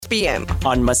p.m.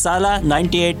 on Masala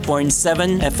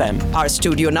 98.7 FM. Our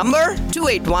studio number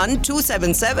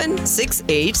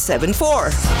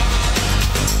 281-277-6874.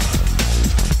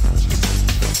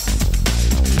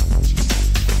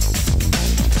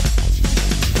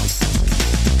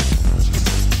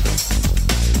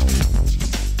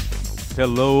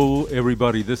 Hello,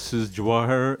 everybody. This is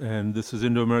Jawahar, and this is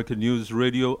Indo-American News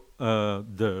Radio,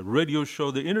 the radio show,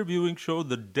 the interviewing show,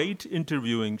 the date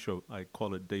interviewing show. I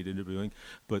call it date interviewing,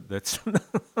 but that's...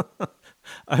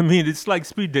 I mean, it's like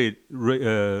speed date,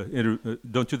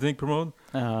 don't you think, Pramod?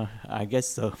 I guess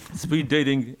so. Speed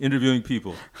dating, interviewing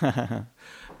people.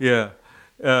 Yeah.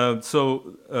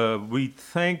 So we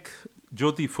thank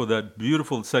Jyoti for that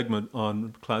beautiful segment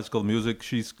on classical music.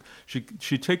 She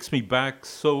takes me back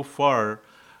so far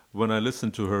when I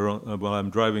listen to her while I'm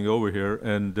driving over here,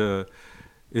 and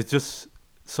it's just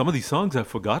some of these songs I've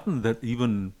forgotten that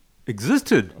even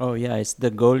existed. Oh yeah, it's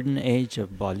the golden age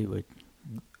of Bollywood.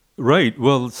 Right.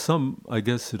 Well, I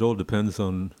guess it all depends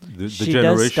on the She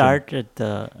generation. does start at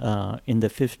in the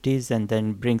 50s and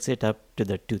then brings it up to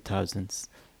the 2000s.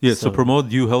 Yeah, so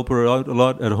Pramod, you help her out a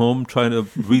lot at home trying to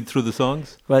read through the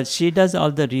songs? Well, she does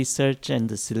all the research and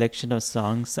the selection of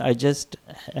songs. I just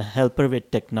help her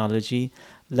with technology.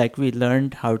 Like we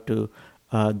learned how to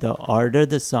order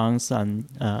the songs on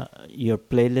your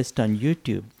playlist on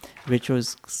YouTube, which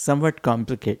was somewhat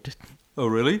complicated. Oh,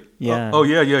 really? Yeah. Oh,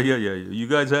 yeah. You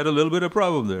guys had a little bit of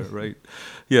problem there, right?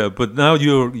 Yeah, but now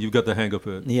you've got the hang of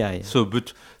it. Yeah. So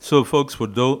folks, for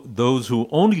those who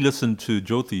only listen to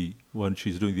Jyoti when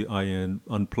she's doing the IN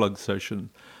Unplugged session,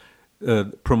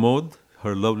 Pramod,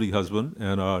 her lovely husband,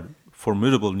 and our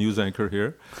formidable news anchor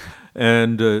here,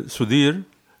 and Sudhir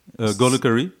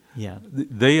Golakari, yeah,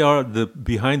 they are the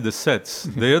behind the sets.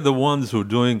 They're the ones who are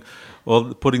doing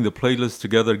putting the playlist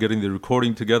together, getting the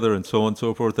recording together, and so on and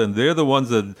so forth. And they're the ones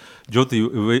that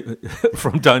Jyoti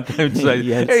from time to time say,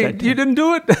 yes, "Hey, you didn't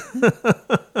do it."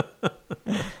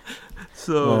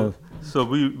 So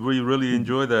we really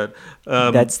enjoy that.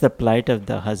 That's the plight of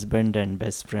the husband and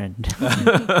best friend.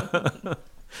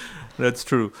 That's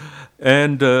true.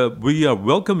 And we are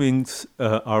welcoming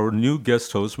our new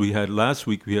guest host. Last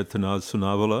week we had Tanaz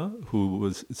Sunavala, who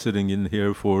was sitting in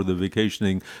here for the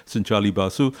vacationing Sanchali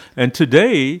Basu. And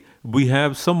today we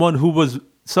have someone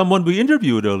we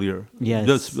interviewed earlier. Yes.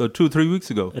 Just 2-3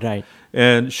 weeks ago. Right.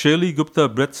 And Shaili Gupta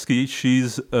Bretsky,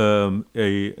 she's an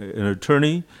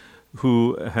attorney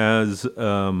who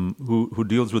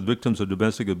deals with victims of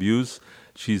domestic abuse.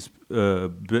 She's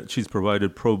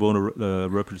provided pro bono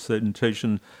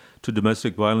representation to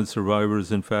domestic violence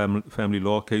survivors in family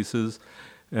law cases,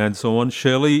 and so on.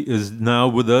 Shaili is now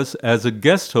with us as a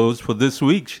guest host for this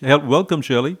week. Welcome,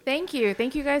 Shaili. Thank you.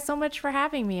 Thank you guys so much for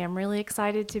having me. I'm really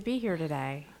excited to be here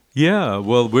today. Yeah,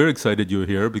 well, we're excited you're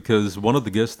here because one of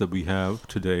the guests that we have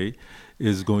today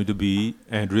is going to be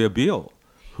Andrea Beal,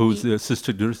 who's the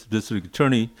assistant district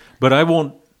attorney, but I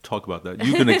won't talk about that.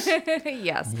 You can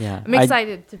Yes. Yeah. I'm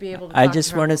excited to be able to I talk just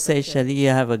to her want to about say, this. Shaili, you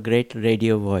have a great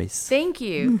radio voice. Thank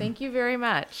you. Thank you very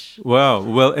much. Wow.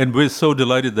 Well, and we're so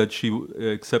delighted that she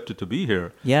accepted to be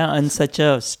here. Yeah, on such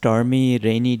a stormy,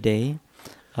 rainy day.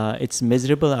 It's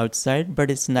miserable outside,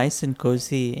 but it's nice and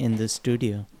cozy in the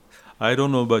studio. I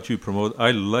don't know about you, Pramod.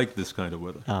 I like this kind of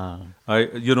weather.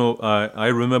 I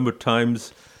remember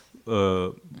times,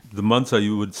 the months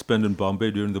you would spend in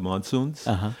Bombay during the monsoons,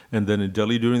 and then in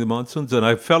Delhi during the monsoons, and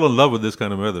I fell in love with this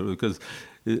kind of weather because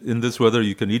in this weather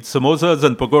you can eat samosas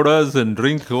and pakoras and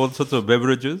drink all sorts of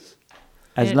beverages.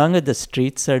 As long as the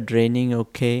streets are draining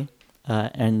okay,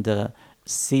 and the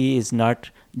sea is not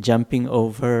jumping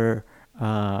over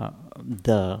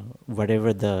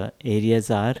whatever the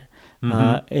areas are,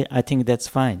 I think that's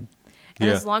fine. And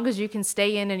Yeah. as long as you can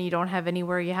stay in and you don't have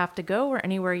anywhere you have to go or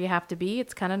anywhere you have to be,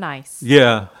 it's kind of nice.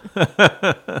 Yeah.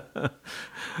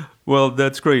 Well,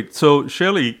 that's great. So,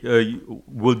 Shaili,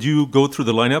 would you go through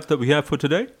the lineup that we have for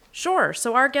today? Sure.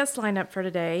 So our guest lineup for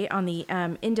today on the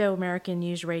Indo-American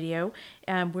News Radio,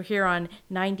 we're here on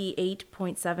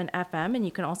 98.7 FM, and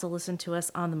you can also listen to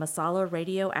us on the Masala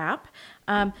Radio app.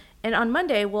 And on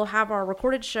Monday, we'll have our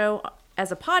recorded show as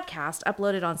a podcast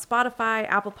uploaded on Spotify,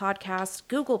 Apple Podcasts,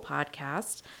 Google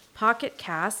Podcasts, Pocket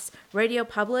Casts, Radio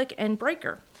Public, and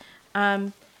Breaker.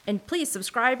 And please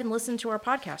subscribe and listen to our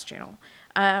podcast channel.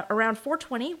 Around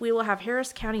 4:20, we will have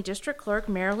Harris County District Clerk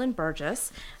Marilyn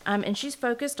Burgess, and she's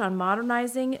focused on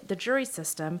modernizing the jury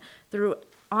system through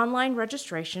online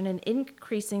registration and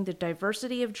increasing the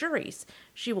diversity of juries.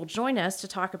 She will join us to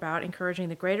talk about encouraging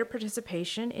the greater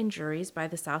participation in juries by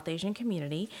the South Asian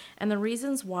community and the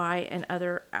reasons why and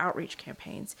other outreach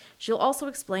campaigns. She'll also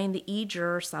explain the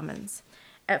e-juror summons.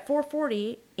 At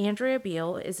 4:40, Andrea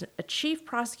Beal is a chief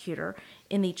prosecutor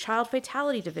in the Child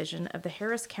Fatality Division of the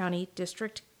Harris County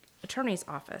District Attorney's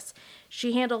Office.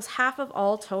 She handles half of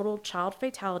all total child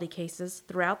fatality cases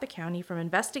throughout the county from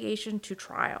investigation to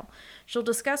trial. She'll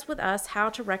discuss with us how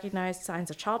to recognize signs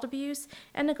of child abuse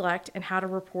and neglect and how to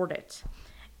report it.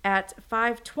 At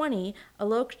 5:20,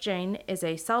 Alok Jain is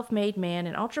a self-made man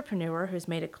and entrepreneur who's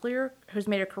made a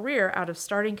career out of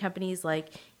starting companies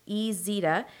like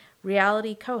eZeta,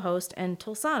 Reality Co-host, and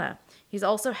Tulsana. He's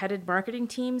also headed marketing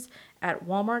teams at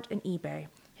Walmart and eBay.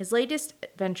 His latest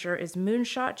venture is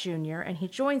Moonshot Jr., and he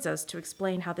joins us to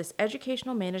explain how this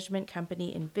educational management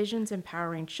company envisions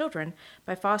empowering children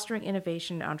by fostering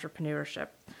innovation and entrepreneurship.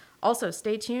 Also,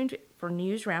 stay tuned for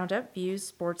news roundup, views,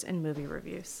 sports, and movie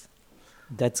reviews.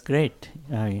 That's great.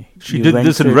 She You did went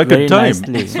this in through it record very time.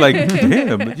 nicely. It's like,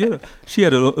 damn, yeah. She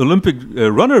had an Olympic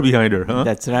runner behind her, huh?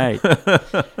 That's right.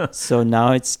 So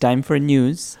now it's time for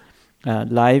news.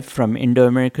 Live from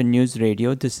Indo-American News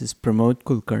Radio, this is Pramod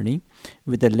Kulkarni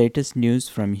with the latest news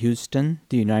from Houston,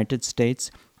 the United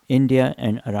States, India,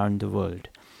 and around the world.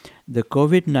 The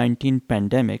COVID-19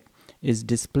 pandemic is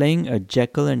displaying a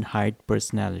Jekyll and Hyde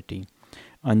personality.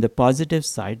 On the positive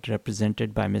side,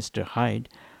 represented by Mr. Hyde,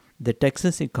 the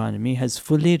Texas economy has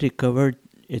fully recovered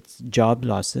its job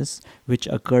losses which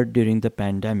occurred during the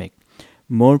pandemic.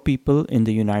 More people in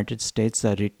the United States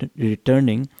are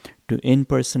returning to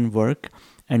in-person work,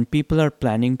 and people are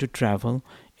planning to travel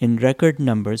in record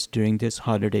numbers during this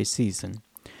holiday season.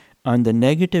 On the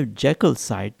negative Jekyll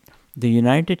side, the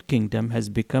United Kingdom has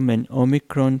become an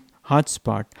Omicron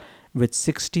hotspot with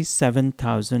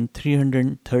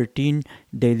 67,313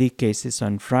 daily cases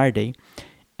on Friday,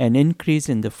 an increase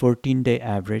in the 14-day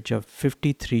average of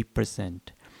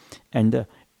 53%. And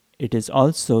it is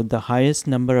also the highest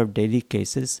number of daily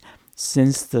cases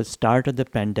since the start of the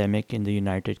pandemic in the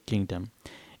United Kingdom.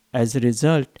 As a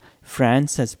result,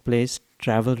 France has placed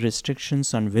travel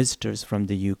restrictions on visitors from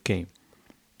the UK.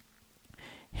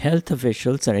 Health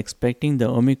officials are expecting the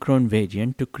Omicron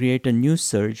variant to create a new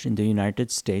surge in the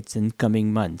United States in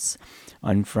coming months.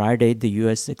 On Friday, the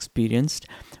US experienced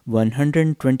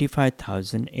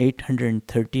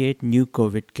 125,838 new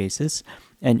COVID cases,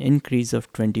 an increase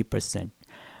of 20%.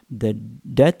 The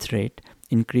death rate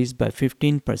increased by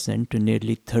 15% to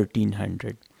nearly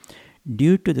 1,300.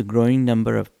 Due to the growing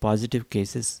number of positive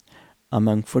cases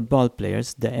among football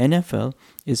players, the NFL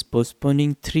is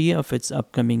postponing 3 of its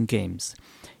upcoming games.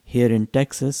 Here in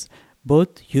Texas,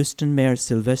 both Houston Mayor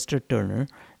Sylvester Turner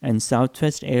and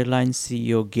Southwest Airlines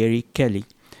CEO Gary Kelly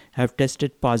have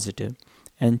tested positive,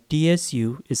 and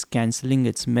TSU is canceling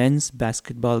its men's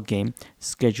basketball game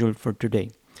scheduled for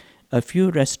today. A few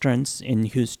restaurants in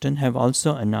Houston have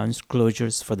also announced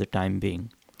closures for the time being.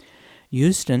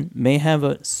 Houston may have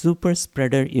a super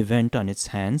spreader event on its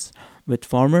hands, with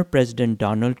former President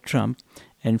Donald Trump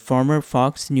and former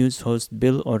Fox News host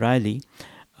Bill O'Reilly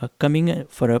coming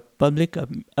for a public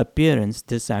appearance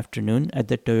this afternoon at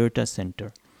the Toyota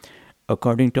Center.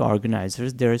 According to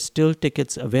organizers, there are still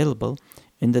tickets available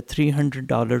in the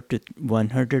 $300 to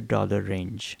 $100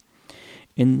 range.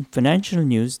 In financial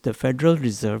news, the Federal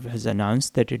Reserve has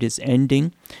announced that it is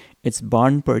ending its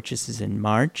bond purchases in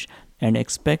March and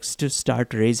expects to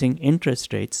start raising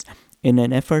interest rates in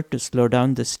an effort to slow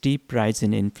down the steep rise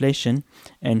in inflation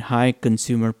and high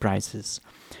consumer prices.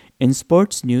 In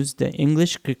sports news, the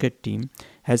English cricket team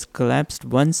has collapsed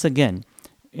once again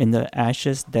in the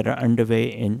Ashes that are underway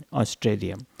in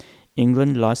Australia.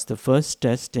 England lost the first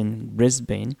test in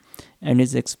Brisbane and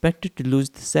is expected to lose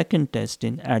the second test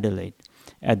in Adelaide.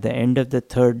 At the end of the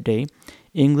third day,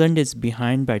 England is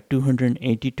behind by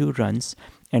 282 runs,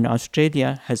 and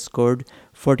Australia has scored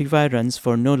 45 runs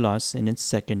for no loss in its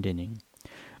second inning.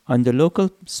 On the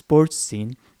local sports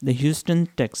scene, the Houston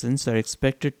Texans are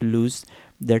expected to lose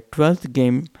their 12th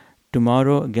game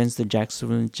tomorrow against the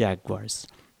Jacksonville Jaguars.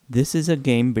 This is a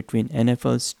game between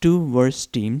NFL's 2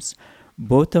 worst teams,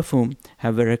 both of whom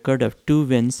have a record of 2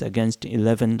 wins against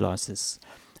 11 losses.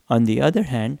 On the other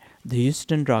hand, the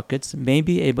Houston Rockets may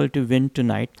be able to win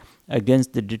tonight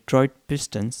against the Detroit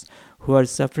Pistons, who are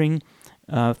suffering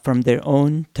from their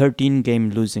own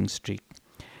 13-game losing streak.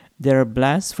 There are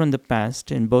blasts from the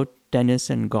past in both tennis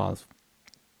and golf.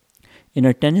 In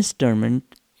a tennis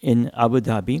tournament in Abu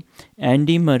Dhabi,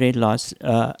 Andy Murray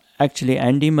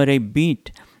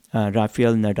beat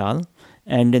Rafael Nadal,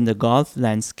 and in the golf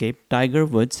landscape, Tiger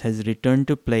Woods has returned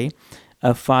to play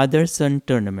a father-son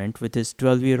tournament with his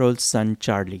 12-year-old son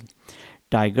Charlie.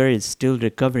 Tiger is still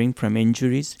recovering from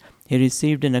injuries he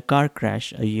received in a car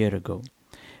crash a year ago.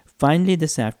 finally,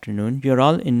 this afternoon, you're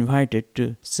all invited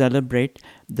to celebrate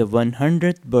the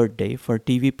 100th birthday for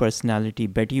TV personality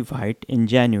Betty White in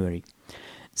January.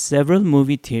 Several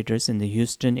movie theaters in the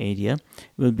Houston area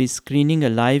will be screening a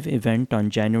live event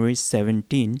on January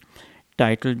 17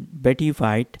 titled Betty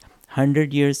White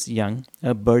 100 Years Young,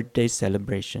 a Birthday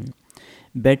Celebration.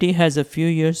 Betty has a few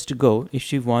years to go if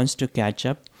she wants to catch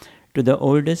up to the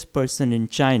oldest person in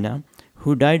China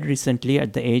who died recently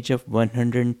at the age of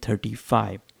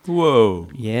 135. Whoa.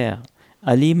 Yeah.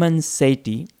 Aliman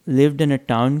Sethi lived in a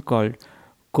town called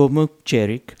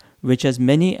Komukcherik, which has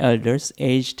many elders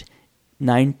aged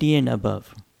 90 and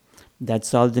above.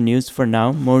 That's all the news for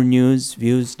now. More news,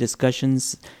 views,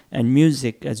 discussions, and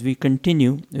music as we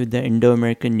continue with the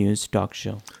Indo-American News Talk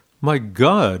Show. My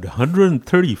God,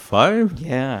 135?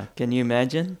 Yeah, can you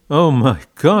imagine? Oh my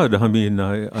God! I mean,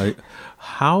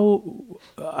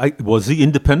 was he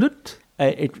independent?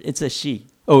 It's a she.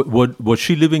 Oh, was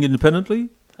she living independently?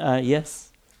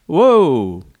 Yes.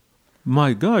 Whoa!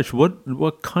 My gosh,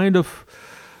 what kind of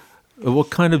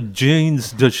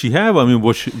genes does she have? I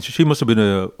mean, she must have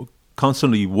been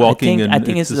constantly walking I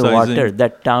think it's the exercising. water.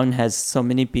 That town has so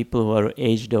many people who are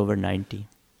aged over 90.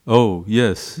 Oh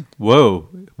yes! Whoa!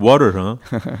 Water, huh?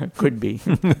 Could be.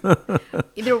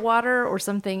 Either water or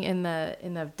something in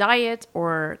the diet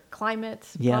or climate.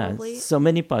 Yeah, Probably so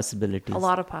many possibilities. a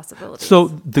lot of possibilities. So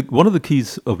one of the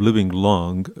keys of living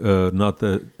long, not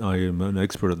that I am an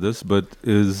expert at this, but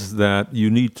is that you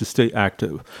need to stay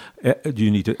active. You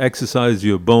need to exercise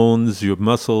your bones, your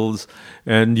muscles,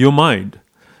 and your mind.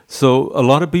 So a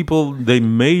lot of people, they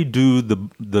may do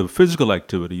the physical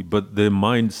activity, but their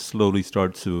mind slowly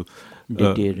starts to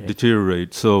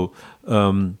deteriorate. So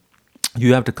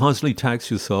you have to constantly tax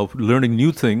yourself, learning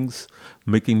new things,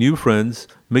 making new friends,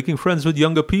 making friends with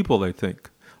younger people, I think.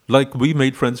 Like we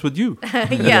made friends with you.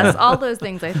 Yes, all those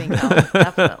things I think help,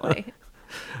 definitely.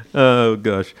 Oh,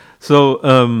 gosh. So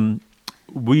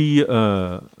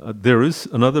there is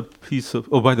another piece of...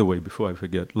 Oh, by the way, before I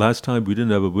forget, last time we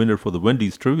didn't have a winner for the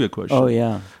Wendy's trivia question. Oh,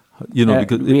 yeah.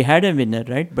 Because we had a winner,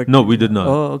 right? But no, we did not.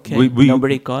 Oh, okay.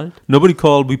 Nobody called? Nobody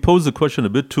called. We posed the question a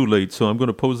bit too late, so I'm going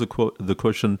to pose the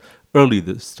question early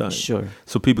this time. Sure.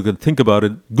 So people can think about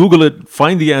it, Google it,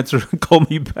 find the answer, and call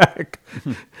me back.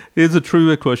 Here's a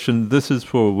trivia question. This is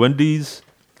for Wendy's.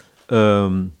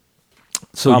 Combo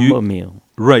meal.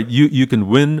 Right. You can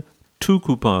win 2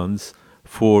 coupons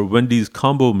for Wendy's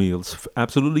combo meals,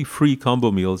 absolutely free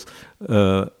combo meals.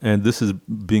 And this is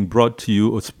being brought to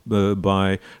you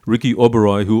by Ricky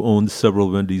Oberoi, who owns several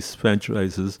Wendy's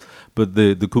franchises. But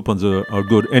the coupons are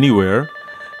good anywhere.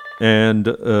 And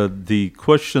the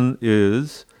question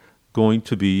is going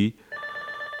to be,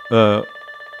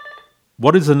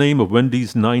 what is the name of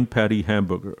Wendy's 9-patty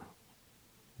hamburger?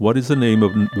 What is the name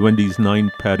of Wendy's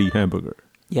 9-patty hamburger?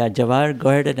 Yeah, Jawahar, go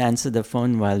ahead and answer the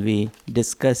phone while we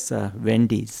discuss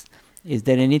Wendy's. Is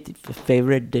there any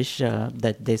favorite dish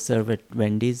that they serve at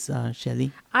Wendy's,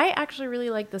 Shelley? I actually really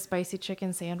like the spicy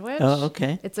chicken sandwich. Oh,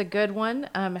 okay. It's a good one.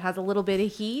 It has a little bit of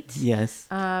heat. Yes.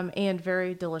 And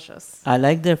very delicious. I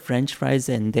like their French fries,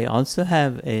 and they also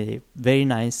have a very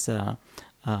nice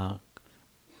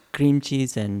cream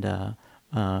cheese and a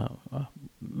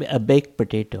baked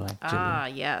potato, actually. Ah,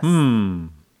 yes.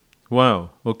 Wow.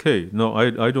 Okay. No,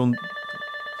 I don't.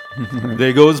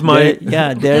 There goes my.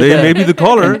 They may be the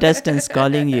caller. Contestants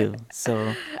calling you.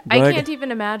 So I can't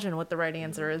even imagine what the right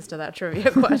answer is to that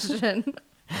trivia question.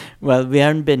 Well, we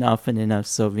haven't been often enough,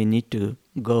 so we need to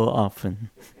go often.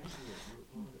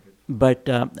 But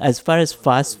as far as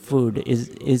fast food,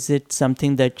 is it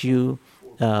something that you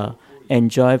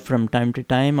enjoy from time to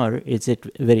time, or is it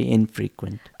very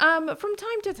infrequent? From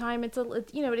time to time, it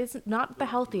is not the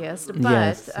healthiest,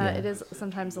 but it is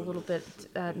sometimes a little bit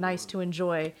nice to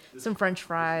enjoy some French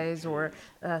fries or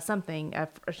something, a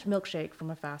milkshake from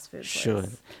a fast food place. Sure.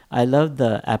 I love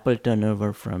the apple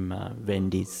turnover from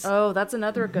Wendy's. Oh, that's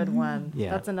another good one. Yeah.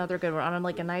 That's another good one. On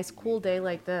like a nice cool day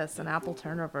like this, an apple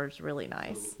turnover is really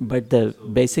nice. But the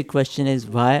basic question is,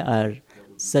 why are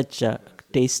such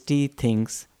tasty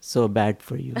things so bad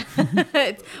for you?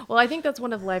 Well, I think that's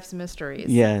one of life's mysteries.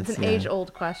 Yes, it's an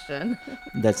age-old question.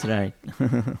 That's right.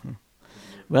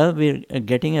 Well, we're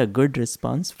getting a good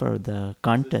response for the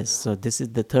contest. So this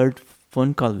is the third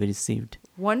phone call we received.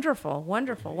 Wonderful,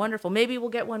 wonderful, wonderful. Maybe we'll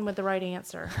get one with the right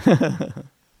answer.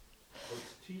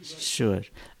 Sure.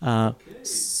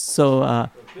 So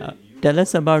tell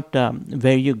us about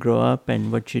where you grew up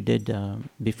and what you did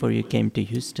before you came to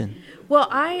Houston. Well,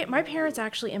 my parents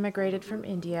actually immigrated from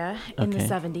India in the Okay.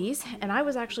 70s, and I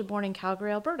was actually born in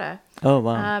Calgary, Alberta. Oh,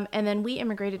 wow. And then we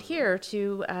immigrated here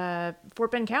to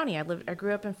Fort Bend County. I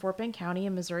grew up in Fort Bend County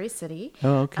in Missouri City.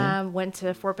 Oh, okay. Went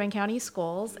to Fort Bend County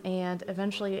schools, and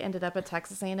eventually ended up at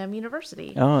Texas A&M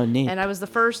University. Oh, neat. And I was the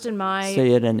first in my. So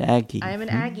you're an Aggie. I am an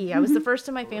Aggie. I was the first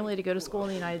in my family to go to school in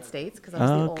the United States because I was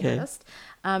the Okay. oldest.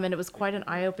 And it was quite an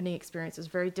eye-opening experience. It was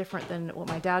very different than what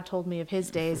my dad told me of his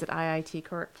days at IIT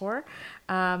Kharagpur.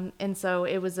 And so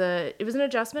it was an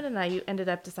adjustment, and I ended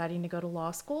up deciding to go to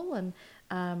law school. And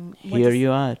Here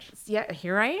you are. Yeah,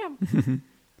 here I am.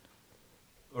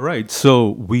 All right, so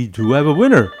we do have a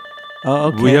winner. Oh,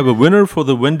 okay. We have a winner for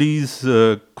the Wendy's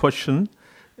question,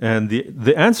 and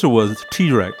the answer was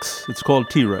T-Rex. It's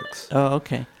called T-Rex. Oh,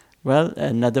 okay. Well,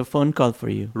 another phone call for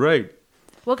you. Right.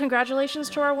 Well, congratulations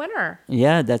to our winner.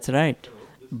 Yeah, that's right.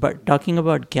 But talking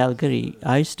about Calgary,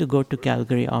 I used to go to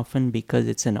Calgary often because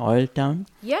it's an oil town.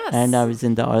 Yes. And I was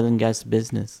in the oil and gas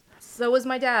business. So was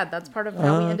my dad. That's part of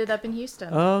how we ended up in Houston.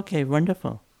 Oh, okay,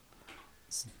 wonderful.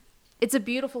 It's a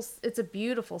beautiful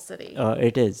city.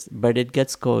 It is, but it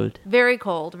gets cold. Very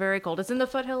cold, very cold. It's in the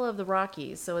foothill of the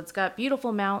Rockies, so it's got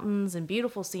beautiful mountains and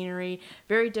beautiful scenery.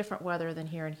 Very different weather than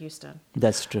here in Houston.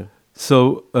 That's true.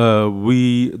 So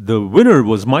the winner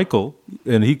was Michael,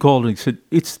 and he called and he said,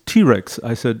 "It's T-Rex."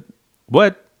 I said,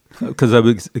 "What?" Because I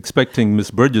was expecting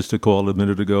Miss Burgess to call a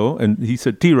minute ago, and he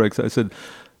said T-Rex. I said,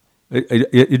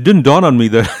 it didn't dawn on me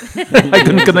that I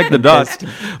couldn't connect the dots.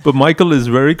 But Michael is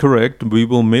very correct. We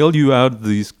will mail you out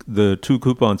the 2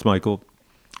 coupons, Michael.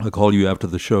 I'll call you after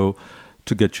the show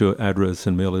to get your address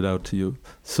and mail it out to you.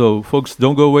 So, folks,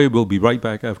 don't go away. We'll be right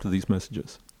back after these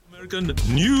messages. American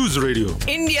News Radio,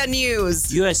 India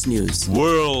news, US News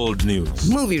World News,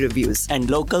 movie reviews, and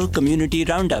local community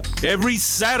roundup every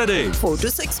Saturday. 4 to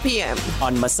 6 p.m.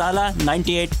 on Masala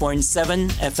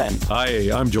 98.7 FM. Hi,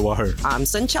 I'm Jawahar. I'm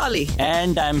Sanchali.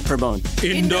 And I'm Pramod.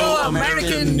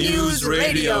 Indo-American News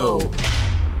Radio.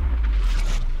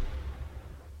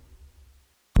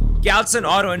 Galson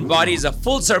Auto and Body is a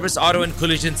full-service auto and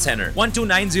collision center.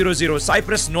 12900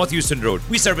 Cypress North Houston Road.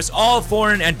 We service all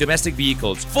foreign and domestic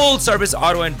vehicles. Full-service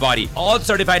auto and body. All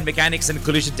certified mechanics and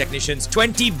collision technicians.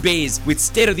 20 bays with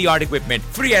state-of-the-art equipment.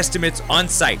 Free estimates on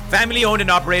site. Family-owned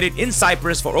and operated in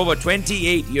Cypress for over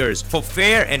 28 years. For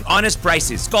fair and honest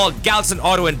prices, call Galson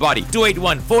Auto and Body.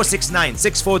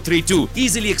 281-469-6432.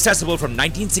 Easily accessible from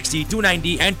 1960,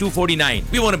 290, and 249.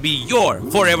 We want to be your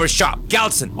forever shop.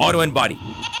 Galson Auto and Body.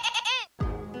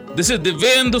 This is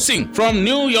Divyendu Singh from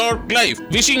New York Life,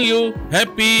 wishing you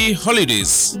happy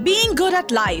holidays. Being good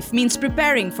at life means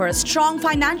preparing for a strong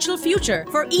financial future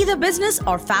for either business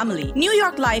or family. New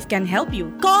York Life can help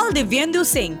you. Call Divyendu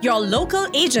Singh, your local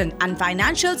agent and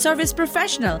financial service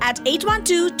professional at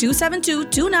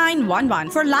 812-272-2911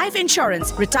 for life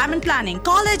insurance, retirement planning,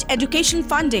 college education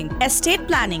funding, estate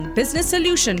planning, business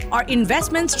solution, or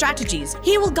investment strategies.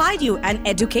 He will guide you and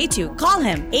educate you. Call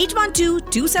him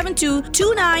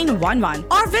 812-272-2911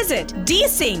 or visit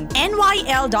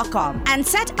dsingnyl.com and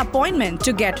set appointment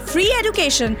to get free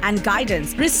education and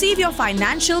guidance, receive your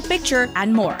financial picture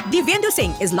and more. Divyendu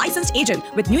Singh is licensed agent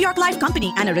with New York Life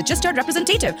Company and a registered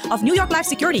representative of New York Life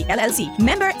Security LLC.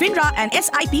 Member FINRA and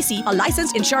SIPC, a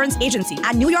licensed insurance agency,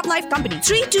 and New York Life Company,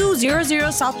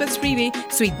 3200 Southwest Freeway,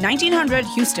 Suite 1900,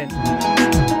 Houston.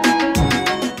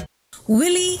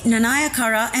 Willie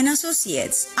Nanayakara and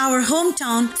Associates, our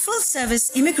hometown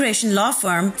full-service immigration law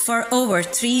firm for over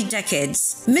 3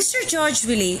 decades. Mr. George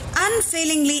Willie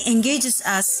unfailingly engages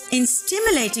us in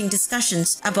stimulating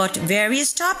discussions about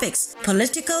various topics,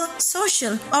 political,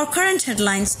 social, or current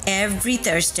headlines every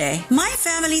Thursday. My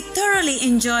family thoroughly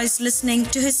enjoys listening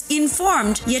to his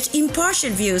informed yet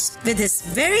impartial views with his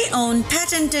very own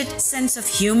patented sense of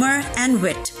humor and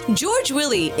wit. George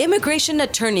Willie, immigration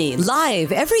attorney,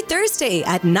 live every Thursday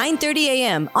at 9:30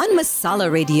 a.m. on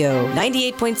Masala Radio,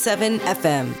 98.7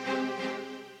 FM.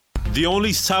 The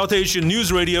only South Asian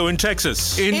news radio in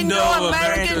Texas.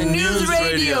 Indo-American News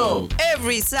Radio.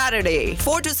 Every Saturday,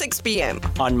 4 to 6 p.m.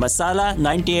 on Masala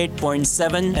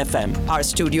 98.7 FM. Our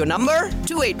studio number,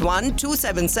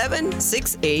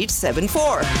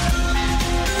 281-277-6874.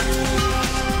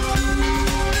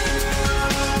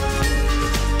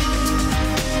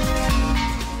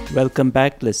 Welcome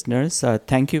back, listeners.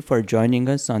 Thank you for joining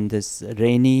us on this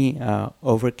rainy,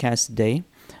 overcast day.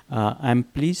 I'm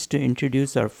pleased to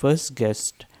introduce our first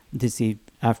guest this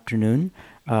afternoon.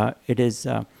 It is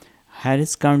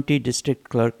Harris County District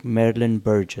Clerk Marilyn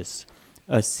Burgess,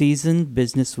 a seasoned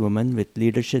businesswoman with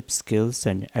leadership skills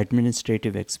and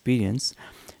administrative experience.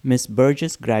 Ms.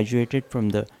 Burgess graduated from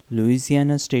the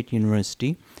Louisiana State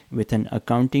University with an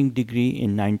accounting degree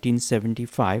in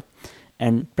 1975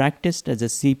 and practiced as a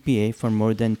CPA for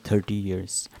more than 30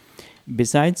 years.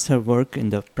 Besides her work in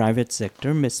the private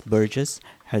sector, Ms. Burgess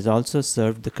has also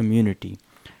served the community.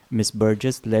 Ms.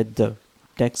 Burgess led the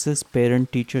Texas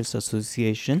Parent Teachers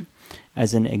Association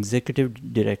as an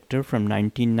executive director from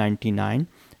 1999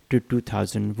 to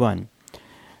 2001.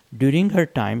 During her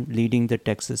time leading the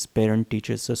Texas Parent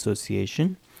Teachers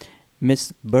Association,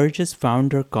 Ms. Burgess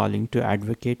found her calling to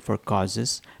advocate for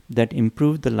causes that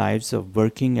improve the lives of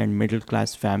working and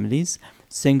middle-class families,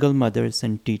 single mothers,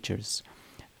 and teachers.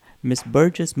 Ms.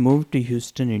 Burgess moved to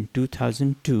Houston in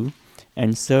 2002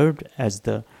 and served as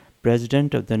the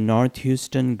president of the North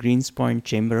Houston Greenspoint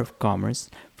Chamber of Commerce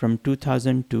from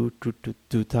 2002 to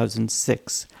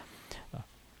 2006.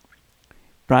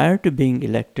 Prior to being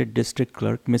elected district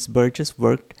clerk, Ms. Burgess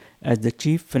worked as the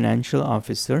chief financial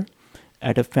officer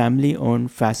at a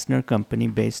family-owned fastener company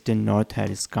based in North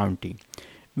Harris County.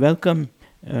 Welcome,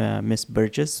 Ms.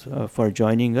 Burgess, for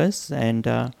joining us,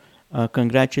 and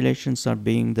congratulations on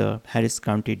being the Harris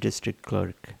County district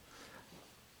clerk.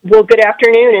 Well, good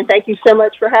afternoon, and thank you so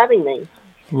much for having me.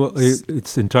 Well,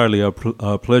 it's entirely our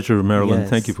pleasure, Marilyn. Yes.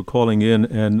 Thank you for calling in,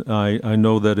 and I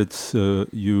know that it's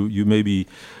you may be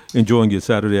enjoying your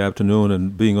Saturday afternoon,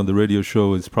 and being on the radio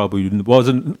show is probably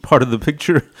wasn't part of the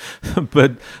picture,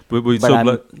 but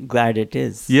I'm glad it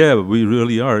is. Yeah, we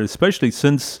really are, especially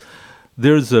since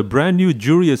there's a brand new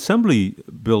jury assembly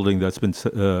building that's been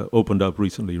opened up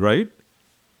recently, right?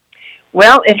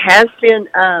 Well, it has been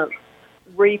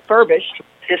refurbished at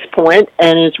this point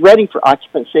and is ready for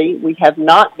occupancy. We have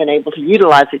not been able to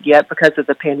utilize it yet because of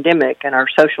the pandemic and our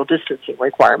social distancing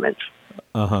requirements.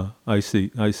 I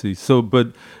see. So, but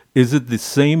is it the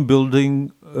same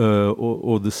building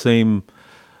or the same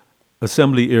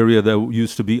assembly area that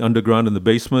used to be underground in the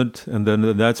basement, and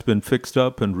then that's been fixed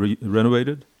up and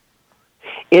renovated?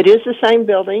 It is the same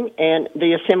building, and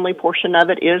the assembly portion of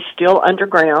it is still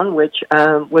underground, which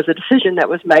was a decision that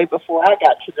was made before I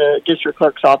got to the district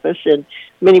clerk's office, and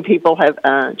many people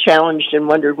have challenged and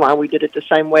wondered why we did it the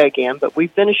same way again. But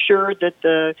we've been assured that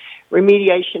the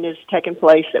remediation is taking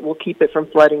place that will keep it from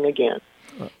flooding again.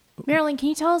 Marilyn, can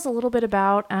you tell us a little bit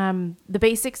about the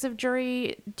basics of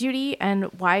jury duty and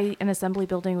why an assembly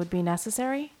building would be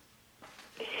necessary?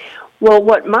 Well,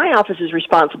 what my office is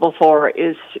responsible for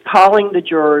is calling the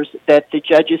jurors that the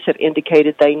judges have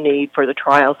indicated they need for the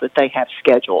trials that they have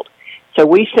scheduled. So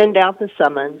we send out the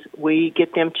summons, we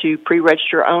get them to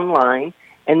pre-register online,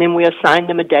 and then we assign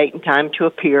them a date and time to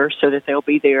appear so that they'll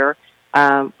be there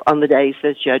on the days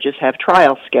that judges have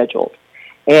trials scheduled.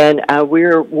 And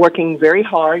we're working very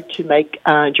hard to make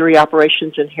jury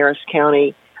operations in Harris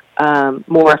County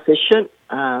more efficient,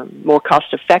 more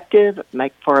cost-effective,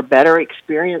 make for a better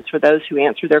experience for those who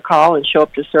answer their call and show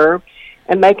up to serve,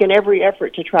 and making every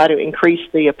effort to try to increase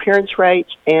the appearance rates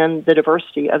and the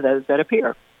diversity of those that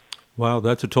appear. Wow,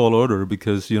 that's a tall order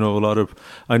because,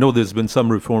 I know there's been some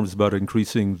reforms about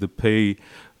increasing the pay,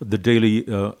 the daily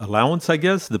allowance, I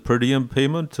guess, the per diem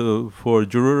payment for a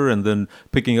juror, and then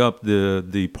picking up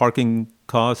the parking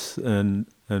costs and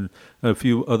a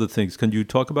few other things. Can you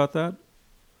talk about that?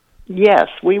 Yes,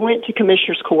 we went to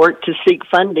Commissioner's Court to seek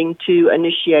funding to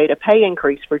initiate a pay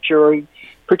increase for jury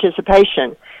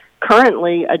participation.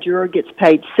 Currently, a juror gets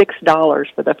paid $6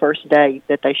 for the first day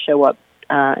that they show up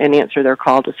and answer their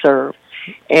call to serve.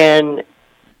 And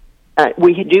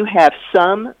we do have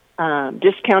some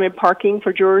discounted parking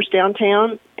for jurors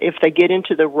downtown. If they get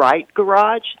into the right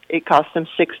garage, it costs them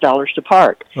 $6 to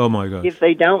park. Oh, my gosh. If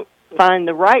they don't find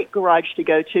the right garage to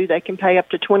go to, they can pay up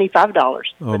to $25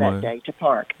 for that day to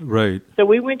park. Right. So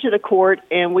we went to the court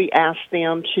and we asked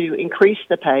them to increase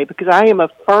the pay because I am a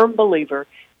firm believer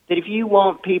that if you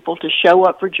want people to show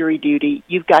up for jury duty,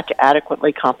 you've got to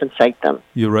adequately compensate them.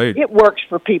 You're right. It works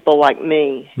for people like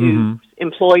me whose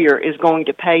employer is going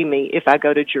to pay me if I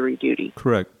go to jury duty.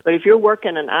 Correct. But if you're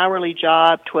working an hourly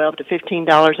job, $12 to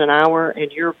 $15 an hour, and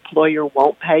your employer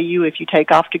won't pay you if you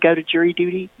take off to go to jury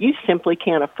duty, you simply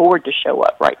can't afford to show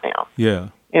up right now. Yeah.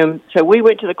 And so we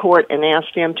went to the court and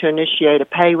asked them to initiate a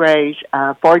pay raise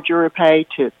for juror pay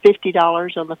to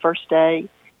 $50 on the first day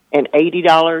and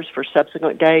 $80 for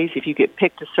subsequent days if you get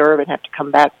picked to serve and have to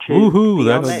come back to. Woohoo!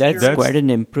 That's quite an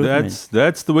improvement.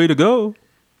 That's the way to go.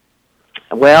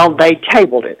 Well, they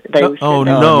tabled it.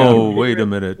 Wait a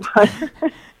minute.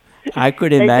 I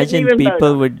could imagine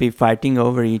people would be fighting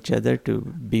over each other to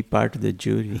be part of the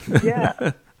jury.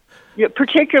 Yeah. Yeah,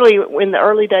 particularly in the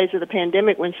early days of the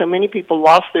pandemic when so many people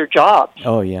lost their jobs.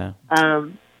 Oh, yeah.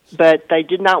 But they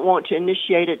did not want to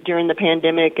initiate it during the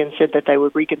pandemic and said that they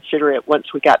would reconsider it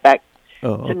once we got back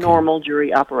okay. normal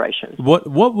jury operations. What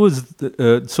was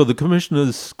so the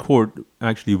commissioners' court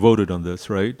actually voted on this,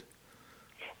 right?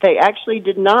 They actually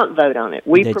did not vote on it.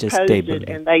 We They just proposed tabled it, it.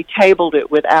 and they tabled it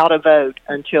without a vote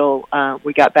until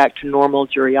we got back to normal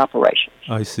jury operations.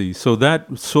 I see. So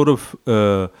that sort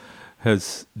of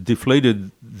has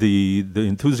deflated the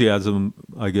enthusiasm,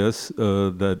 I guess,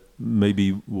 that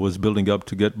maybe was building up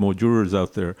to get more jurors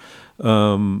out there.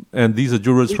 And these are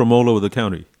jurors from all over the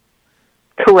county.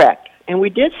 Correct. And we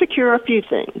did secure a few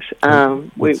things.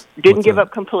 We didn't give that?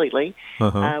 up completely.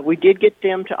 Uh-huh. We did get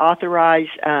them to authorize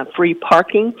free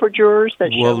parking for jurors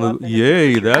that show Well, up.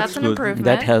 yay, that's an good. improvement.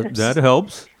 That helps. That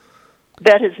helps.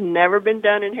 That has never been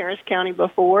done in Harris County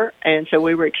before, and so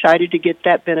we were excited to get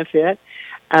that benefit.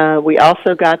 We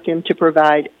also got them to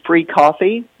provide free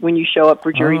coffee when you show up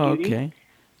for jury duty. Okay.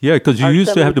 Yeah, because you Our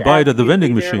used to have to summons buy it at the asked you to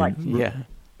vending be there, machine. like- Yeah.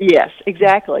 Yes,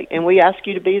 exactly. And we ask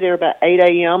you to be there about 8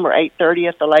 a.m. or 8:30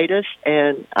 at the latest.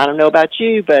 And I don't know about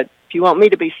you, but if you want me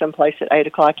to be someplace at 8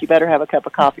 o'clock, you better have a cup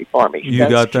of coffee for me. You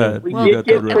got that. We You did got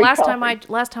get that right. free last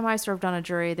coffee. time I served on a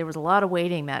jury, there was a lot of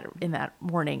waiting in that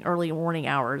early morning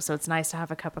hours. So it's nice to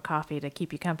have a cup of coffee to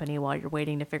keep you company while you're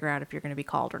waiting to figure out if you're going to be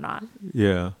called or not.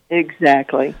 Yeah.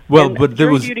 Exactly. Well, And but there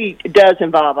jury was- duty does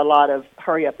involve a lot of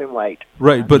hurry up and wait.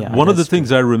 Right, but Yeah, one of the that's true.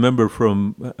 things I remember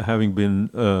from having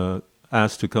been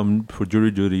asked to come for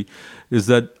jury duty is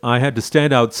that I had to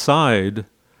stand outside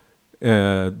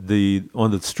on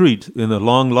the street in a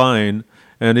long line,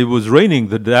 and it was raining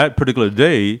that particular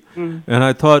day, and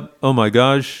I thought, oh my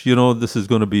gosh, this is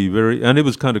going to be and it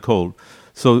was kind of cold.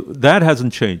 So that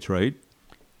hasn't changed, right?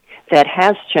 That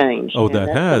has changed. Oh, and that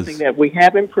that's has. something that we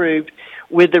have improved.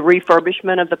 With the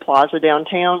refurbishment of the plaza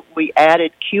downtown, we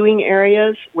added queuing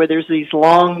areas where there's these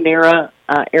long, narrow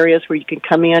areas where you can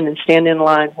come in and stand in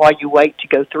line while you wait to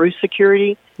go through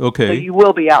security. Okay. So you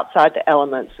will be outside the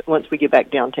elements once we get back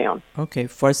downtown. Okay.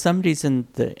 For some reason,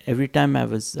 every time I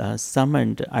was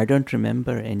summoned, I don't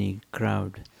remember any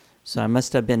crowd. So I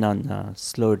must have been on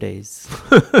slow days.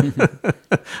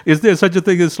 Is there such a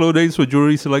thing as slow days for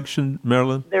jury selection,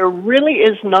 Marilyn? There really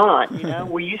is not.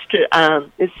 We used to.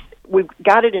 We've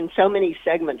got it in so many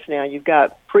segments now. You've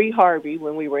got pre-Harvey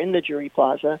when we were in the jury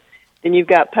plaza, then you've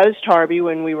got post-Harvey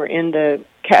when we were in the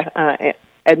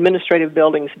administrative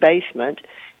building's basement,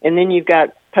 and then you've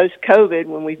got post-COVID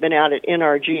when we've been out at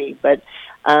NRG. But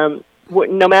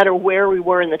no matter where we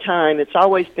were in the time, it's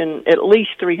always been at least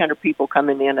 300 people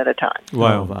coming in at a time.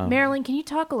 Wow. Oh, wow. Marilyn, can you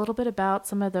talk a little bit about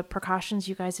some of the precautions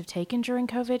you guys have taken during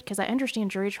COVID? Because I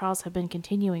understand jury trials have been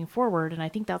continuing forward, and I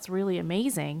think that's really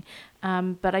amazing.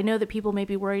 But I know that people may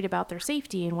be worried about their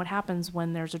safety and what happens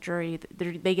when there's a jury,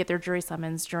 they get their jury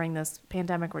summons during this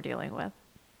pandemic we're dealing with.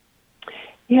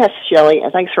 Yes, Shelley,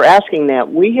 and thanks for asking that.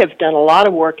 We have done a lot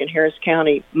of work in Harris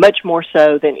County, much more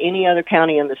so than any other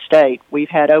county in the state. We've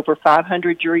had over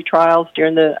 500 jury trials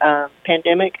during the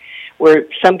pandemic, where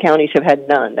some counties have had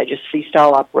none. They just ceased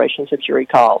all operations of jury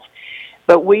calls.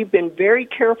 But we've been very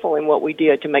careful in what we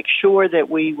did to make sure that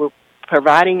we were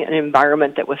providing an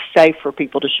environment that was safe for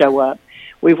people to show up.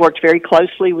 We've worked very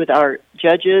closely with our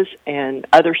judges and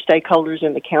other stakeholders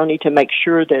in the county to make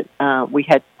sure that we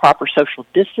had proper social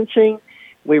distancing.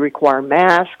 We require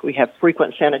masks. We have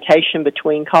frequent sanitation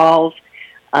between calls.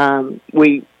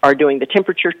 We are doing the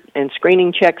temperature and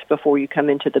screening checks before you come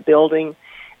into the building.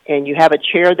 And you have a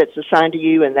chair that's assigned to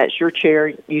you, and that's your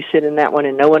chair. You sit in that one,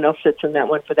 and no one else sits in that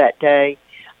one for that day.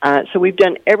 So we've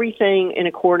done everything in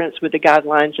accordance with the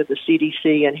guidelines of the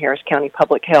CDC and Harris County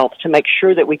Public Health to make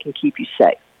sure that we can keep you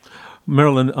safe.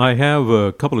 Marilyn, I have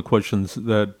a couple of questions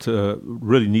that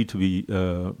really need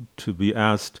to be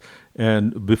asked,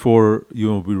 and before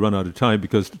we run out of time,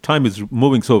 because time is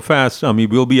moving so fast. I mean,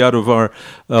 we'll be out of our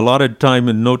allotted time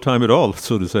in no time at all,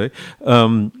 so to say.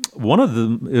 One of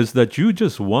them is that you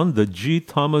just won the G.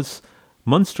 Thomas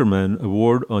Munsterman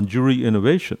Award on Jury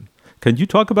Innovation. Can you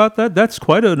talk about that? That's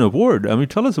quite an award. I mean,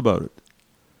 tell us about it.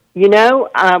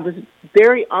 I was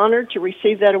very honored to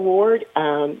receive that award.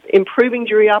 Improving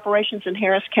jury operations in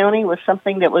Harris County was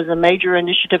something that was a major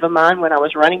initiative of mine when I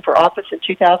was running for office in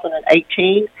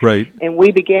 2018. Right. And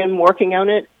we began working on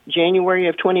it January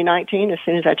of 2019 as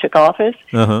soon as I took office.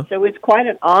 Uh-huh. So it's quite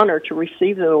an honor to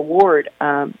receive the award.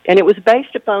 And it was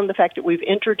based upon the fact that we've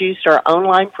introduced our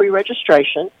online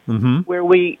pre-registration where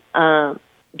we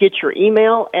get your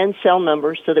email and cell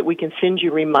numbers so that we can send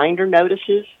you reminder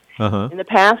notices. Uh-huh. In the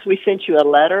past, we sent you a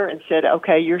letter and said,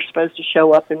 okay, you're supposed to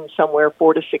show up in somewhere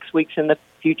 4 to 6 weeks in the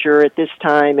future at this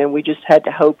time, and we just had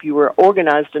to hope you were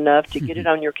organized enough to get it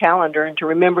on your calendar and to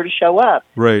remember to show up.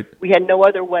 Right. We had no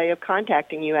other way of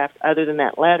contacting you other than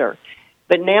that letter.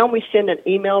 But now we send an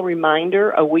email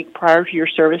reminder a week prior to your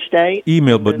service day.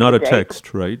 Email, but not a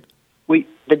text, right?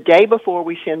 The day before,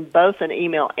 we send both an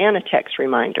email and a text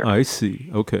reminder. I see.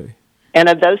 Okay. And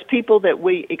of those people that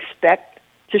we expect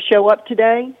to show up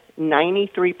today,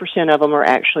 93% of them are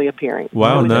actually appearing.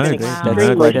 Wow, nice.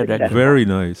 That's very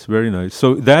nice, very nice.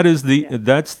 So that's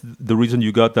the reason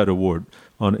you got that award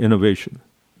on innovation.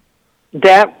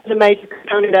 That was a major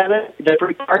component of it. The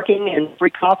free parking and free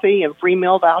coffee and free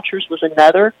meal vouchers was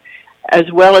another,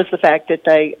 as well as the fact that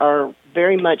they are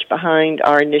very much behind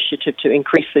our initiative to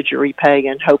increase the jury pay,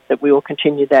 and hope that we will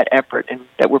continue that effort and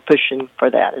that we're pushing for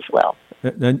that as well.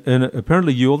 And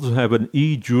apparently you also have an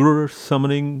e-juror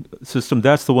summoning system.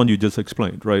 That's the one you just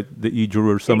explained, right? The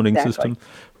e-juror summoning system.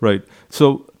 Right.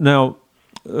 So now,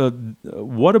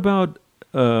 what about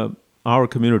our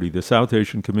community, the South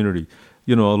Asian community?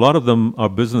 You know, a lot of them are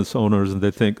business owners, and they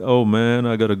think, oh, man,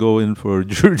 I got to go in for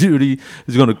jury duty.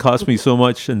 It's going to cost me so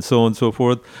much, and so on and so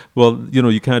forth. Well, you know,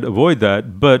 you can't avoid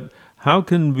that. But how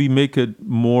can we make it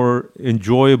more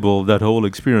enjoyable, that whole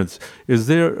experience? Is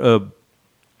there a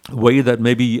way that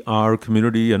maybe our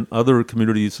community and other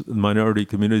communities, minority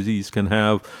communities, can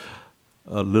have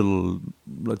a little,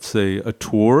 let's say, a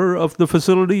tour of the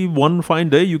facility? One fine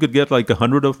day, you could get like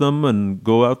 100 of them and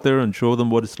go out there and show them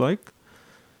what it's like?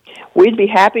 We'd be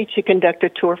happy to conduct a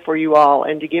tour for you all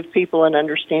and to give people an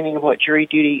understanding of what jury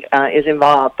duty is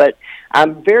involved. But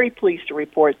I'm very pleased to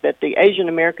report that the Asian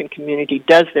American community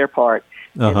does their part,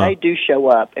 and they do show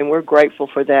up, and we're grateful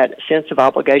for that sense of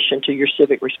obligation to your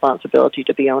civic responsibility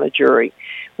to be on a jury.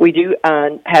 We do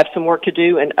have some work to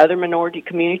do in other minority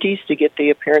communities to get the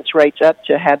appearance rates up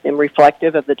to have them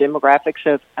reflective of the demographics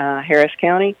of Harris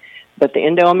County. But the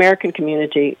Indo-American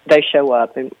community, they show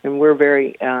up, and we're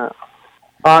very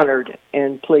honored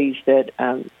and pleased that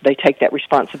they take that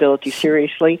responsibility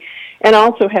seriously, and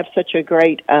also have such a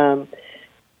great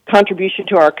contribution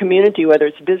to our community, whether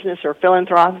it's business or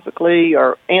philanthropically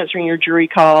or answering your jury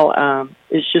call.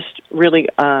 It's just really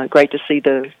great to see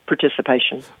the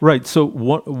participation. Right. So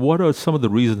what are some of the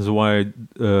reasons why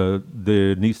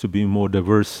there needs to be more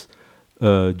diverse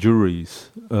juries?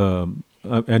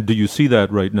 And do you see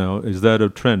that right now? Is that a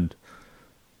trend?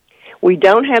 We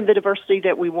don't have the diversity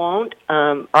that we want.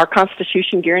 Our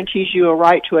Constitution guarantees you a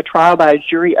right to a trial by a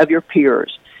jury of your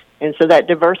peers. And so that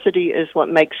diversity is what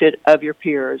makes it of your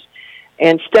peers.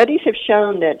 And studies have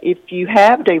shown that if you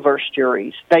have diverse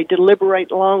juries, they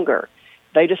deliberate longer.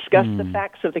 They discuss the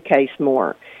facts of the case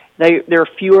more. There are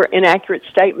fewer inaccurate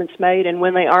statements made, and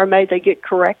when they are made, they get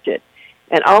corrected.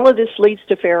 And all of this leads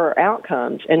to fairer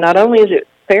outcomes. And not only is it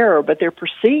fairer, but they're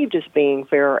perceived as being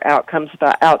fairer outcomes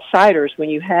by outsiders when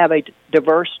you have a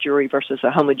diverse jury versus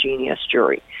a homogeneous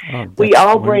jury. We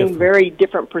all bring very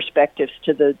different perspectives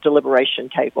to the deliberation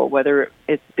table, whether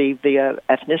it be via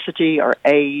ethnicity or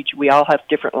age. We all have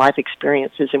different life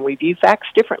experiences, and we view facts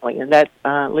differently, and that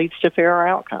leads to fairer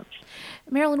outcomes.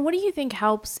 Marilyn, what do you think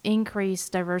helps increase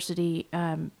diversity,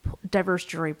 diverse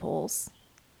jury pools?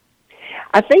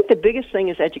 I think the biggest thing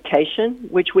is education,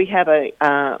 which we have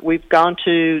we've gone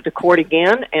to the court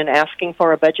again and asking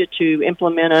for a budget to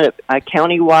implement a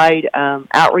countywide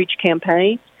outreach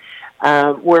campaign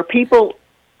where people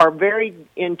are very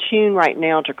in tune right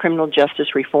now to criminal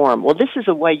justice reform. Well, this is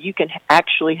a way you can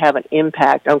actually have an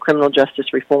impact on criminal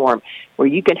justice reform, where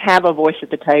you can have a voice at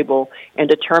the table and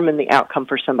determine the outcome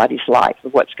for somebody's life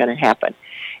of what's going to happen.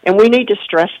 And we need to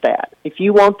stress that. If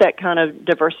you want that kind of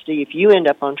diversity, if you end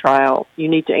up on trial, you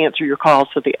need to answer your call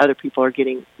so the other people are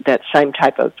getting that same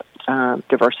type of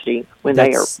diversity when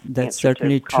they are. That's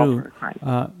certainly true.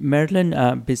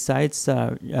 Marilyn, besides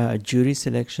jury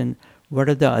selection, what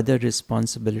are the other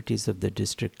responsibilities of the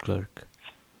district clerk?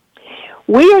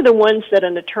 We are the ones that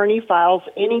an attorney files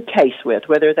any case with,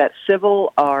 whether that's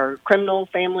civil or criminal,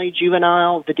 family,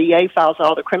 juvenile. The DA files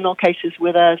all the criminal cases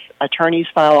with us. Attorneys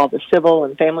file all the civil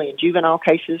and family and juvenile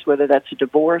cases, whether that's a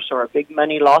divorce or a big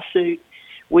money lawsuit.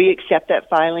 We accept that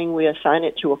filing. We assign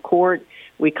it to a court.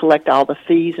 We collect all the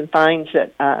fees and fines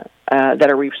that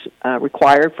are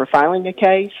required for filing a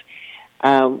case.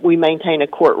 We maintain a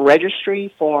court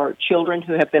registry for children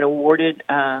who have been awarded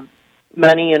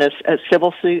money in a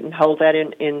civil suit and hold that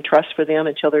in trust for them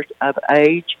until they're of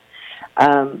age.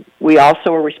 We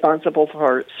also are responsible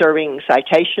for serving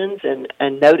citations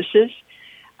and notices.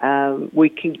 We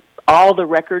keep all the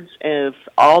records of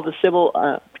all the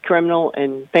civil, criminal,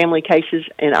 and family cases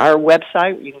in our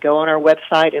website. You can go on our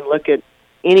website and look at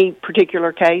any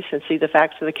particular case and see the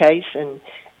facts of the case and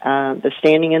the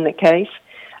standing in the case,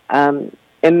 and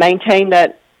maintain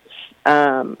that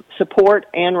support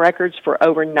and records for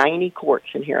over 90 courts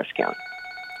in Harris County.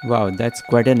 Wow, that's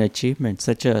quite an achievement.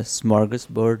 Such a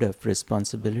smorgasbord of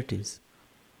responsibilities.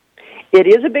 It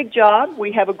is a big job.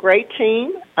 We have a great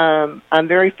team. I'm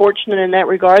very fortunate in that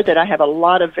regard that I have a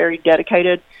lot of very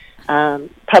dedicated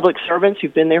public servants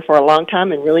who've been there for a long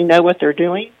time and really know what they're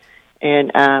doing.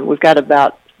 And we've got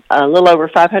about a little over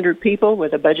 500 people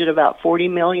with a budget of about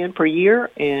 $40 million per year,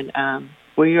 and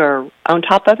we are on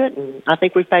top of it. And I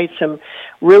think we've made some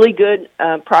really good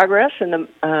progress in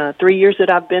the 3 years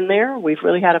that I've been there. We've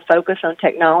really had a focus on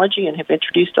technology and have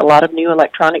introduced a lot of new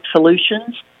electronic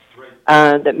solutions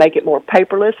that make it more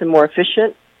paperless and more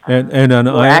efficient,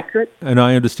 more accurate. And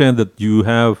I understand that you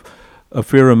have a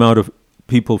fair amount of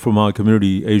people from our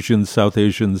community, Asians, South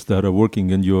Asians, that are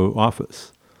working in your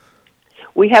office.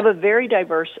 We have a very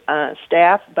diverse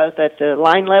staff, both at the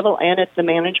line level and at the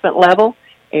management level,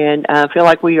 and I feel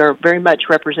like we are very much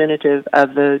representative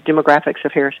of the demographics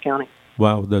of Harris County.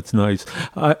 Wow, that's nice.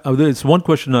 There's one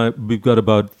question. We've got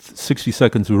about 60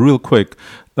 seconds, real quick.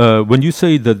 When you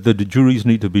say that the juries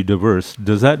need to be diverse,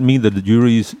 does that mean that the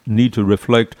juries need to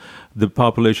reflect the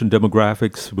population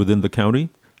demographics within the county?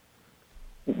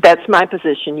 That's my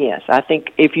position, yes. I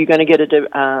think if you're going to get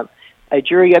a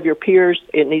jury of your peers,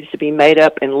 it needs to be made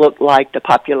up and look like the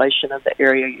population of the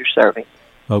area you're serving.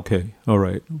 Okay, all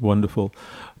right, wonderful.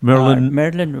 Marilyn?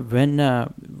 Marilyn, when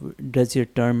does your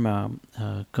term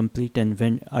complete, and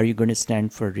when are you going to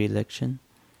stand for re-election?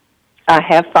 I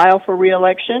have filed for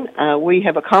re-election. We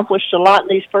have accomplished a lot in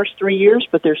these first 3 years,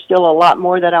 but there's still a lot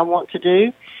more that I want to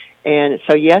do. And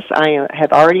so, yes, I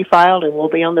have already filed and will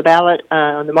be on the ballot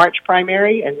on the March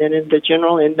primary and then in the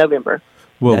general in November.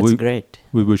 Well, that's great.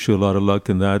 We wish you a lot of luck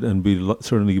in that, and we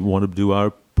certainly want to do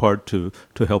our part to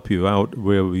help you out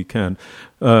where we can.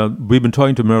 We've been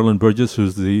talking to Marilyn Burgess,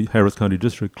 who's the Harris County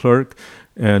District Clerk,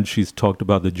 and she's talked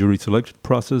about the jury selection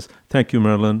process. Thank you,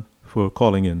 Marilyn, for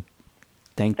calling in.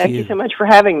 Thank you. Thank you so much for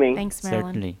having me. Thanks, Marilyn.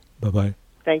 Certainly. Bye-bye.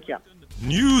 Thank you.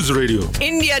 News Radio.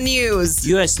 India news.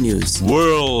 US news.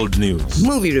 World news.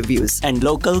 Movie reviews. And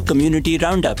local community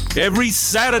roundup. Every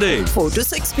Saturday. 4 to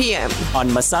 6 p.m. On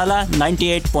Masala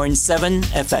 98.7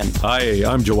 FM. Hi,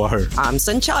 I'm Jawahar. I'm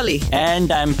Sanchali.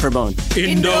 And I'm Pramod.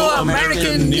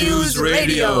 Indo-American News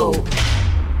Radio.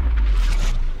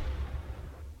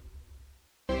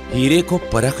 हीरे को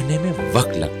परखने में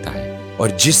वक्त लगता है, और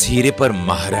जिस हीरे पर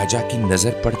महाराजा की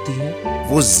नजर पड़ती है,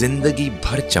 वो जिंदगी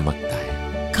भर चमकता है.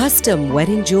 Custom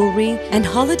wedding jewelry and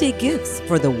holiday gifts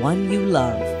for the one you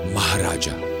love.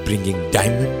 Maharaja, bringing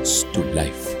diamonds to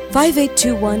life.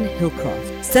 5821 Hillcroft,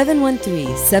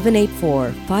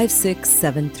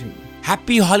 713-784-5673.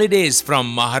 Happy holidays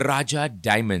from Maharaja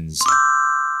Diamonds.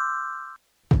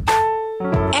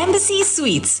 Embassy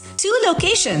Suites, 2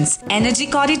 locations, Energy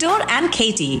Corridor and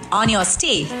Katy. On your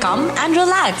stay, come and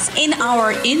relax in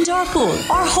our indoor pool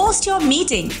or host your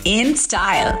meeting in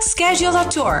style. Schedule a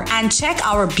tour and check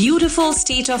our beautiful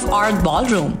state-of-art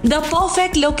ballroom. The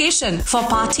perfect location for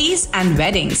parties and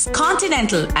weddings.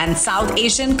 Continental and South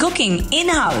Asian cooking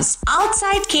in-house.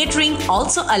 Outside catering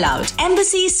also allowed.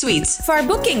 Embassy Suites. For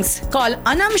bookings, call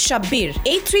Anam Shabbir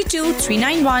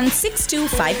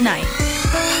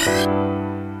 832-391-6259.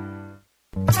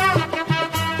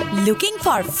 Looking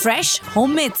for fresh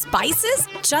homemade spices?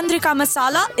 Chandrika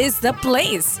Masala is the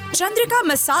place. Chandrika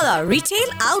Masala Retail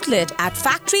Outlet at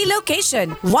Factory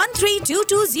Location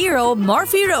 13220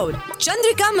 Murphy Road.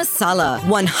 Chandrika Masala,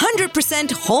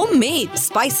 100% homemade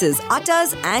spices,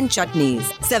 attas and chutneys.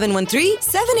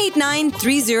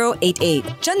 713-789-3088.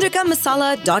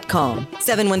 ChandrikaMasala.com.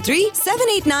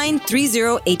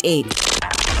 713-789-3088.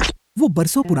 वो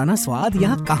बरसों पुराना स्वाद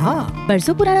यहाँ कहाँ?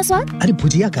 बरसों पुराना स्वाद? अरे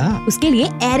भुजिया का? उसके लिए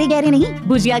ऐरे गहरे नहीं,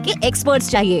 भुजिया के एक्सपर्ट्स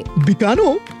चाहिए।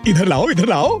 बिकानो, इधर लाओ, इधर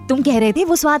लाओ। तुम कह रहे थे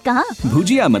वो स्वाद कहाँ?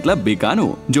 भुजिया मतलब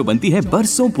बिकानो, जो बनती है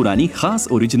बरसों पुरानी खास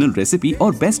ओरिजिनल रेसिपी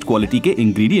और बेस्ट क्वालिटी के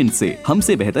इंग्रेडिएंट से।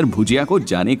 हमसे बेहतर भुजिया को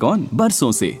जाने कौन?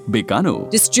 बरसों से बिकानो।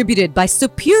 Distributed by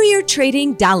Superior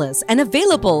Trading Dallas and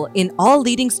available in all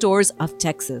leading stores of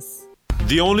Texas.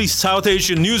 The only South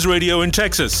Asian news radio in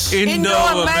Texas.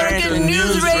 Indo-American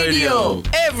News Radio.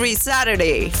 Every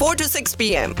Saturday, 4 to 6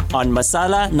 p.m. On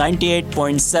Masala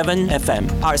 98.7 FM.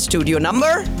 Our studio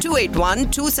number,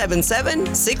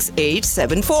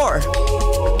 281-277-6874.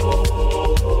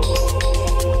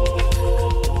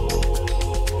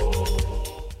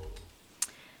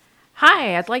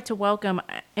 Hi, I'd like to welcome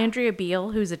Andrea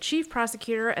Beal, who's a Chief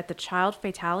Prosecutor at the Child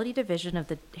Fatality Division of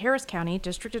the Harris County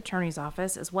District Attorney's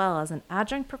Office, as well as an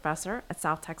Adjunct Professor at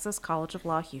South Texas College of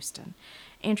Law, Houston.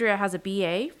 Andrea has a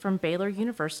BA from Baylor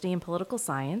University in Political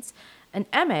Science, an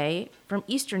MA from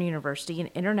Eastern University in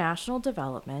International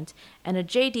Development, and a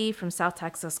JD from South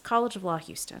Texas College of Law,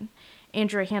 Houston.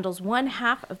 Andrea handles one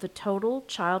half of the total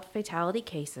child fatality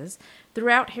cases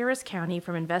throughout Harris County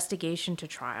from investigation to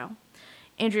trial.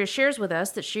 Andrea shares with us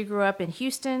that she grew up in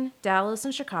Houston, Dallas,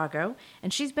 and Chicago,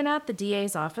 and she's been at the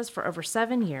DA's office for over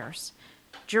 7 years.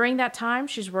 During that time,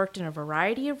 she's worked in a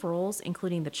variety of roles,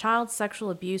 including the child sexual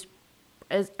abuse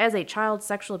as a child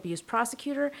sexual abuse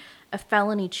prosecutor, a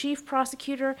felony chief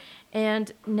prosecutor,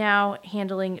 and now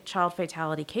handling child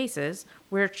fatality cases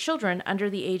where children under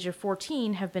the age of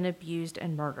 14 have been abused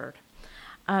and murdered.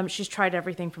 She's tried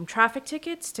everything from traffic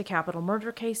tickets to capital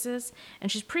murder cases,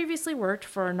 and she's previously worked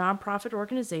for a nonprofit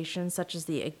organization such as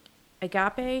the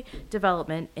Agape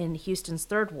Development in Houston's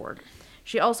 3rd Ward.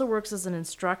 She also works as an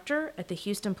instructor at the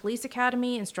Houston Police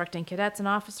Academy, instructing cadets and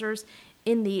officers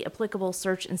in the applicable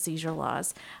search and seizure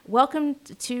laws. Welcome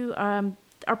to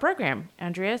our program,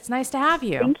 Andrea. It's nice to have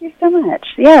you. Thank you so much.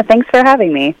 Yeah, thanks for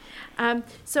having me.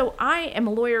 So I am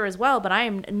a lawyer as well, but I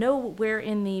am nowhere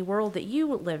in the world that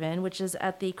you live in, which is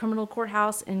at the criminal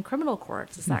courthouse in criminal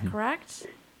courts. Is that correct?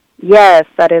 Yes,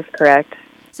 that is correct.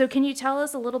 So can you tell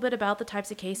us a little bit about the types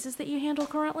of cases that you handle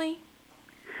currently?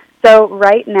 So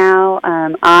right now,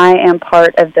 I am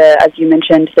part of the, as you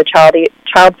mentioned, the Child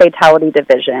Fatality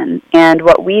Division. And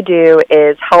what we do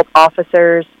is help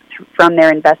officers from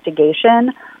their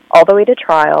investigation all the way to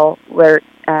trial where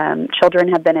children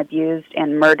have been abused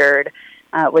and murdered,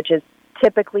 which is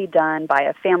typically done by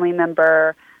a family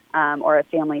member or a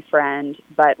family friend,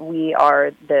 but we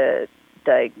are the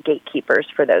gatekeepers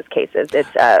for those cases. It's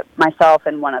myself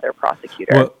and one other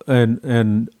prosecutor. Well,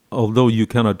 and although you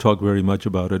cannot talk very much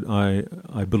about it,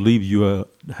 I believe you are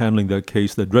handling that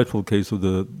case, that dreadful case of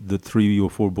the 3 or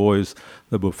 4 boys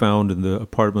that were found in the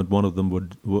apartment. One of them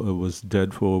was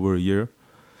dead for over a year.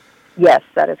 Yes,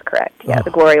 that is correct. Yeah,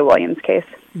 the Gloria Williams case.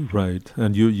 Right,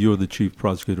 and you're the chief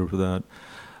prosecutor for that.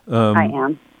 I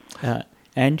am.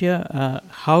 Andrea,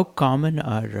 how common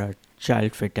are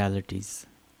child fatalities?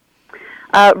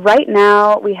 Right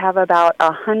now, we have about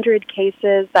 100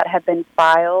 cases that have been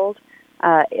filed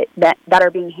that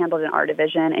are being handled in our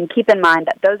division. And keep in mind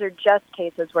that those are just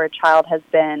cases where a child has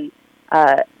been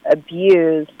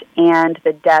abused and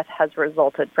the death has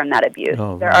resulted from that abuse.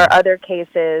 Oh, there are other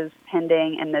cases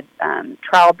pending in the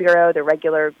trial bureau. The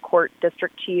regular court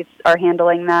district chiefs are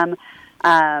handling them,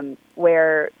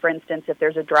 where, for instance, if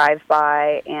there's a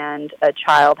drive-by and a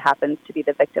child happens to be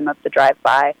the victim of the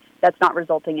drive-by, that's not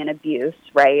resulting in abuse,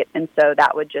 right? And so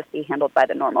that would just be handled by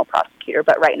the normal prosecutor.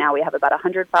 But right now we have about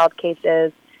 100 filed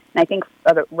cases, and I think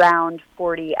around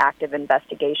 40 active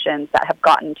investigations that have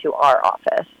gotten to our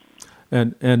office.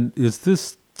 And is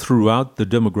this throughout the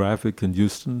demographic in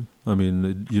Houston? I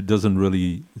mean,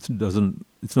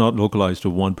 it's not localized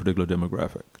to one particular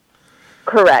demographic.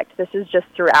 Correct. This is just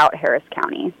throughout Harris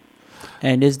County.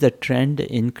 And is the trend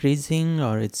increasing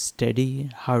or it's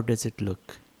steady? How does it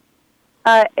look?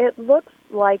 It looks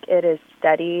like it is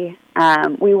steady.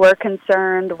 We were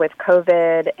concerned with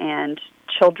COVID and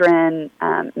children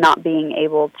not being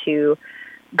able to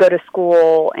go to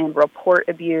school and report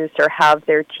abuse or have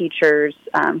their teachers,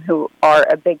 who are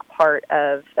a big part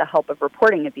of the help of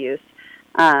reporting abuse,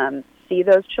 see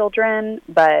those children,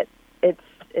 but it's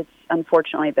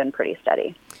unfortunately been pretty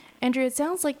steady. Andrea, it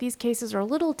sounds like these cases are a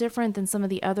little different than some of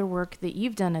the other work that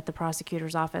you've done at the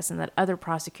prosecutor's office and that other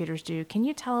prosecutors do. Can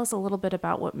you tell us a little bit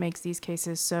about what makes these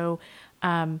cases so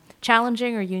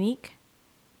challenging or unique?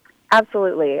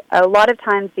 Absolutely. A lot of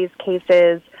times these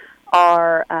cases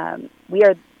are, we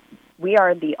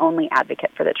are the only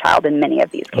advocate for the child in many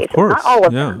of these cases. Of course. Not all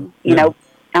of them, you know,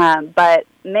 but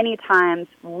many times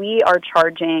we are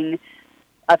charging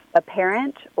a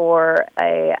parent or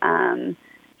a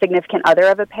significant other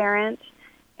of a parent,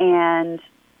 and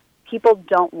people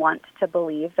don't want to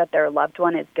believe that their loved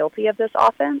one is guilty of this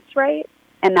offense, right?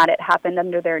 And that it happened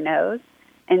under their nose.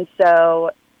 And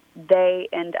so they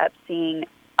end up seeing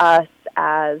us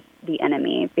as the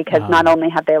enemy because not only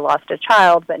have they lost a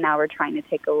child, but now we're trying to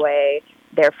take away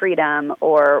their freedom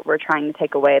or we're trying to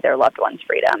take away their loved one's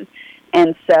freedom.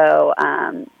 And so,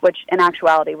 which in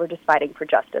actuality, we're just fighting for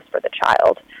justice for the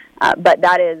child. But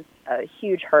that is a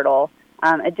huge hurdle.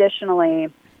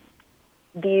 Additionally,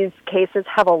 these cases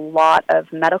have a lot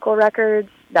of medical records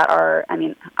that are, I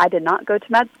mean, I did not go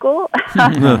to med school.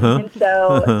 And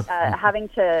so having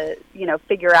to,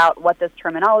 figure out what this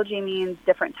terminology means,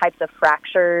 different types of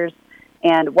fractures,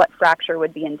 and what fracture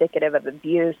would be indicative of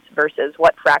abuse versus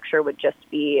what fracture would just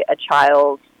be a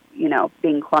child,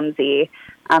 being clumsy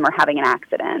or having an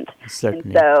accident. Certainly.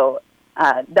 And so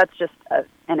that's just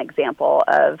an example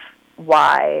of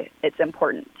why it's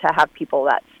important to have people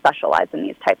that specialize in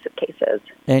these types of cases.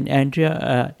 And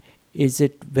Andrea, is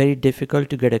it very difficult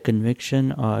to get a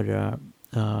conviction or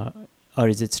or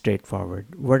is it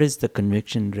straightforward? What is the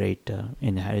conviction rate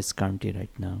in Harris County right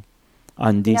now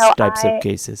on these types of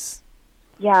cases?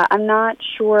 Yeah, I'm not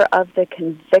sure of the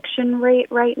conviction rate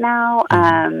right now,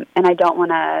 and I don't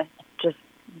want to just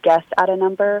guess at a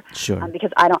number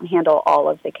because I don't handle all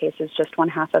of the cases, just one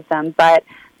half of them. But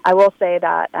I will say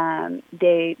that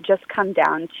they just come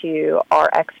down to our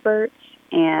experts,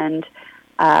 and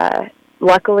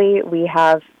luckily we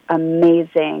have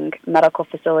amazing medical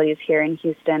facilities here in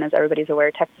Houston. As everybody's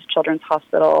aware, Texas Children's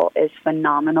Hospital is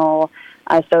phenomenal.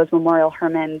 So is Memorial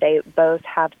Hermann. They both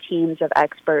have teams of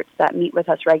experts that meet with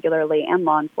us regularly and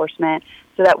law enforcement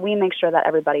so that we make sure that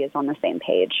everybody is on the same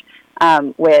page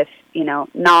with,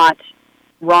 not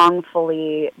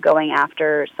wrongfully going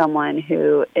after someone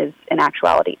who is in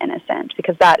actuality innocent,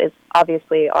 because that is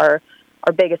obviously our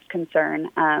biggest concern,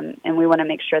 and we want to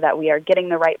make sure that we are getting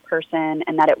the right person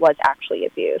and that it was actually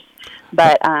abuse.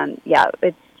 But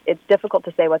it's difficult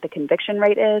to say what the conviction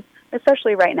rate is,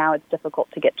 especially right now. It's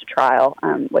difficult to get to trial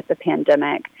with the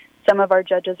pandemic. Some of our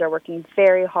judges are working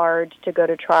very hard to go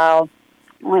to trial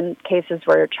when cases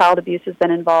where child abuse has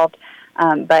been involved,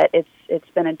 but it's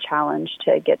been a challenge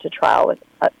to get to trial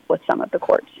with some of the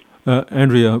courts.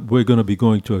 Andrea, we're going to be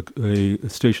going to a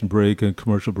station break and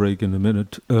commercial break in a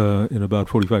minute, in about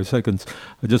 45 seconds.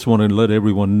 I just want to let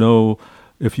everyone know,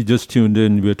 if you just tuned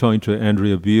in, we're talking to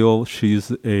Andrea Beal.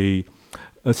 She's a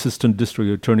assistant district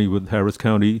attorney with Harris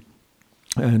County,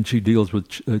 and she deals with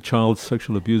child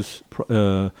sexual abuse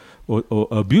or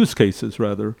abuse cases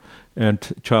rather,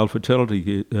 and child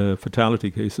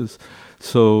fatality cases.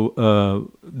 So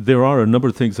there are a number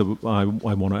of things that I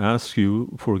want to ask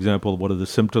you. For example, what are the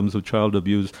symptoms of child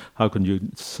abuse? How can you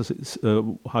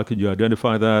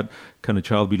identify that? Can a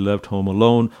child be left home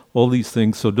alone? All these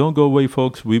things. So don't go away,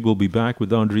 folks. We will be back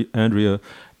with Andrea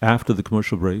after the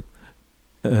commercial break.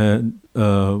 And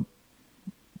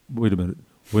wait a minute.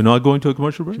 We're not going to a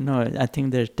commercial break? No, I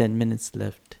think there's 10 minutes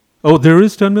left. Oh, there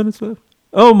is 10 minutes left?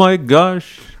 Oh, my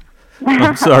gosh.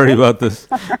 I'm sorry about this.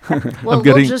 Well,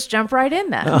 we'll just jump right in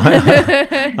then.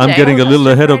 I'm getting a little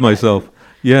ahead of myself.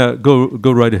 Yeah, go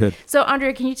right ahead. So,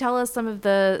 Andrea, can you tell us some of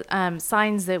the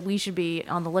signs that we should be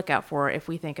on the lookout for if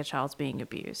we think a child's being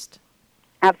abused?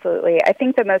 Absolutely. I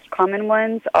think the most common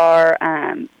ones are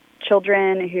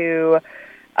children who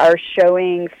are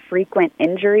showing frequent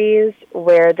injuries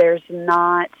where there's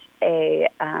not a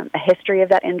history of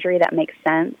that injury that makes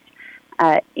sense.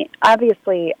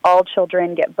 Obviously, all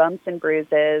children get bumps and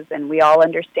bruises, and we all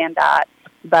understand that.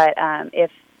 But if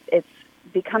it's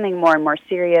becoming more and more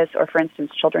serious, or for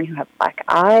instance, children who have black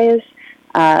eyes,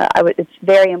 it's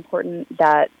very important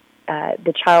that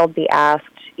the child be asked,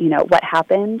 what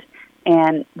happened,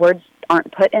 and words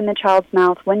aren't put in the child's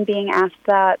mouth when being asked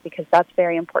that, because that's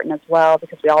very important as well,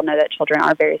 because we all know that children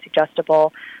are very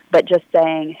suggestible. But just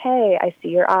saying, hey, I see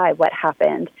your eye, what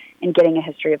happened, and getting a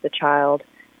history of the child,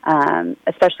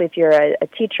 especially if you're a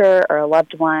teacher or a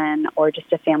loved one or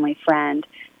just a family friend,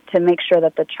 to make sure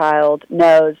that the child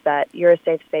knows that you're a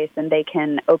safe space and they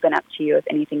can open up to you if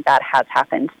anything bad has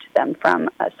happened to them from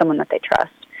someone that they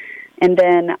trust. And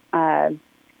then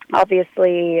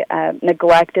obviously,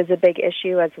 neglect is a big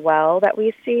issue as well that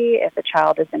we see. If a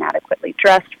child is inadequately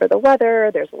dressed for the weather,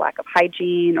 there's a lack of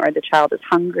hygiene, or the child is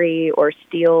hungry or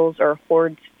steals or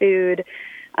hoards food.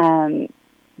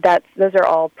 Those are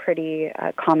all pretty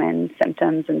common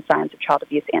symptoms and signs of child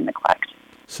abuse and neglect.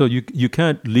 So you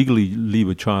can't legally leave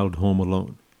a child home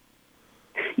alone?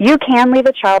 You can leave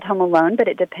a child home alone, but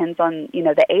it depends on,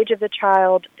 the age of the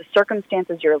child, the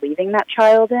circumstances you're leaving that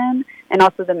child in, and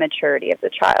also the maturity of the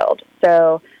child.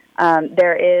 So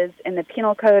there is, in the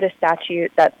penal code, a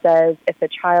statute that says if a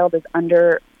child is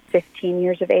under 15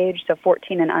 years of age, so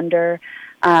 14 and under,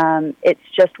 it's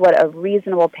just what a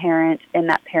reasonable parent in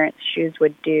that parent's shoes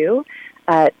would do.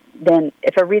 Then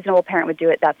if a reasonable parent would do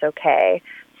it, that's okay.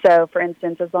 So, for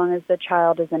instance, as long as the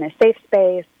child is in a safe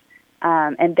space,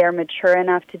 and they're mature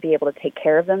enough to be able to take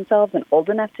care of themselves and old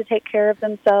enough to take care of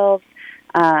themselves,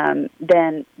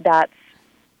 then that's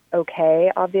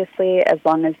okay, obviously, as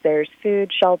long as there's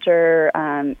food, shelter.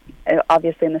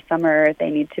 Obviously, in the summer, they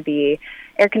need to be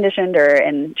air-conditioned or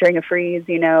during a freeze,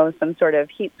 some sort of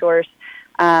heat source.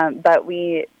 But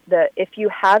if you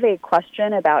have a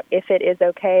question about if it is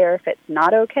okay or if it's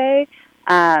not okay,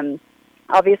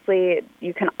 obviously,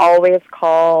 you can always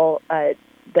call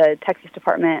the Texas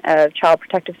Department of Child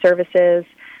Protective Services.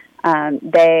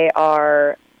 They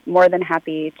are more than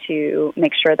happy to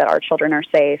make sure that our children are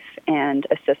safe and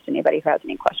assist anybody who has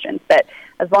any questions. But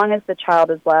as long as the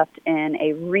child is left in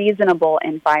a reasonable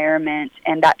environment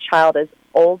and that child is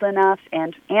old enough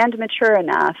and mature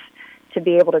enough to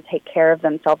be able to take care of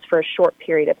themselves for a short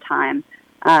period of time,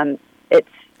 it's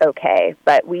okay.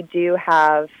 But we do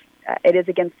have, it is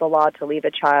against the law to leave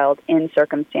a child in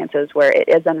circumstances where it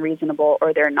is unreasonable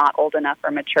or they're not old enough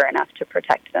or mature enough to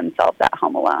protect themselves at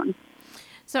home alone.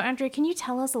 So, Andrea, can you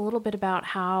tell us a little bit about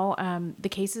how the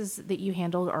cases that you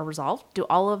handle are resolved? Do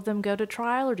all of them go to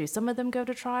trial, or do some of them go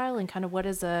to trial? And kind of what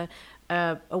is a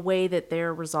way that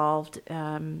they're resolved,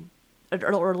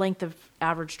 or length of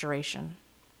average duration?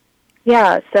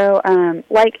 Yeah, so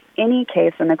like any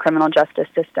case in the criminal justice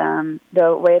system,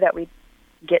 the way that we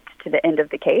get to the end of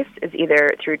the case is either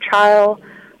through trial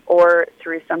or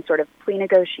through some sort of plea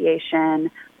negotiation,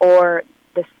 or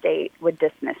the state would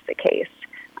dismiss the case.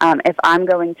 If I'm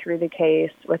going through the case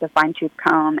with a fine-tooth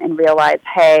comb and realize,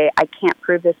 hey, I can't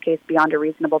prove this case beyond a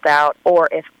reasonable doubt, or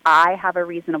if I have a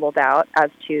reasonable doubt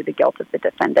as to the guilt of the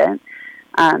defendant,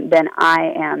 then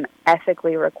I am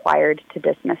ethically required to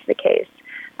dismiss the case.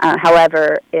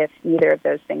 However, if neither of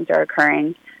those things are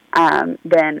occurring,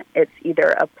 then it's either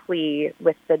a plea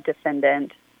with the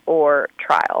defendant or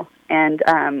trial. And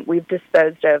we've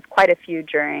disposed of quite a few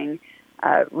during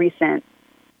recent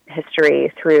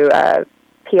history through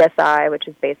PSI, which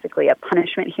is basically a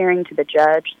punishment hearing to the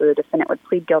judge. So the defendant would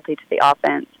plead guilty to the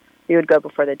offense. We would go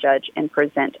before the judge and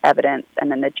present evidence, and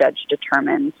then the judge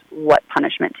determines what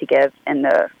punishment to give in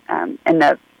the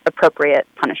appropriate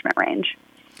punishment range.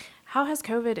 How has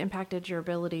COVID impacted your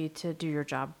ability to do your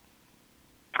job?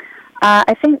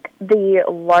 I think the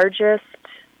largest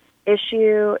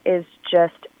issue is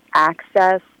just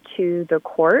access to the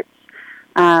courts.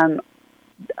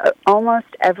 Almost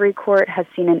every court has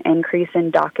seen an increase in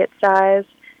docket size,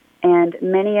 and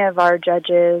many of our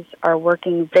judges are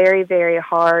working very, very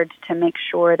hard to make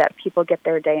sure that people get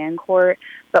their day in court,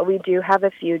 but we do have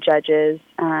a few judges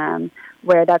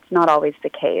where that's not always the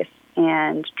case,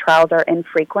 and trials are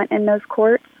infrequent in those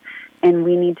courts, and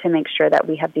we need to make sure that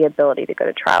we have the ability to go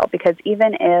to trial, because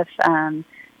even if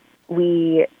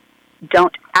we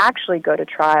don't actually go to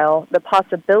trial, the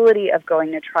possibility of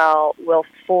going to trial will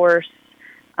force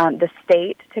the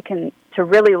state to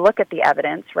really look at the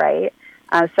evidence, right,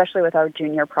 especially with our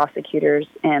junior prosecutors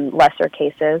in lesser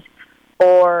cases,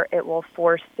 or it will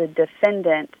force the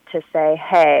defendant to say,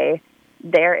 hey,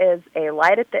 there is a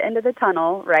light at the end of the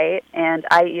tunnel, right, and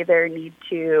I either need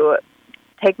to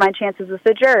take my chances with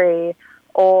the jury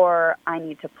or I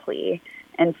need to plea.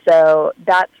 And so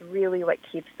that's really what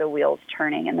keeps the wheels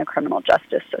turning in the criminal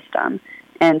justice system.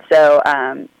 And so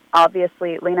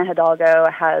obviously Lena Hidalgo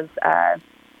has,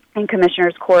 in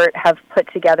Commissioner's Court, have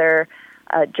put together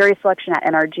jury selection at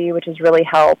NRG, which has really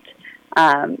helped.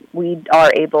 We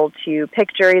are able to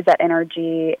pick juries at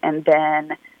NRG, and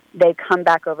then they come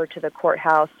back over to the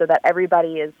courthouse so that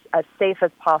everybody is as safe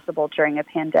as possible during a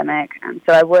pandemic.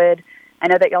 So I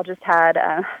know that y'all just had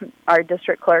our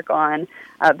district clerk on,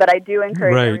 but I do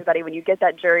encourage everybody, when you get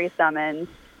that jury summons,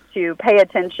 to pay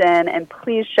attention and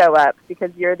please show up, because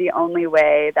you're the only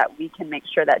way that we can make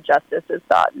sure that justice is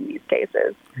sought in these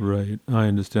cases. Right, I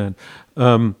understand.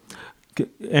 And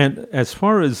as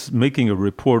far as making a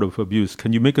report of abuse,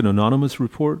 can you make an anonymous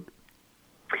report?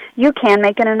 You can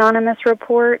make an anonymous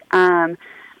report.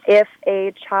 If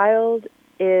a child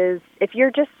if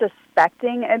you're just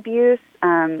suspecting abuse,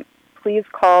 please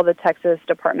call the Texas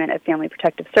Department of Family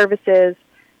Protective Services.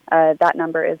 That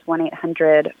number is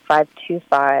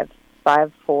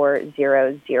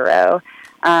 1-800-525-5400.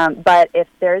 But if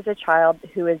there's a child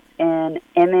who is in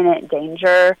imminent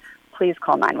danger, please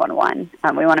call 911.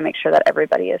 We want to make sure that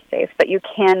everybody is safe. But you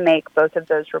can make both of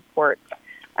those reports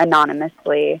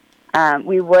anonymously.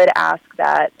 We would ask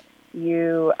that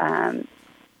you,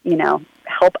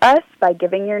 help us by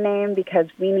giving your name, because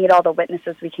we need all the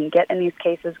witnesses we can get in these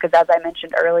cases, because as I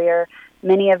mentioned earlier,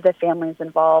 many of the families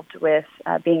involved with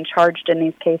being charged in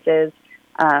these cases,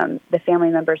 the family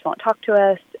members won't talk to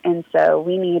us, and so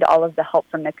we need all of the help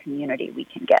from the community we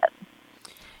can get.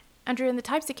 Andrea, in the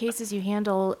types of cases you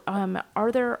handle,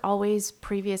 are there always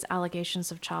previous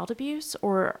allegations of child abuse,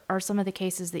 or are some of the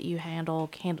cases that you handle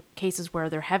cases where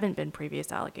there haven't been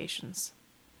previous allegations?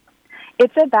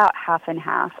 It's about half and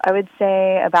half. I would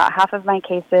say about half of my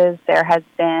cases there has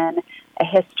been a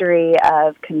history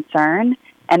of concern,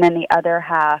 and then the other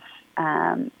half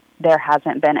there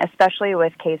hasn't been, especially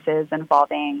with cases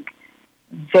involving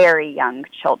very young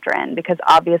children, because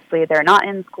obviously they're not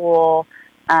in school.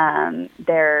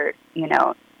 They're,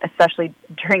 especially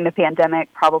during the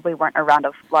pandemic, probably weren't around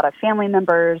a lot of family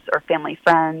members or family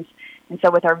friends. And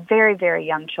so with our very, very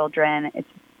young children, it's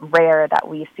rare that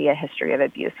we see a history of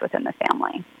abuse within the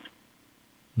family.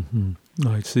 Mm-hmm.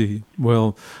 I see.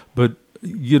 Well, but,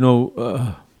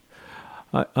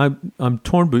 I'm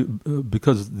torn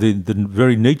because the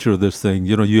very nature of this thing.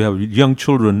 You know, you have young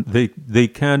children. They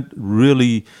can't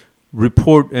really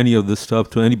report any of this stuff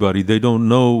to anybody. They don't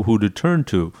know who to turn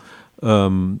to. I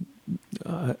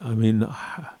mean,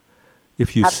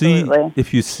 if you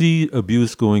see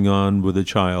abuse going on with a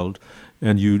child,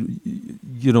 and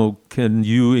you know, can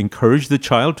you encourage the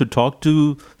child to talk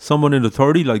to someone in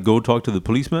authority, like go talk to the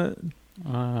policeman?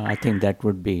 I think that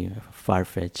would be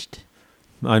far-fetched.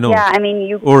 I know. Yeah, I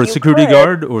mean, or a security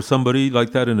guard or somebody like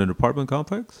that in an apartment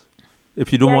complex,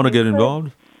 if you don't want to get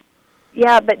involved.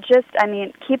 Yeah, but just, I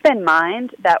mean, keep in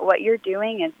mind that what you're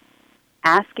doing is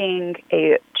asking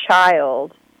a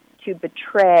child to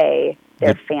betray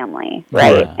their family,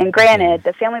 right? Yeah. And granted,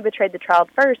 the family betrayed the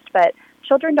child first, but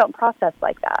children don't process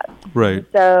like that. Right.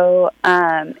 So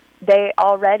they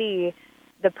already,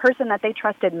 the person that they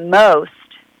trusted most,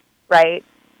 right,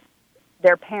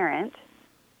 their parent,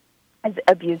 is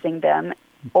abusing them,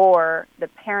 or the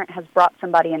parent has brought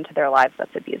somebody into their lives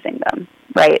that's abusing them,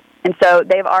 right? And so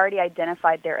they've already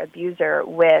identified their abuser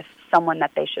with someone that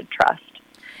they should trust.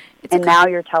 And now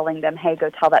you're telling them, hey,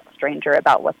 go tell that stranger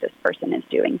about what this person is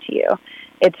doing to you.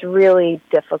 It's really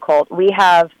difficult. We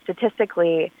have,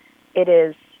 statistically, it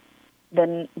is,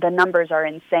 the numbers are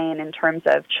insane in terms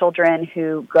of children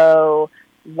who go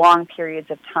long periods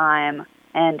of time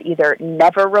and either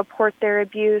never report their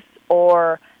abuse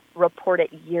or report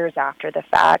it years after the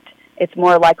fact. It's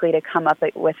more likely to come up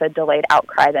with a delayed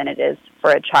outcry than it is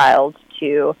for a child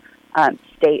to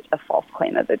state a false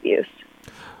claim of abuse.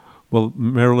 Well,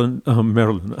 Marilyn,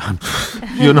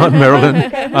 you're not Marilyn.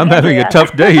 I'm having a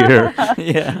tough day here.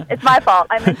 Yeah, it's my fault.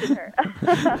 I mentioned her.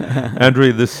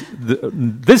 Andrea,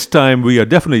 this time we are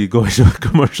definitely going to a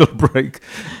commercial break,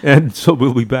 and so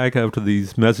we'll be back after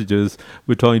these messages.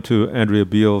 We're talking to Andrea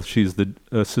Beal. She's the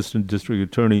Assistant District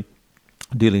Attorney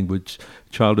dealing with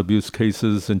child abuse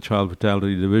cases and child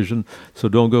fatality division. So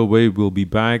don't go away. We'll be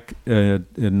back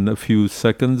in a few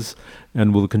seconds,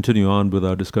 and we'll continue on with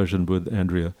our discussion with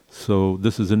Andrea. So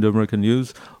this is Indo-American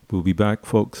News. We'll be back,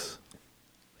 folks.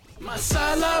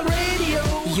 Masala Radio.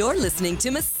 You're listening to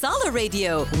Masala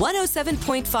Radio,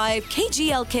 107.5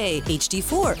 KGLK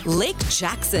HD4 Lake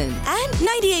Jackson and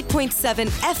 98.7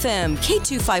 FM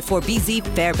K254BZ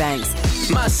Fairbanks.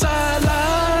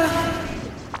 Masala.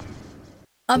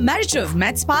 Ameritrove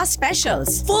Med Spa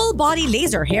Specials. Full body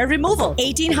laser hair removal,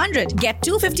 $1,800. Get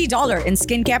 $250 in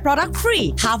skincare product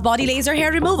free. Half body laser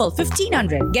hair removal,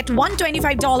 $1,500. Get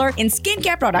 $125 in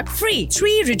skincare product free.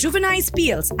 3 Rejuvenize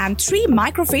peels and 3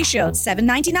 microfacial,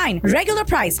 $799. Regular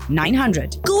price,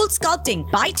 $900. Cool sculpting,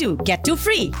 buy 2, get 2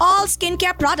 free. All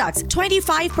skincare products,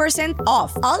 25%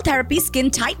 off. All therapy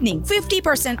skin tightening,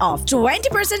 50% off.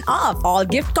 20% off. All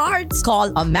gift cards.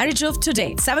 Call Ameritrove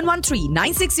today,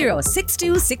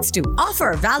 713-960-6262.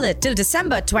 Offer valid till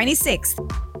December 26th.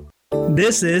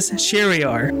 This is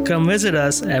Shehryar. Come visit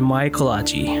us at My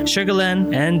Kolachi,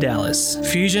 Sugarland, and Dallas.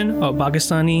 Fusion of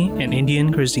Pakistani and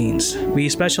Indian cuisines. We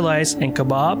specialize in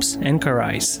kebabs and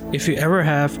karais. If you ever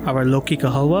have our Loki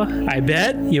ka halwa, I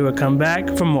bet you will come back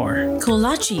for more.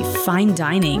 Kolachi Fine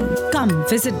Dining. Come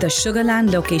visit the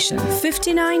Sugarland location,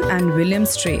 59 and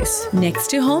Williams Trace, next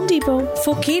to Home Depot.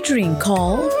 For catering,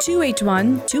 call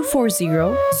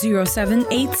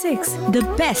 281-240-0786. The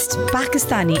best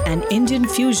Pakistani and Indian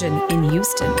fusion in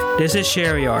Houston. This is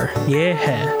Shehryar. Ye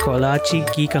hai Kolachi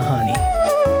ki kahani.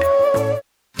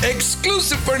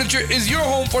 Exclusive Furniture is your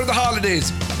home for the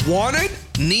holidays. Want it?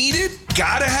 Need it?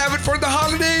 Gotta have it for the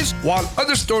holidays? While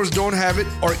other stores don't have it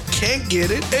or can't get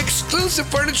it, Exclusive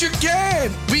Furniture can.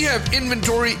 We have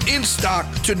inventory in stock.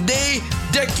 Today,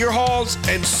 deck your halls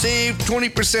and save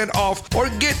 20% off or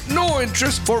get no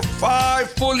interest for 5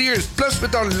 full years. Plus,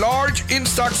 with our large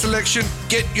in-stock selection,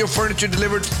 get your furniture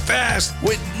delivered fast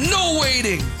with no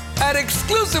waiting. At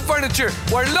Exclusive Furniture,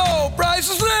 where low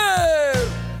prices live.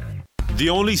 The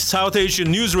only South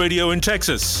Asian news radio in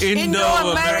Texas.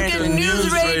 Indo-American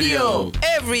News Radio.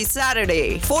 Every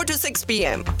Saturday, 4 to 6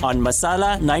 p.m. On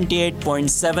Masala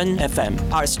 98.7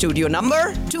 FM. Our studio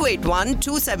number,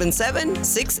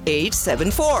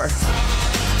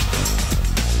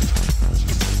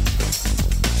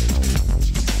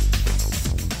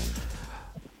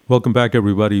 Welcome back,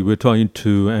 everybody. We're talking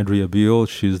to Andrea Beal.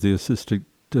 She's the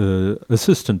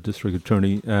Assistant District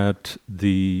Attorney at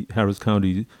the Harris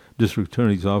County District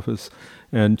Attorney's Office,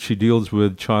 and she deals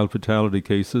with child fatality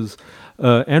cases.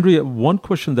 Andrea, one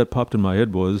question that popped in my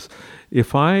head was,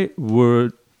 if I were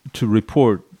to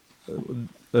report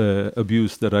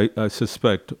abuse that I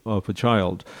suspect of a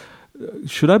child,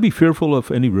 should I be fearful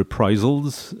of any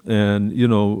reprisals? And,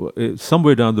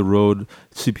 somewhere down the road,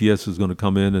 CPS is going to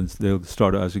come in and they'll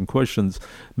start asking questions.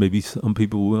 Maybe some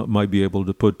people might be able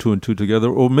to put two and two together,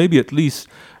 or maybe at least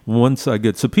once I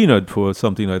get subpoenaed for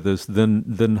something like this,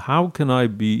 then how can I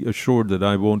be assured that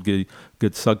I won't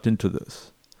get sucked into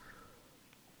this?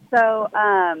 So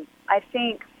I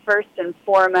think first and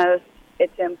foremost,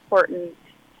 it's important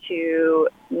to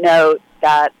note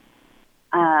that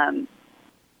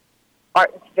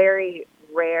it's very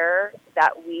rare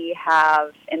that we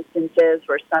have instances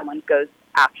where someone goes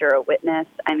after a witness.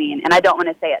 I mean, and I don't want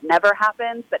to say it never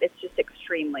happens, but it's just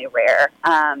extremely rare.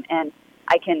 And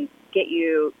I can get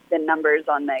you the numbers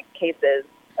on the cases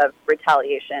of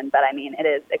retaliation, but I mean, it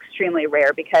is extremely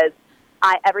rare because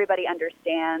everybody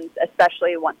understands,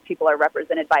 especially once people are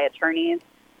represented by attorneys,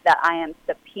 that I am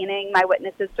subpoenaing my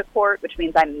witnesses to court, which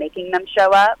means I'm making them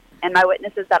show up. And my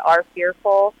witnesses that are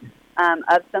fearful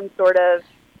of some sort of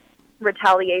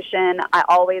retaliation, I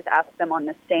always ask them on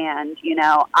the stand,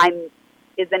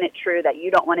 isn't it true that you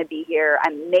don't want to be here?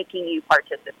 I'm making you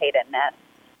participate in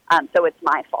this. So it's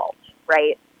my fault,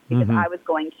 right? Because I was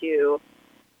going to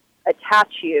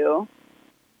attach you,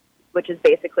 which is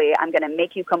basically I'm going to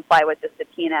make you comply with the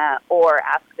subpoena or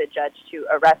ask the judge to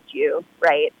arrest you,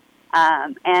 right?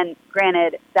 And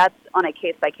granted, that's on a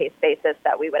case-by-case basis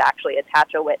that we would actually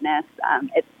attach a witness.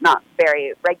 It's not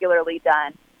very regularly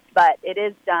done, but it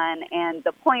is done. And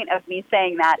the point of me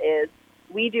saying that is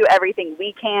we do everything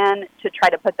we can to try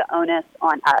to put the onus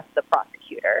on us, the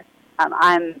prosecutor.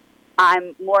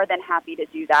 I'm more than happy to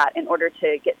do that in order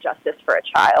to get justice for a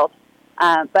child.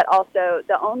 But also,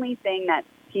 the only thing that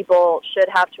people should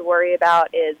have to worry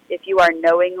about is if you are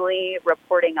knowingly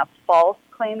reporting a false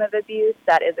claim of abuse,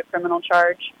 that is a criminal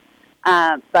charge.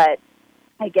 But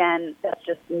again, that's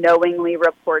just knowingly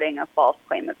reporting a false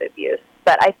claim of abuse.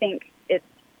 But I think it's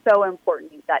so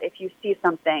important that if you see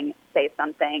something, say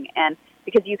something, and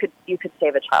because you could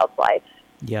save a child's life.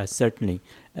 Yeah, certainly.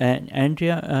 And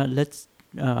Andrea, let's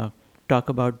talk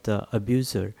about the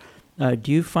abuser.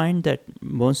 Do you find that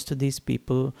most of these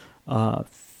people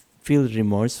feel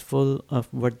remorseful of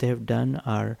what they have done,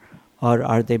 or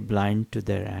are they blind to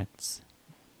their acts?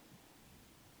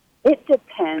 It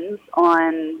depends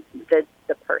on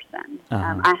the person.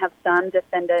 I have some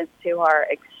defendants who are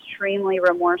extremely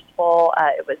remorseful.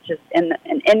 It was just in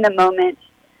the moment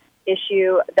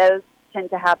issue. Those tend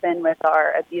to happen with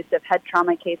our abusive head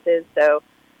trauma cases. So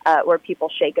where people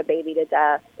shake a baby to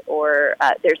death, or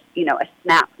there's a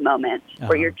snap moment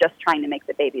where you're just trying to make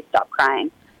the baby stop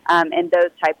crying. In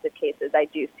those types of cases, I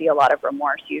do see a lot of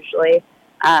remorse usually.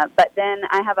 But then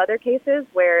I have other cases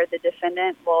where the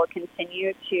defendant will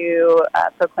continue to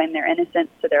proclaim their innocence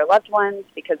to their loved ones,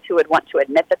 because who would want to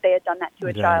admit that they had done that to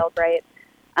a child, right?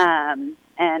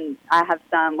 And I have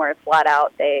some where flat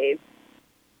out they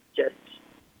just,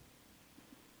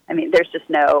 there's just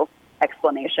no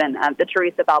explanation. The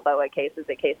Teresa Balboa case is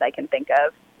a case I can think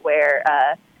of where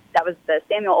that was the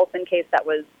Samuel Olson case that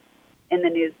was in the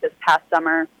news this past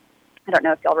summer. I don't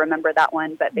know if y'all remember that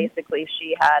one, but basically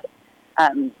she had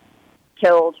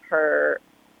killed her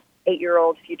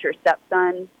 8-year-old future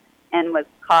stepson and was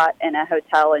caught in a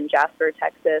hotel in Jasper,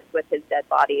 Texas, with his dead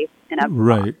body in a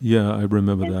right. Yeah, I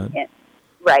remember that.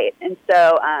 Right, and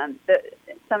so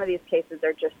some of these cases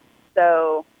are just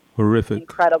so horrific,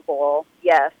 incredible.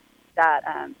 Yes, that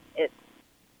it's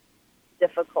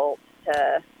difficult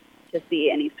to see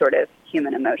any sort of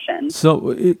human emotion.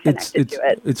 So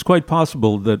it's quite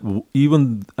possible that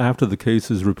even after the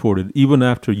case is reported, even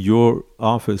after your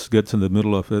office gets in the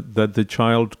middle of it, that the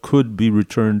child could be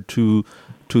returned to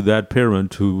that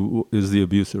parent who is the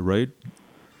abuser, right?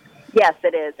 Yes,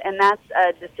 it is. And that's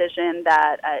a decision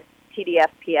that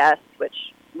TDFPS, which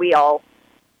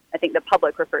I think the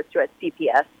public refers to as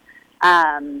CPS,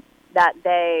 that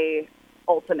they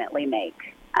ultimately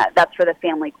make. That's for the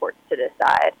family courts to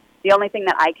decide. The only thing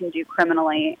that I can do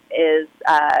criminally is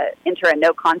enter a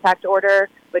no-contact order,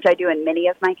 which I do in many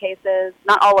of my cases,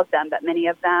 not all of them, but many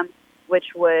of them, which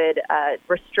would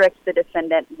restrict the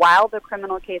defendant while the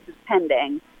criminal case is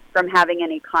pending from having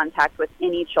any contact with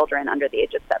any children under the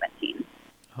age of 17.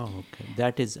 Oh, okay.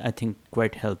 That is, I think,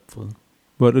 quite helpful.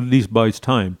 But at least buys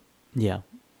time. Yeah.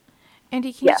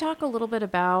 Andy, can you talk a little bit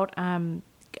about,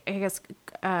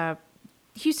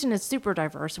 Houston is super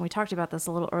diverse, and we talked about this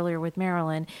a little earlier with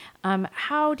Marilyn.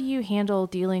 How do you handle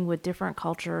dealing with different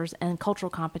cultures and cultural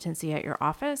competency at your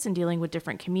office, and dealing with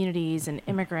different communities and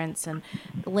immigrants and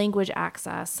language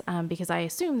access? Because I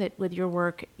assume that with your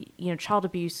work, child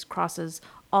abuse crosses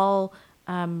all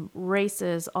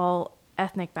races, all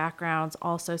ethnic backgrounds,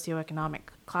 all socioeconomic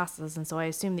classes, and so I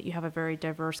assume that you have a very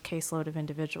diverse caseload of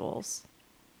individuals.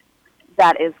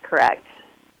 That is correct.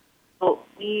 So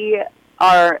we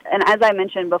are, and as I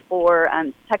mentioned before,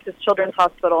 Texas Children's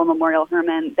Hospital and Memorial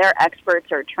Hermann, their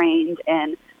experts are trained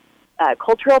in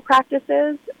cultural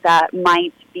practices that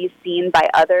might be seen by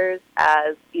others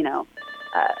as,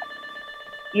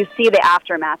 you see the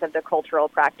aftermath of the cultural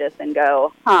practice and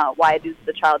go, why does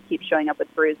the child keep showing up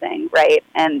with bruising, right?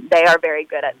 And they are very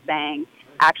good at saying,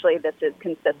 actually, this is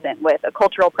consistent with a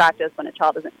cultural practice when a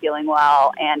child isn't feeling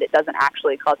well and it doesn't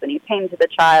actually cause any pain to the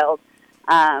child.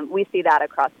 We see that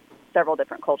across several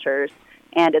different cultures,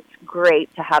 and it's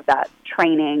great to have that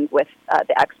training with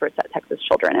the experts at Texas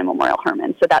Children and Memorial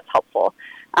Hermann, so that's helpful.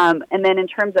 And then in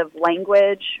terms of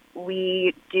language,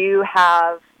 we do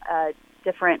have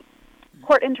different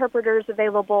court interpreters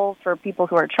available for people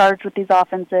who are charged with these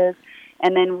offenses.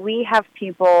 And then we have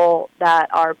people that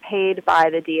are paid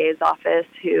by the DA's office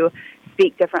who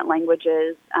speak different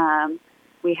languages.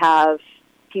 We have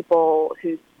people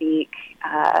who speak,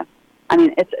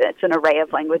 it's an array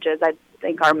of languages. I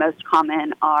think our most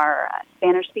common are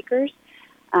Spanish speakers.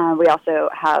 We also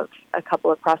have a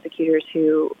couple of prosecutors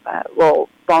who will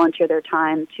volunteer their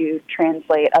time to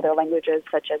translate other languages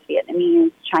such as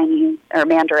Vietnamese, Chinese, or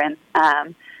Mandarin.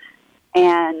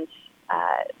 And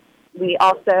we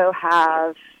also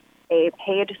have a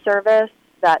paid service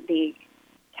that the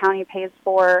county pays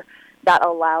for that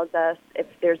allows us, if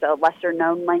there's a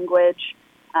lesser-known language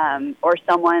or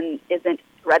someone isn't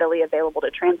readily available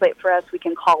to translate for us, we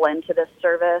can call into this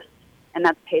service, and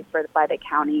that's paid for by the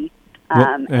county.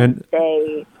 And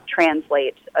they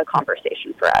translate a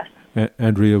conversation for us.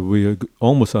 Andrea, we are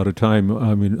almost out of time.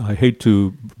 I mean, I hate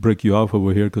to break you off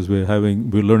over here because we're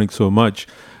learning so much,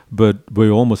 but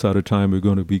we're almost out of time. We're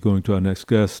going to be going to our next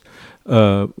guest.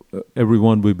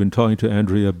 Everyone, we've been talking to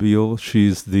Andrea Beal.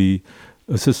 She's the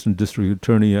Assistant District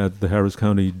Attorney at the Harris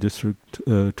County District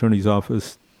Attorney's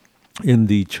Office in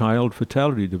the Child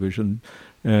Fatality Division,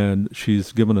 and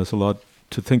she's given us a lot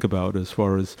to think about as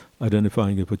far as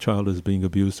identifying if a child is being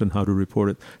abused and how to report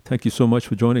it. Thank you so much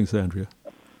for joining us, Andrea.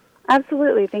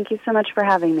 Absolutely. Thank you so much for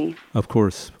having me. Of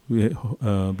course. We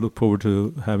look forward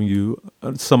to having you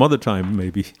some other time,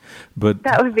 maybe. But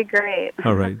that would be great.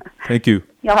 All right. Thank you.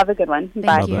 Y'all have a good one.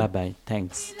 Bye. Bye-bye.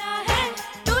 Thanks.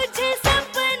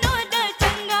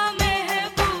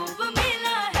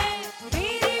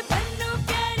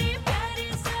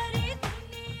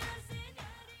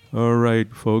 All right,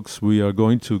 folks, we are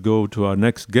going to go to our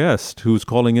next guest who's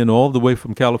calling in all the way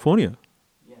from California.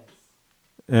 Yes.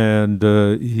 And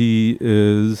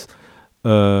he's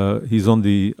on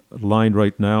the line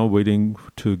right now waiting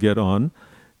to get on.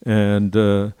 And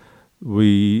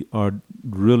we are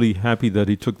really happy that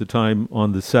he took the time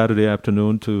on the Saturday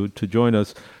afternoon to join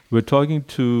us. We're talking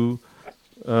to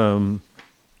Alok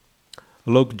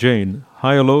Jain.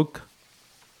 Hi, Alok.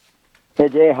 Hey,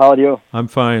 Jay, how are you? I'm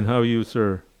fine. How are you,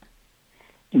 sir?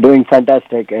 Doing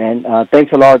fantastic, and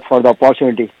thanks a lot for the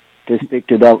opportunity to speak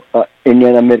to the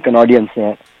Indian American audience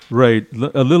here. Right.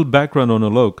 A little background on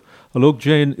Alok. Alok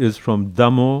Jain is from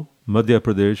Damoh, Madhya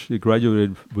Pradesh. He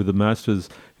graduated with a master's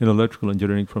in electrical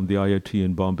engineering from the IIT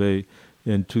in Bombay.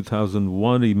 In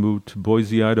 2001, he moved to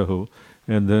Boise, Idaho,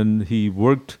 and then he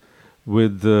worked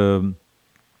with in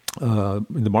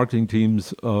the marketing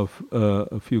teams of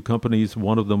a few companies.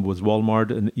 One of them was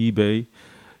Walmart and eBay.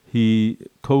 He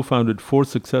co-founded 4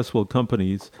 successful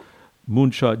companies: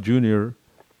 Moonshot Jr.,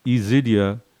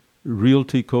 Ezidia,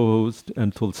 Realty Co-host,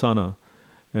 and Tulsana.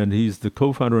 And he's the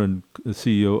co-founder and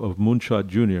CEO of Moonshot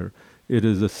Jr. It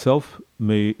is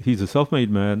he's a self-made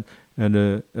man and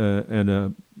a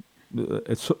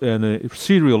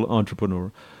serial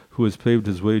entrepreneur who has paved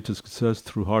his way to success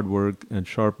through hard work and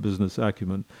sharp business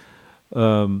acumen.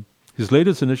 His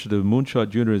latest initiative, Moonshot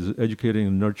Jr., is educating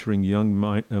and nurturing young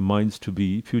minds to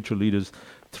be future leaders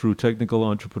through technical,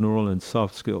 entrepreneurial, and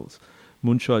soft skills.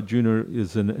 Moonshot Jr.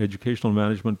 is an educational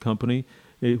management company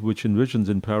which envisions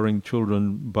empowering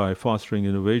children by fostering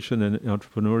innovation and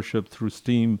entrepreneurship through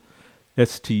STEAM,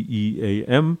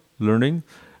 STEAM learning,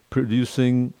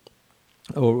 producing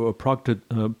or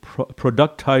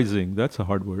productizing, that's a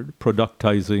hard word,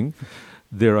 productizing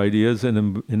their ideas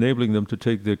and enabling them to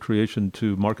take their creation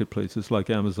to marketplaces like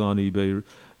Amazon, eBay,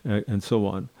 and so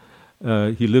on.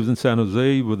 He lives in San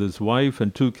Jose with his wife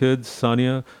and 2 kids,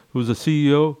 Sania, who's a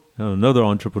CEO, another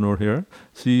entrepreneur here,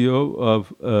 CEO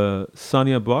of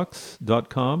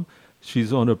SaniaBox.com.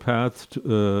 She's on a path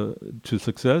to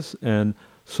success, and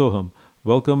Soham.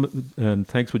 Welcome, and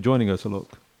thanks for joining us,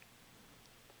 Alok.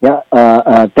 Yeah,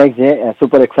 thanks, Jay.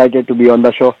 Super excited to be on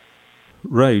the show.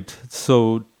 Right.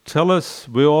 So tell us,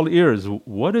 we're all ears.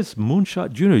 What is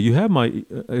Moonshot Junior? You have my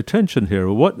attention here.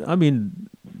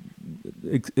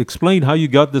 Explain how you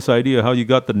got this idea, how you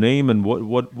got the name, and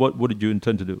what did you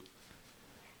intend to do?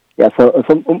 Yeah, so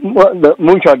the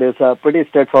Moonshot is pretty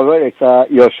straightforward. It's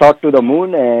your shot to the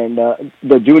moon, and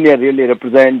the junior really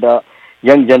represent the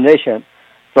young generation.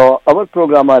 So our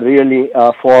program are really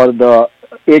for the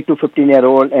 8 to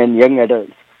 15-year-old and young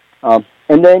adults.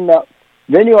 And then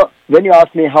when you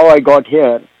ask me how I got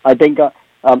here, I think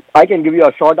I can give you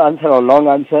a short answer or long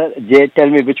answer. Jay, tell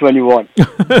me which one you want.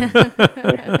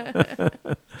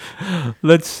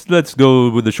 Let's go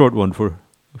with the short one for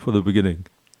the beginning.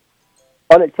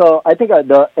 All right. So I think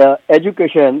the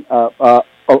education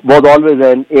was always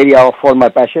an area for my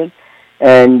passion,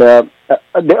 and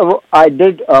I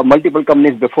did multiple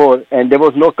companies before, and there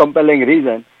was no compelling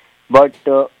reason. But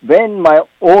when my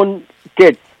own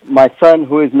kids, my son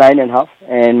who is 9.5,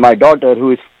 and my daughter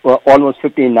who is almost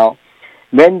 15 now,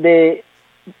 when it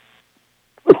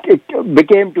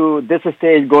became to this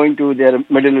stage, going to their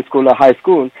middle school or high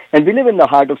school, and we live in the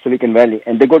heart of Silicon Valley,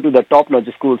 and they go to the top-notch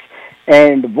schools.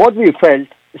 And what we felt,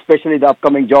 especially the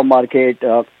upcoming job market,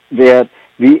 where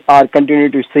we are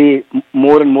continuing to see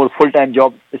more and more full-time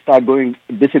jobs start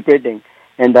dissipating,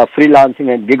 and the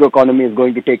freelancing and gig economy is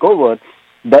going to take over,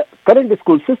 the current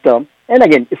school system, and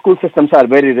again, school systems are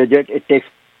very rigid. It takes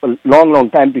a long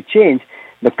time to change.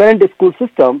 The current school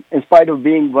system, in spite of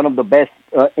being one of the best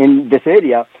in this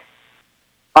area,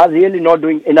 are really not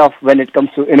doing enough when it comes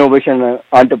to innovation and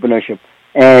entrepreneurship.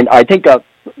 And I think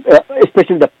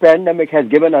especially the pandemic has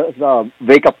given us a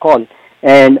wake-up call.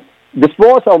 And this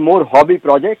was a more hobby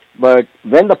project, but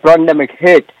when the pandemic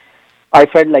hit, I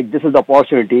felt like this is the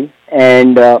opportunity,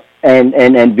 and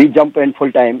we jump in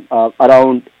full-time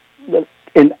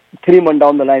in 3 months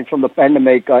down the line from the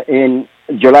pandemic. In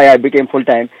July, I became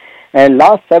full-time. And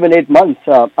last 7-8 months,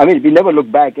 we never look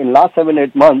back. In last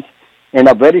 7-8 months, in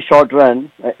a very short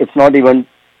run, it's not even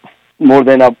more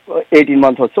than 18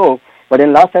 months or so, but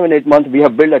in last 7-8 months, we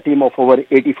have built a team of over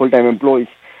 80 full-time employees.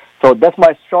 So that's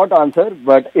my short answer,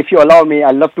 but if you allow me,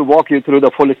 I'd love to walk you through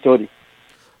the full story.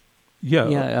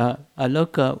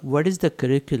 Alok, what is the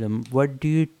curriculum? What do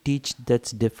you teach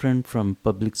that's different from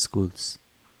public schools?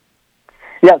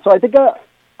 Yeah, so I think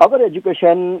our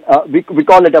education, we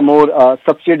call it a more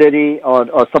subsidiary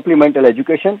or supplemental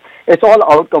education. It's all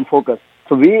outcome focused.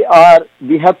 So we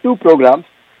have 2 programs.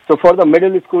 So for the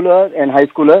middle schooler and high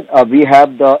schooler, we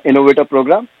have the Innovator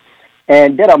program,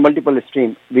 and there are multiple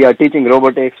streams. We are teaching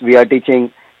robotics, we are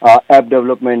teaching app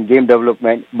development, game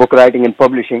development, book writing and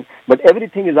publishing, but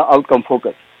everything is outcome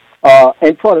focused.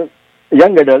 And for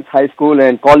young adults, high school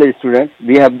and college students,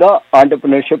 we have the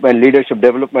Entrepreneurship and Leadership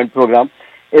Development program.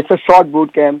 It's a short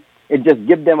boot camp. It just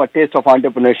gives them a taste of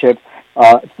entrepreneurship,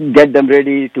 get them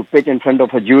ready to pitch in front of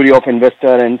a jury of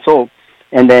investors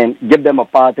and then give them a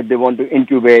path if they want to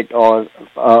incubate or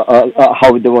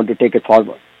how they want to take it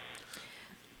forward.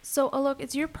 So, Alok,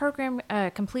 is your program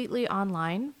completely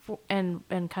online and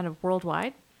kind of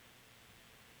worldwide?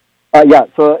 Yeah,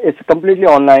 so it's completely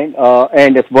online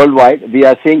and it's worldwide. We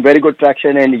are seeing very good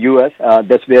traction in the U.S.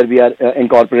 That's where we are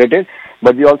incorporated.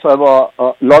 But we also have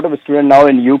a lot of students now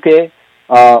in UK.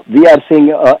 We are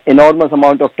seeing enormous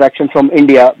amount of traction from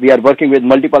India. We are working with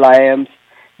multiple IIMs.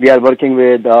 We are working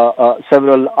with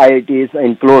several IITs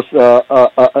in close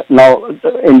now.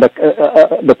 In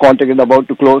the contract is about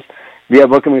to close. We are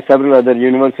working with several other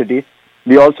universities.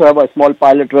 We also have a small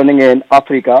pilot running in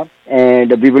Africa,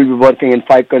 and we will be working in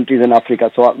 5 countries in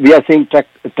Africa. So we are seeing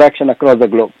traction across the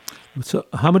globe. So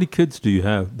how many kids do you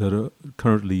have that are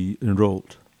currently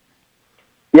enrolled?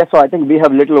 Yes, so I think we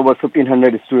have little over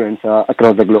 1,500 students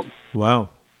across the globe. Wow,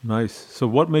 nice. So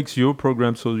what makes your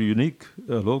program so unique,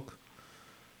 Alok?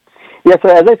 Yeah, so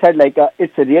as I said,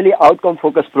 it's a really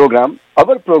outcome-focused program.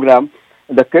 Our program,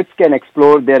 the kids can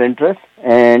explore their interests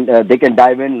and they can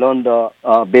dive in, learn the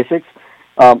basics.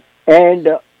 And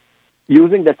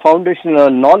using that foundational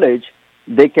knowledge,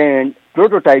 they can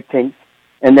prototype things.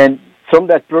 And then from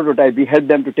that prototype, we help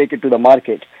them to take it to the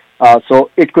market.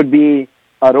 So it could be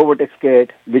a robotics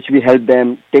kit, which we help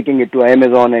them taking it to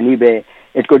Amazon and eBay.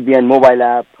 It could be a mobile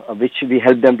app, which we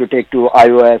help them to take to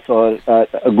iOS or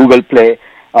Google Play.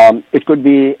 It could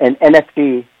be an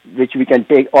NFT, which we can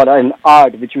take, or an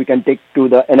art, which we can take to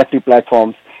the NFT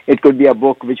platforms. It could be a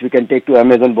book, which we can take to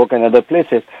Amazon Book and other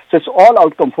places. So it's all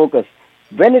outcome focused.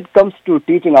 When it comes to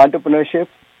teaching entrepreneurship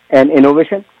and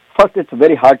innovation, first it's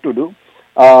very hard to do.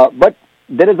 But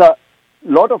there is a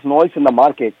lot of noise in the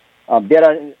market. There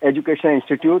are educational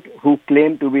institutes who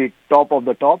claim to be top of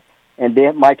the top, and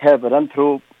they might have run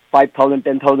through 5,000,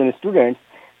 10,000 students.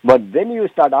 But when you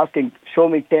start asking, show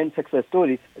me 10 success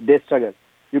stories, they struggle.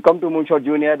 You come to Moonshot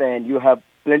Junior and you have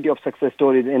plenty of success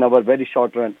stories in our very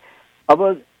short run.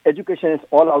 Our education is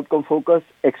all outcome focused,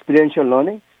 experiential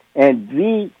learning, and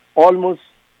we almost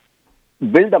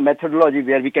build a methodology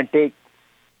where we can take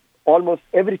almost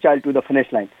every child to the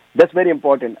finish line. That's very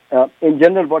important. In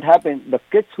general, what happens, the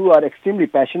kids who are extremely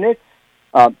passionate,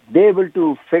 they're able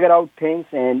to figure out things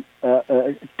and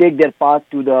take their path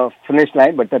to the finish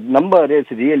line, but the number is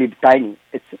really tiny.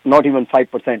 It's not even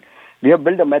 5%. We have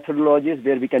built a methodologies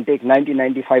where we can take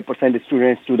 90-95% of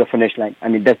students to the finish line. I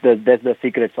mean, that's the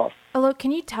secret sauce. Alok,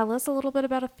 can you tell us a little bit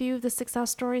about a few of the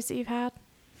success stories that you've had?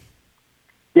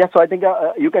 Yeah, so I think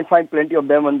you can find plenty of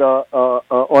them on the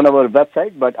on our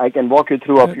website, but I can walk you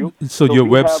through a few. So your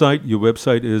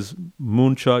website is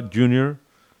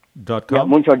moonshotjunior.com? Yeah,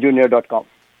 moonshotjunior.com.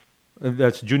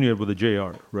 That's junior with a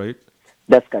JR, right?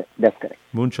 That's correct.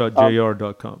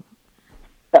 Moonshotjr.com.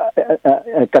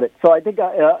 Correct. So I think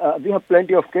we have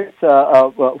plenty of kids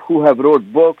who have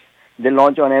wrote books. They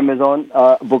launch on Amazon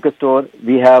bookstore.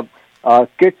 We have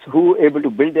kids who able to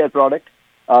build their product,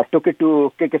 took it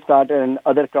to Kickstarter and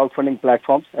other crowdfunding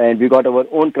platforms, and we got our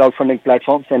own crowdfunding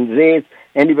platforms and raised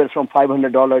anywhere from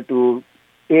 $500 to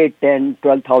 $8,000,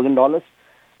 $10,000,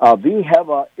 $12,000. We have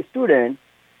a student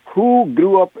who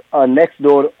grew up next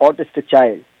door autistic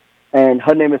child, and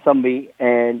her name is Sambi,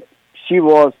 and she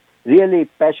was really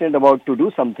passionate about to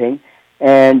do something,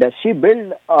 and she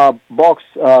built a box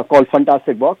called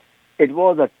Fantastic Box. It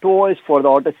was a toys for the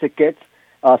autistic kids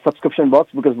subscription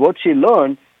box, because what she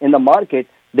learned in the market,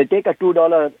 they take a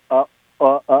 $2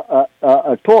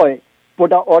 toy,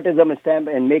 put an autism stamp,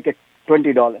 and make it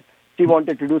 $20. She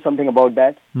wanted to do something about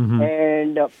that,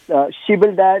 and she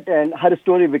built that, and her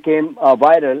story became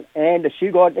viral, and she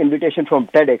got invitation from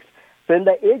TEDx. So in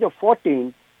the age of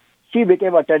 14, she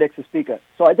became a TEDx speaker.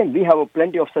 So I think we have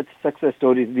plenty of such success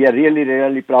stories. We are really,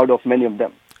 really proud of many of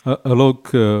them.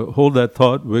 Alok, hold that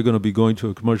thought. We're going to be going to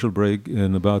a commercial break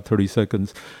in about 30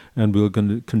 seconds, and we're going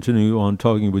to continue on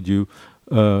talking with you.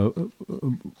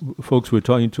 Folks, we're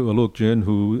talking to Alok Jain,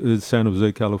 who is San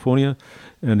Jose, California,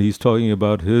 and he's talking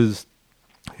about his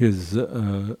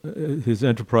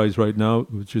enterprise right now,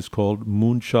 which is called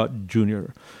Moonshot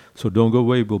Junior. So don't go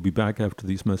away. We'll be back after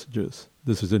these messages.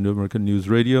 This is Indo-American News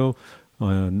Radio,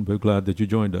 and we're glad that you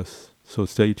joined us. So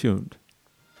stay tuned.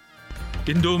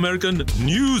 Indo-American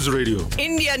News Radio.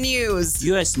 India News.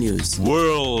 US News.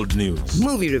 World News.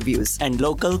 Movie reviews. And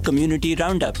local community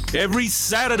roundup. Every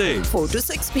Saturday. 4 to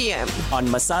 6 p.m. On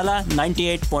Masala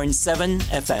 98.7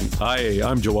 FM. Hi,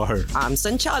 I'm Jawahar. I'm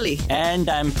Sanchali. And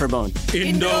I'm Pramod.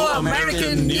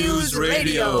 Indo-American News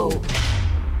Radio.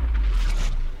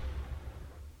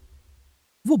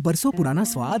 वो बरसों पुराना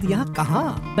स्वाद यहाँ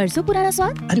कहाँ? बरसों पुराना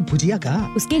स्वाद? अरे भुजिया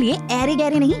का? उसके लिए ऐरे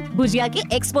गहरे नहीं, भुजिया के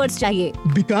एक्सपर्ट्स चाहिए।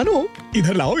 बिकानो,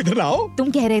 इधर लाओ।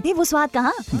 तुम कह रहे थे वो स्वाद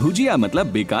कहाँ? भुजिया मतलब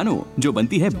बिकानो, जो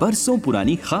बनती है बरसों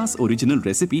पुरानी खास ओरिजिनल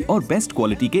रेसिपी और बेस्ट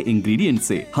क्वालिटी के इंग्रेडिएंट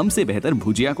से। हमसे बेहतर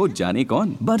भुजिया को जाने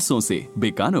कौन? बरसों से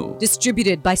बिकानो।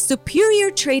 Distributed by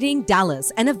Superior Trading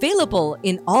Dallas and available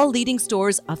in all leading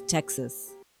stores of Texas.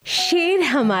 शेर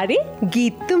हमारे,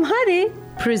 गीत तुम्हारे.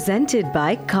 Presented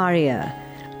by Karya.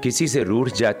 किसी से रूठ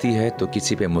जाती है तो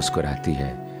किसी पे मुस्कुराती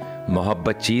है।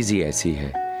 मोहब्बत चीज ही ऐसी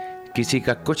है, किसी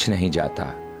का कुछ नहीं जाता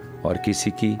और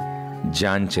किसी की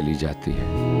जान चली जाती है।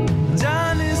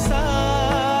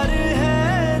 जानसार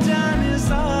है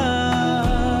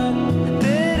जानसार,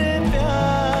 तेरे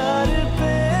प्यार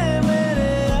पे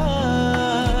मेरे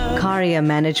यार।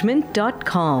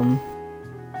 KaryaManagement.com.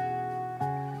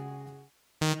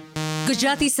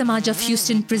 Gujarati Samaj of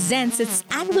Houston presents its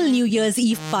annual New Year's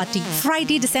Eve party,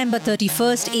 Friday, December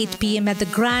 31st, 8 p.m. at the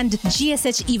Grand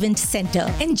GSH Event Center.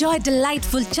 Enjoy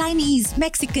delightful Chinese,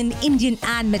 Mexican, Indian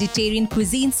and Mediterranean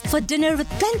cuisines for dinner with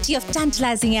plenty of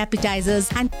tantalizing appetizers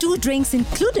and 2 drinks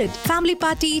included. Family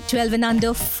party, 12 and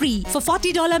under, free. For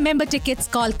 $40 member tickets,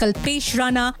 call Kalpesh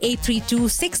Rana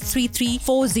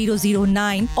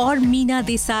 832-633-4009 or Meena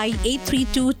Desai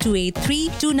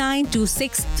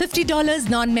 832-283-2926. $50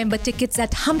 non-member tickets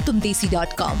at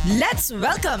humtumdesi.com. Let's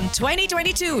welcome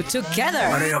 2022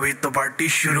 together. अरे अभी तो party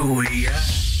शुरू हुई है।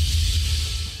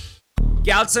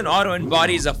 Galson Auto and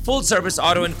Body is a full-service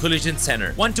auto and collision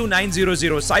center.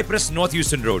 12900 Cypress North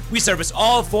Houston Road. We service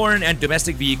all foreign and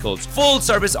domestic vehicles.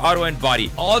 Full-service auto and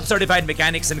body. All certified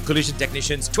mechanics and collision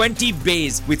technicians. 20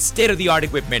 bays with state-of-the-art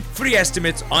equipment. Free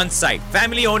estimates on site.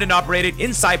 Family-owned and operated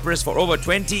in Cypress for over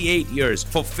 28 years.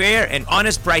 For fair and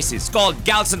honest prices, call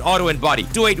Galson Auto and Body.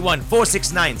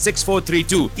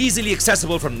 281-469-6432. Easily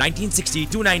accessible from 1960,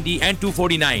 290, and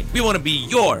 249. We want to be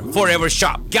your forever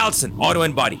shop. Galson Auto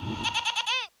and Body.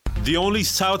 The only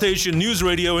South Asian news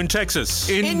radio in Texas.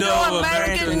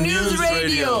 Indo-American News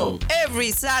Radio.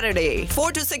 Every Saturday,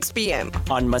 4 to 6 p.m.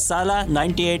 On Masala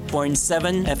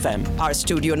 98.7 FM. Our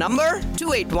studio number,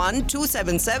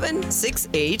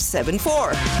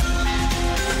 281-277-6874.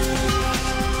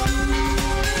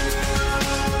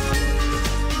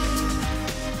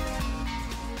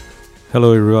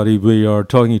 Hello, everybody. We are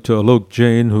talking to Alok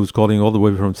Jain, who's calling all the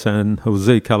way from San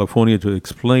Jose, California, to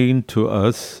explain to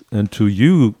us and to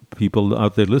you people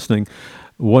out there listening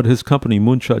what his company,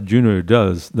 Moonshot Junior,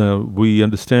 does. Now, we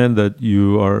understand that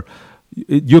you're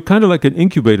kind of like an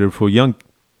incubator for young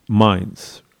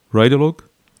minds, right, Alok?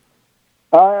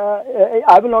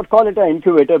 I will not call it an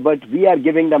incubator, but we are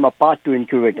giving them a path to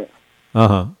incubator.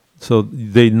 So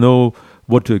they know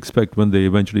what to expect when they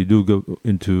eventually do go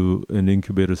into an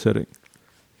incubator setting.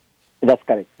 That's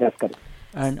correct.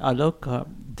 And Alok,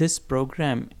 this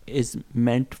program is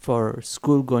meant for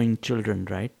school-going children,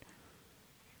 right?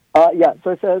 Yeah,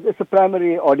 so it's a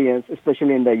primary audience,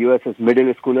 especially in the U.S. It's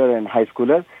middle schooler and high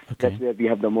schooler. Okay. That's where we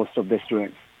have the most of the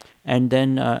students. And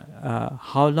then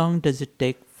how long does it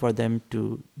take for them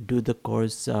to do the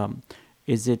course?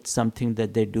 Is it something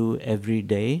that they do every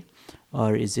day,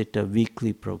 or is it a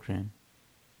weekly program?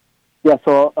 Yeah,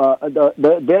 so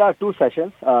there are two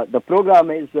sessions. The program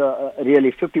is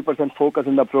really 50% focus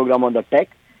in the program on the tech,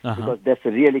 because that's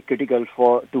really critical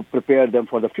to prepare them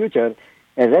for the future.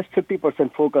 And rest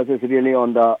 50% focus is really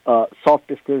on the soft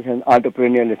skills and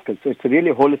entrepreneurial skills. So it's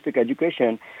really holistic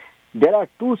education. There are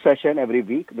two sessions every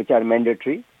week which are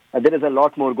mandatory. There is a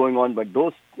lot more going on, but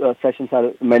those sessions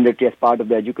are mandatory as part of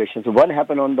the education. So one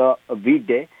happen on the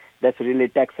weekday, that's really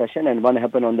tech session, and one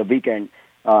happen on the weekend.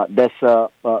 That's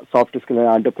soft skills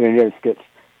and entrepreneurial skills.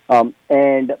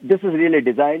 And this is really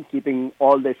designed keeping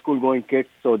all the school-going kids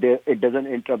so it doesn't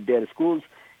interrupt their schools.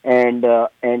 And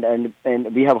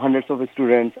we have hundreds of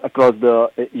students across the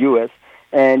U.S.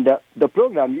 And the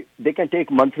program, they can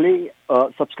take monthly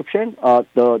subscription.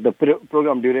 The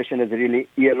program duration is really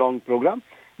year-long program,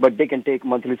 but they can take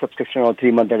monthly subscription or 3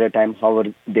 months at a time,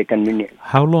 however they convenient.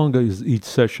 How long is each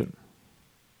session?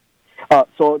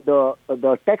 So the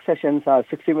tech sessions are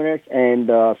 60 minutes, and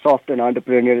soft and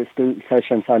entrepreneurial skill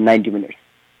sessions are 90 minutes.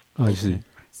 I see.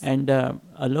 And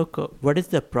Alok, what is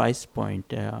the price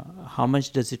point? How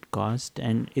much does it cost?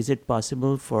 And is it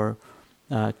possible for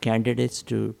candidates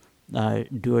to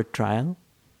do a trial?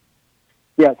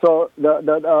 Yeah, so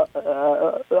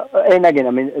and again,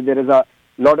 I mean, there is a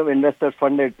lot of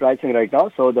investor-funded pricing right now.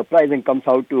 So the pricing comes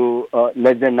out to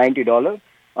less than $90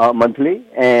 monthly,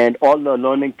 and all the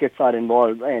learning kits are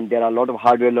involved, and there are a lot of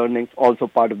hardware learnings also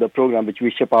part of the program which we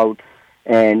ship out,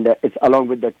 and it's along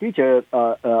with the teacher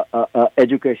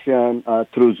education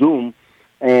through Zoom,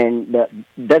 and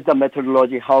that's the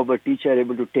methodology how a teacher is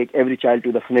able to take every child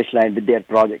to the finish line with their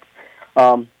projects.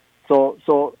 And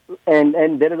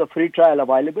there is a free trial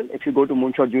available. If you go to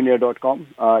moonshotjunior.com,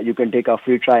 you can take a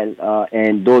free trial,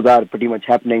 and those are pretty much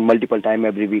happening multiple times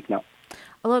every week now.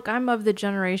 Look, I'm of the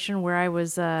generation where I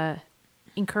was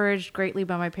encouraged greatly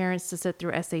by my parents to sit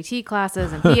through SAT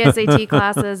classes and PSAT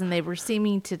classes, and they were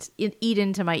seeming to eat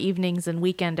into my evenings and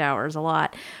weekend hours a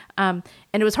lot. And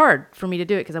it was hard for me to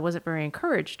do it because I wasn't very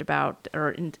encouraged about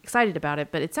or excited about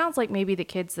it. But it sounds like maybe the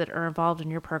kids that are involved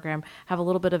in your program have a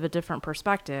little bit of a different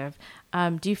perspective.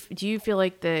 Do you feel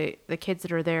like the kids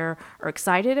that are there are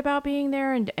excited about being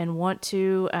there and want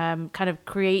to kind of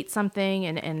create something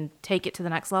and take it to the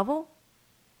next level?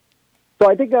 So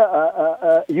I think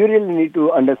you really need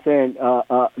to understand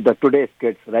the today's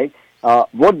kids, right?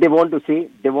 What they want to see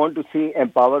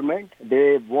empowerment.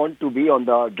 They want to be on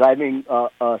the driving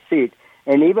seat.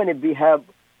 And even if we have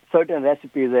certain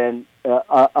recipes and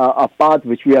a path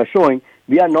which we are showing,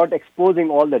 we are not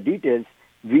exposing all the details.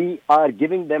 We are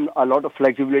giving them a lot of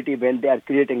flexibility when they are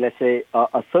creating, let's say,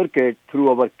 a circuit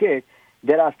through our kit.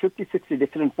 There are 50, 60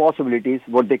 different possibilities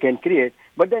what they can create,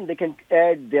 but then they can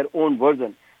add their own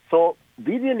version. So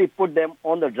we really put them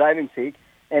on the driving seat.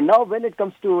 And now when it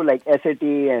comes to like SAT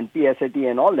and PSAT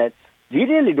and all that, we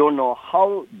really don't know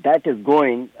how that is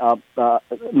going.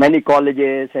 Many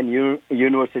colleges and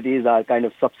universities are kind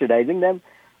of subsidizing them.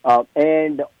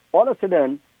 And all of a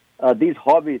sudden, these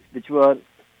hobbies, which were,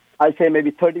 I'd say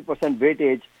maybe 30%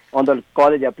 weightage on the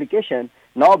college application,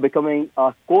 now becoming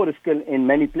a core skill in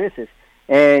many places.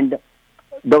 And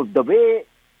the way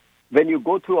when you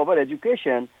go through our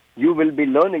education, you will be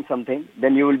learning something,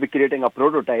 then you will be creating a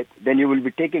prototype, then you will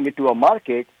be taking it to a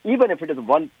market, even if it is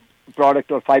one product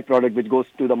or 5 products which goes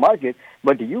to the market,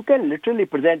 but you can literally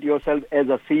present yourself as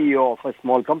a CEO of a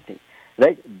small company,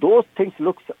 right? Those things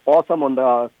look awesome on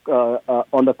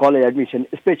the college admission,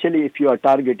 especially if you are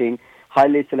targeting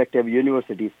highly selective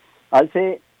universities. I'll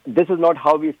say this is not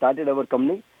how we started our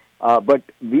company, but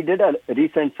we did a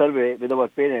recent survey with our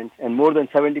parents, and more than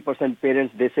 70%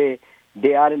 parents, they say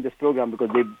they are in this program because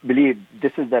they believe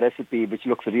this is the recipe which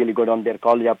looks really good on their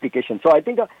college application. So I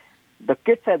think the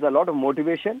kids has a lot of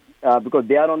motivation because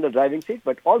they are on the driving seat,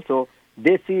 but also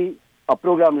they see a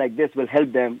program like this will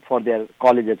help them for their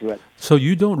college as well. So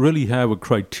you don't really have a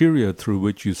criteria through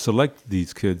which you select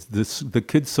these kids. The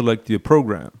kids select your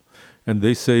program, and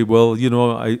they say, well,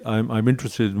 I'm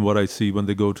interested in what I see when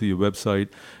they go to your website,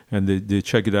 and they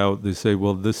check it out. They say,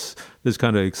 well, this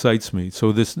kind of excites me.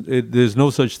 So there's no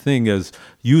such thing as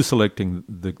you selecting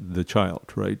the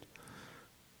child, right?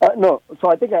 No.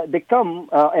 So I think they come,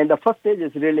 and the first stage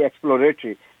is really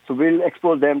exploratory. So we'll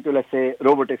expose them to, let's say,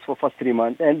 robotics for first 3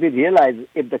 months, and we realize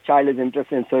if the child is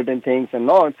interested in certain things and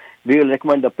not, we will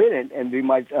recommend the parent, and we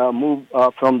might move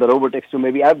from the robotics to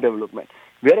maybe app development,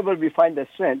 wherever we find the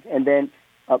strength. And then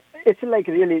it's like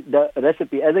really the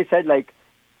recipe. As I said, like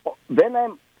when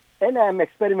I'm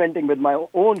experimenting with my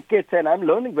own kids and I'm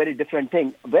learning very different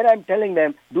things, when I'm telling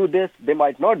them do this, they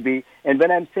might not be. And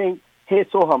when I'm saying, hey,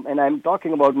 Soham, and I'm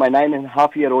talking about my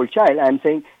 9.5-year-old child, I'm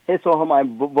saying, hey, Soham,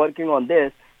 I'm working on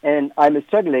this, and I'm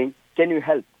struggling, can you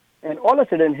help? And all of a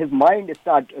sudden, his mind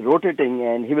starts rotating,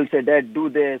 and he will say, Dad, do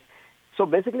this. So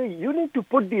basically, you need to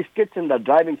put these kids in the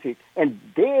driving seat, and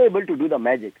they're able to do the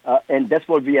magic. And that's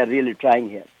what we are really trying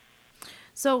here.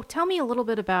 So tell me a little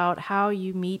bit about how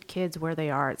you meet kids where they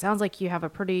are. It sounds like you have a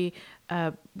pretty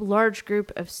large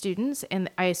group of students, and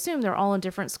I assume they're all in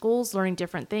different schools, learning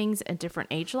different things at different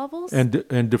age levels. And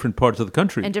different parts of the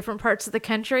country. And different parts of the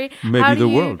country. Maybe the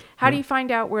world. How do you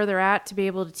find out where they're at to be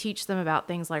able to teach them about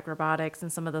things like robotics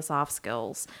and some of the soft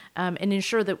skills, and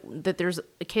ensure that there's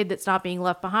a kid that's not being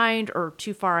left behind or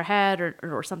too far ahead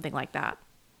or something like that?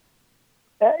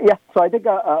 Yeah, so I think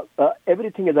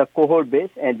everything is a cohort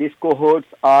based, and these cohorts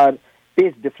are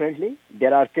paced differently.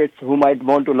 There are kids who might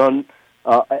want to learn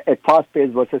at fast pace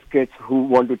versus kids who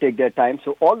want to take their time.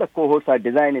 So all the cohorts are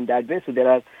designed in that way. So there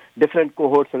are different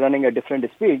cohorts running at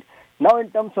different speed. Now,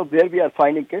 in terms of where we are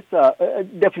finding kids,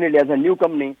 definitely as a new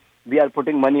company, we are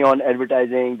putting money on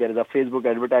advertising. There is a Facebook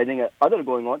advertising, other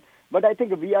going on. But I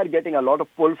think we are getting a lot of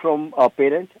pull from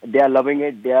parents. They are loving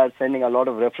it. They are sending a lot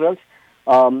of referrals.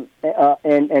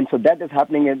 And so that is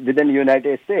happening within the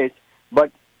United States.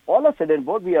 But all of a sudden,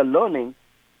 what we are learning,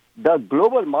 the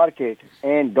global market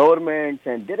and governments,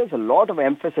 and there is a lot of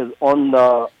emphasis on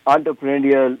the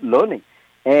entrepreneurial learning.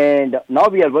 And now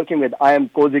we are working with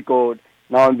IIM Kozhikode.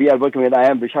 Now we are working with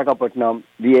IIM Visakhapatnam.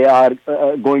 We are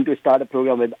going to start a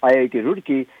program with IIT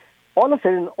Roorkee. All of a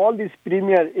sudden, all these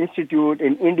premier institutes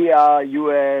in India,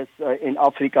 US, in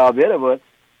Africa, wherever,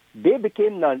 they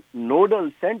became the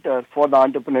nodal center for the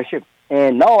entrepreneurship.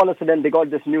 And now all of a sudden they got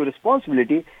this new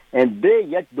responsibility, and they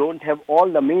yet don't have all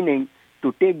the meaning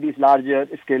to take these larger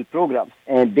scale programs.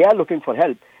 And they are looking for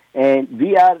help. And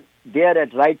we are there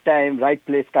at right time, right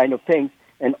place kind of things.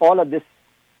 And all of this,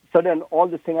 sudden, all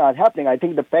these things are happening. I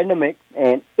think the pandemic,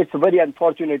 and it's very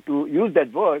unfortunate to use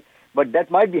that word, but that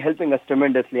might be helping us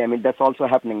tremendously. I mean, that's also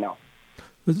happening now.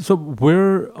 So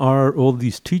where are all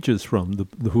these teachers from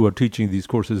who are teaching these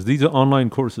courses? These are online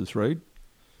courses, right?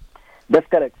 That's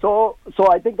correct. So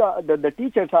I think the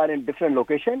teachers are in different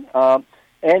locations.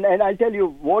 And I'll tell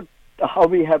you how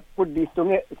we have put these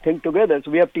things together. So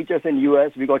we have teachers in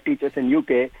US, we got teachers in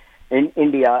UK, in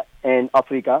India, and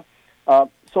Africa.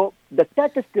 So the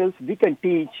tech skills we can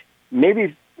teach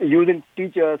maybe using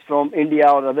teachers from India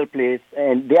or other place,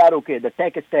 and they are okay. The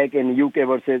tech stack in UK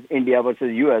versus India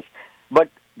versus US. But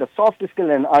the soft skills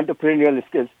and entrepreneurial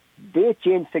skills, they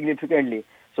change significantly.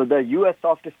 So the US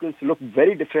soft skills look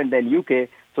very different than UK.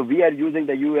 So we are using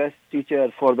the US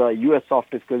teacher for the US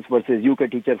soft skills versus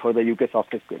UK teacher for the UK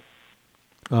soft skills.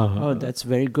 Oh, that's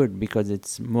very good because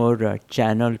it's more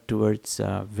channeled towards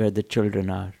where the children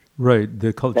are. Right,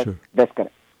 their culture. That's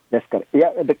correct. That's correct.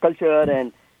 Yeah, the culture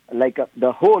and like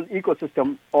the whole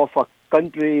ecosystem of a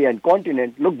country and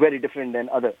continent look very different than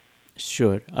other.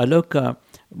 Sure. Alok,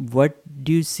 what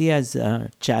do you see as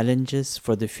challenges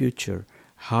for the future?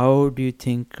 How do you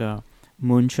think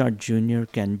Moonshot Junior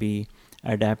can be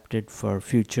adapted for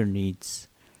future needs?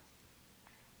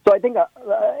 So I think,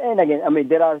 and again, I mean,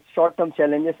 there are short-term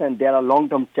challenges and there are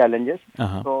long-term challenges.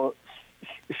 So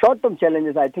short-term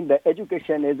challenges, I think the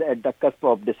education is at the cusp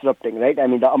of disrupting, right? I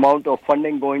mean, the amount of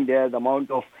funding going there, the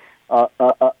amount of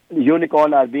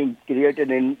unicorn are being created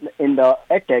in the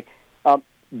edtech.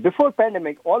 Before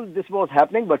pandemic, all this was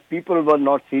happening, but people were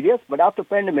not serious. But after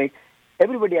pandemic,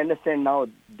 everybody understands now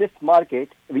this market,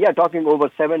 we are talking over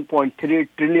 $7.3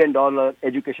 trillion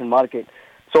education market.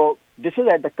 So this is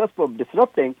at the cusp of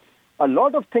disrupting. a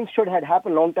lot of things should have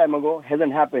happened long time ago,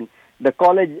 hasn't happened. The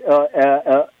college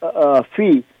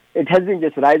fee, it has been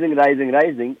just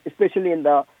rising, especially in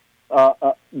the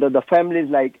families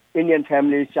like Indian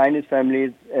families, Chinese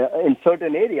families, in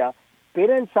certain area.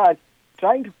 Parents are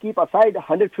trying to keep aside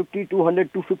 $150,000,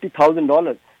 $200,000,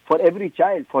 $250,000 for every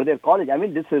child for their college. I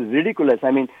mean, this is ridiculous.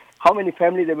 I mean, how many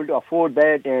families are able to afford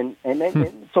that? And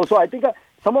so I think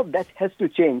some of that has to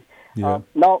change.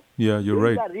 Now, you're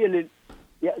right.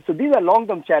 So these are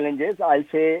long-term challenges. I'll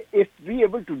say if we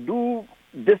able to do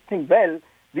this thing well,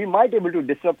 we might able to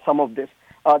disrupt some of this.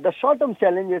 The short-term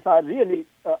challenges are really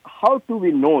how to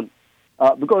be known,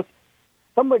 because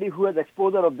somebody who has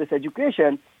exposure of this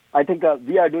education, I think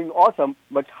we are doing awesome,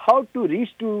 but how to reach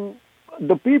to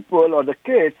the people or the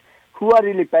kids who are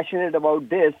really passionate about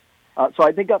this. So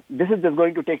I think this is just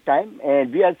going to take time,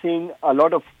 and we are seeing a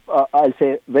lot of, I'll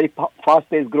say, very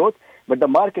fast-paced growth, but the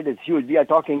market is huge. We are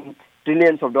talking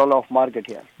trillions of dollars of market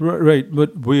here. Right,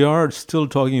 but we are still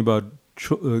talking about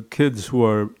kids who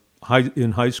are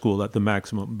in high school at the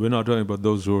maximum. We're not talking about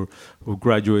those who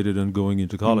graduated and going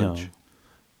into college. No.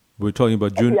 We're talking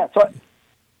about junior.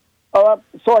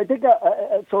 So I think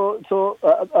that's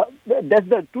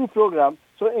the two programs.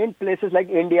 So in places like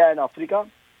India and Africa,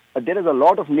 there is a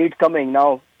lot of need coming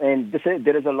now, and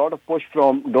there is a lot of push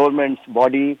from government's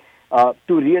body to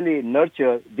really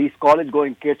nurture these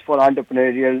college-going kids for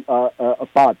entrepreneurial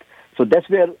path. So that's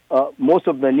where most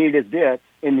of the need is there.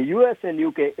 In the US and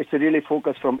UK, it's really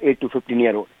focused from 8 to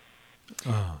 15-year-old.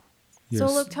 Yes. So,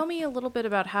 look, tell me a little bit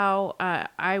about how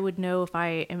I would know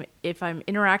if I'm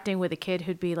interacting with a kid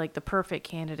who'd be like the perfect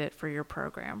candidate for your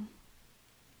program.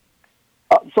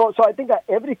 So I think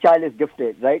every child is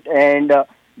gifted, right? And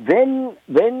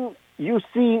when you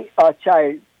see a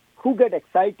child who get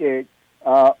excited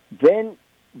when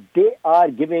they are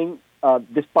giving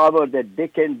this power that they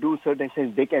can do certain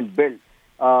things, they can build,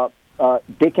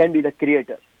 they can be the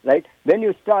creators, right? When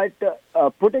you start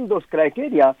putting those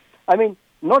criteria, I mean,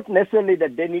 not necessarily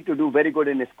that they need to do very good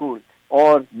in school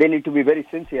or they need to be very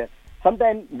sincere.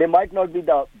 Sometimes they might not be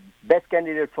the best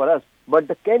candidate for us, but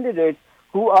the candidates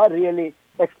who are really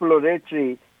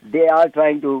exploratory, they are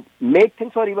trying to make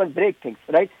things or even break things,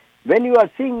 right? When you are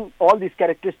seeing all these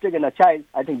characteristics in a child,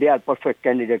 I think they are perfect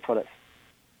candidate for us.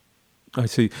 I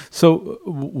see. So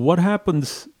what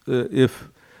happens if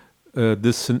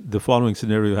the following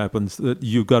scenario happens, that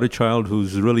you've got a child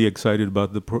who's really excited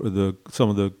about some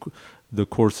of the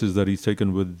courses that he's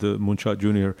taken with Moonshot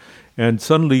Junior, and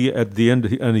suddenly at the end,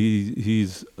 and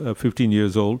he's 15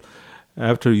 years old,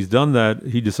 after he's done that,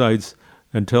 he decides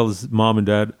and tells mom and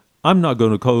dad, I'm not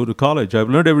going to go to college. I've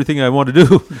learned everything I want to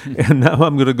do, and now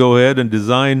I'm going to go ahead and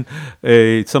design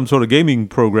some sort of gaming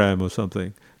program or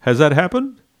something. Has that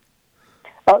happened?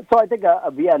 So I think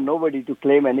we are nobody to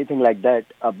claim anything like that.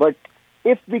 But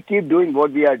if we keep doing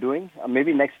what we are doing,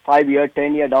 maybe next 5 years,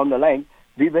 10 years down the line,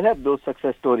 we will have those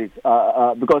success stories.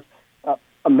 Because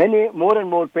more and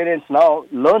more parents now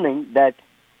learning that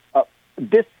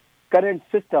this current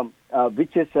system,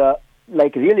 which is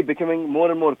like really becoming more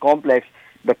and more complex,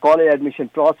 the college admission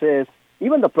process,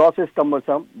 even the process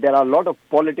cumbersome. There are a lot of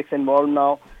politics involved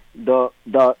now. The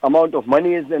amount of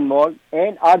money is involved,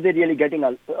 and are they really getting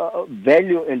a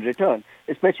value in return?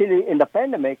 Especially in the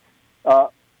pandemic,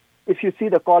 if you see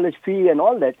the college fee and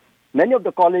all that, many of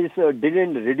the colleges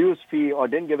didn't reduce fee or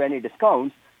didn't give any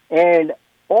discounts, and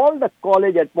all the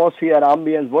college atmosphere,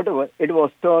 ambience, whatever, it was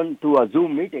turned to a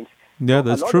Zoom meetings. Yeah,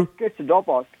 that's true. A lot of kids drop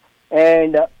out,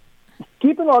 and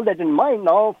keeping all that in mind,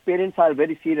 now parents are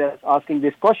very serious asking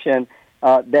this question,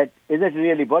 that is it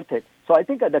really worth it? So I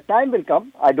think the time will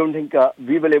come. I don't think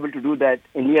we will be able to do that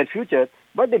in near future.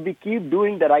 But if we keep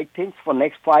doing the right things for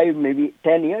next 5, maybe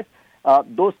 10 years,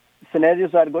 those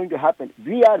scenarios are going to happen.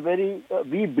 We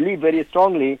believe very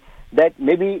strongly that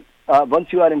maybe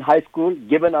once you are in high school,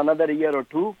 given another year or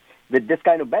two with this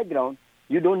kind of background,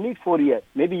 you don't need 4 years.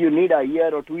 Maybe you need a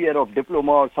year or 2 years of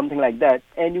diploma or something like that,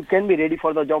 and you can be ready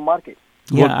for the job market.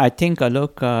 Yeah, I think,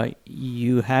 Alok,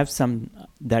 you have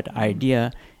that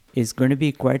idea is going to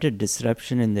be quite a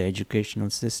disruption in the educational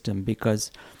system,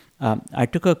 because I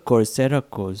took a Coursera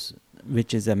course,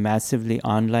 which is a massively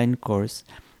online course,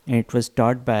 and it was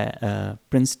taught by a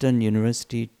Princeton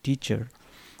University teacher,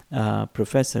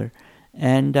 professor,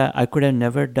 and I could have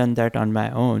never done that on my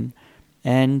own.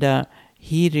 And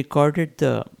he recorded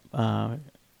the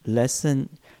lesson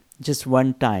just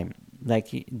one time.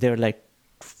 There were like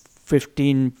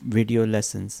 15 video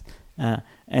lessons.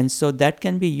 And so that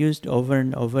can be used over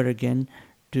and over again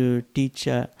to teach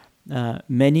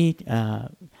many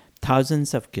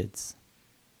thousands of kids.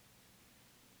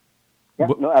 Yeah,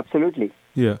 no, absolutely.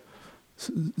 Yeah.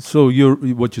 So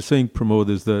what you're saying, Pramod,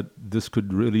 is that this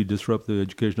could really disrupt the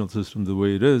educational system the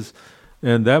way it is.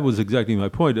 And that was exactly my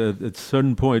point. At a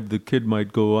certain point, the kid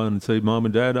might go on and say, Mom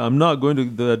and Dad, I'm not going to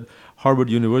that Harvard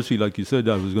University like you said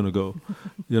I was going to go,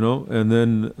 and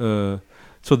then...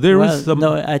 So there is some...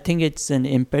 No, I think it's an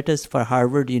impetus for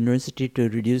Harvard University to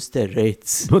reduce their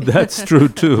rates. But that's true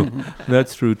too.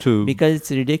 That's true too. Because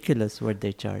it's ridiculous what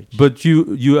they charge. But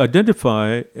you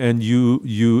identify and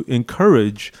you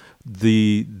encourage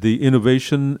the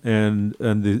innovation and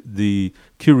the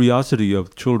curiosity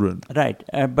of children. Right,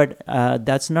 but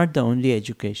that's not the only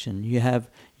education. You have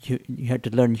to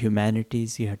learn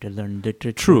humanities, you have to learn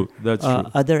literature. True, that's true.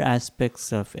 Other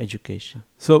aspects of education.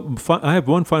 So I have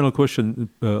one final question,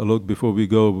 Alok, before we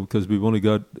go, because we've only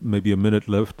got maybe a minute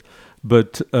left.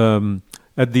 But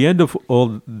at the end of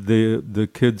all the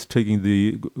kids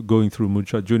going through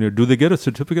Moonshot Junior, do they get a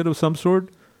certificate of some sort?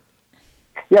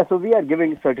 Yeah, so we are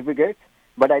giving certificates,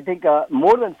 but I think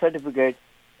more than certificates,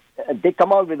 they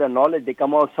come out with the knowledge, they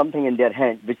come out something in their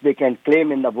hand, which they can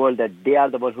claim in the world that they are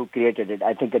the one who created it.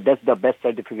 I think that's the best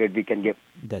certificate we can give.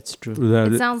 That's true.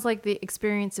 It sounds like the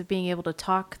experience of being able to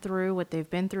talk through what they've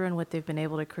been through and what they've been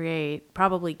able to create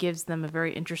probably gives them a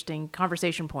very interesting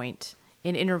conversation point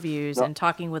in interviews and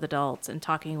talking with adults and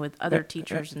talking with other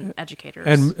teachers and educators.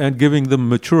 And giving them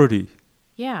maturity.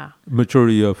 Yeah.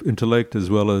 Maturity of intellect as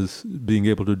well as being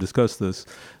able to discuss this.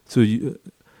 So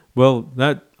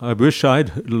I wish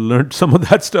I'd learned some of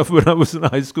that stuff when I was in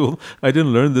high school. I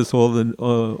didn't learn this all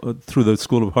through the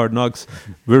School of Hard Knocks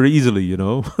very easily,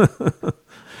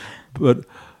 But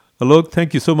Alok,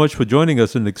 thank you so much for joining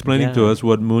us and explaining to us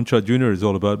what Moonshot Junior is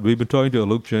all about. We've been talking to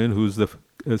Alok Jain, who's the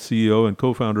CEO and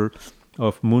co-founder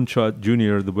of Moonshot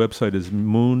Junior. The website is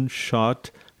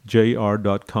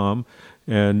moonshotjr.com,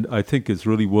 and I think it's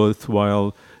really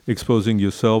worthwhile exposing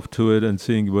yourself to it and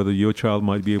seeing whether your child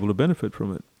might be able to benefit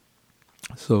from it.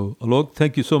 So, Alok,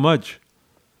 thank you so much.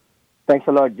 Thanks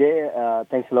a lot, Jay.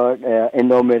 Thanks a lot,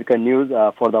 Indo-American News,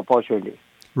 for the opportunity.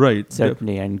 Right.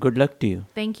 Certainly, and good luck to you.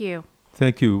 Thank you.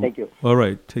 Thank you. Thank you. All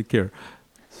right, take care.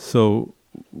 So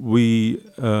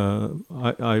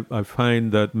I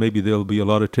find that maybe there'll be a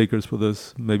lot of takers for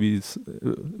this. Maybe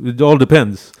it all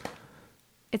depends.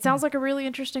 It sounds like a really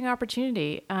interesting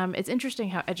opportunity. It's interesting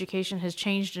how education has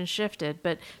changed and shifted,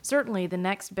 but certainly the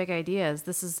next big idea is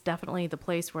this is definitely the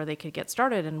place where they could get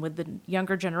started, and with the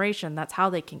younger generation, that's how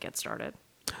they can get started.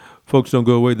 Folks, don't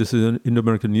go away. This is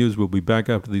Indo-American News. We'll be back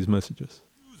after these messages.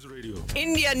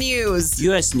 India news,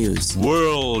 US news,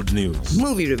 World news,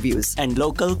 movie reviews, and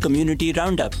local community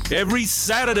roundup. Every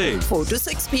Saturday, 4 to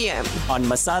 6 p.m. on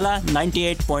Masala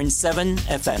 98.7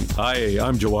 FM. Hi,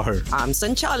 I'm Jawahar. I'm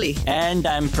Sanchali. And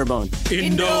I'm Pramod.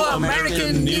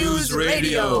 Indo-American News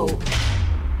Radio.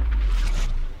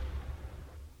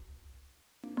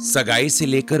 सगाई से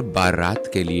लेकर बारात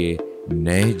के लिए,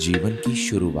 नए जीवन की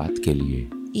शुरुआत के लिए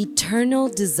Eternal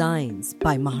Designs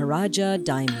by Maharaja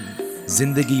Diamonds.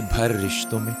 जिंदगी भर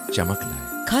रिश्तों में चमक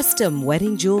लाए. Custom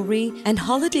wedding jewelry and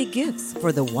holiday gifts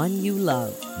for the one you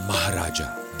love. Maharaja,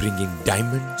 bringing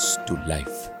diamonds to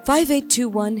life.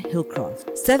 5821 Hillcroft,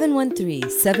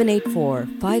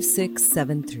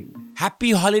 713-784-5673.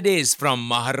 Happy holidays from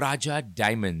Maharaja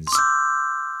Diamonds.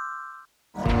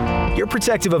 You're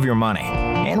protective of your money.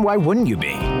 And why wouldn't you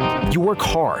be? You work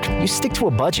hard, you stick to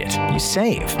a budget, you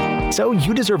save. So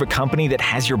you deserve a company that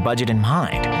has your budget in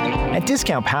mind. At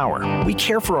Discount Power, we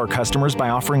care for our customers by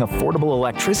offering affordable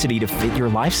electricity to fit your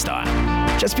lifestyle.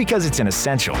 Just because it's an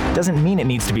essential doesn't mean it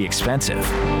needs to be expensive.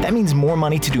 That means more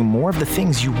money to do more of the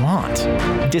things you want.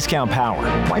 Discount Power.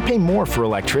 Why pay more for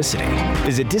electricity?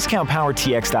 Visit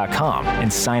discountpowertx.com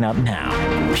and sign up now.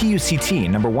 PUCT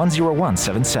number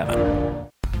 10177.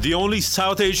 The only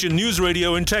South Asian news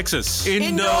radio in Texas.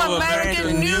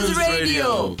 Indo-American News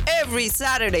Radio. Every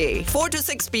Saturday, 4 to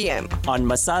 6 p.m. on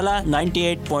Masala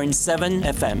 98.7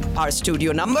 FM. Our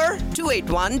studio number,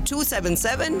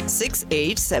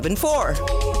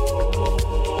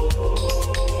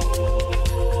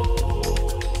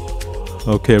 281-277-6874.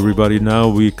 Okay, everybody, now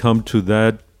we come to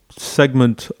that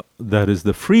segment that is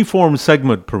the freeform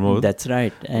segment, Pramod. That's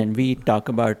right. And we talk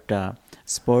about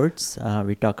sports,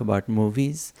 we talk about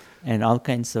movies, and all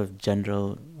kinds of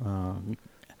general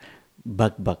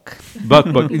buck.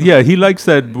 Yeah, he likes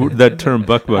that term,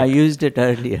 buck. I used it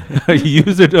earlier. You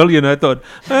used it earlier, and I thought,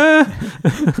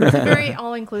 It's a very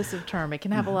all-inclusive term. It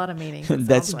can have a lot of meanings.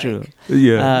 That's true.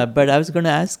 Yeah. But I was going to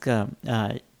ask,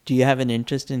 do you have an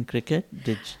interest in cricket?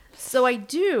 So I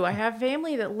do. I have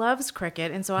family that loves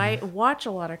cricket, and so I watch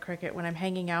a lot of cricket when I'm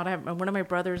hanging out. One of my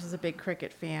brothers is a big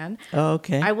cricket fan. Oh,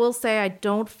 okay. I will say I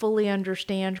don't fully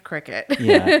understand cricket.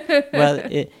 Yeah.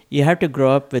 Well, you have to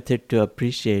grow up with it to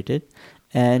appreciate it.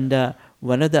 And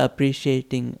one of the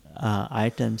appreciating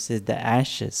items is the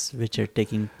Ashes, which are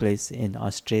taking place in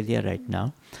Australia right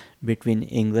now, between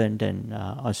England and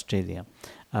Australia.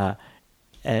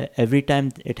 Every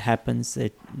time it happens,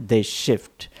 they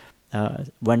shift.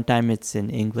 One time it's in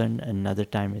England, another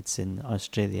time it's in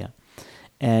Australia.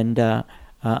 And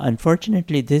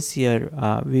unfortunately, this year,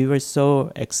 we were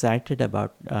so excited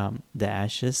about the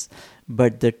Ashes,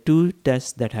 but the 2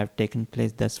 tests that have taken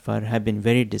place thus far have been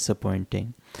very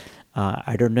disappointing.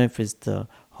 I don't know if it's the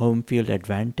home field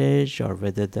advantage or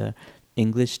whether the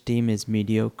English team is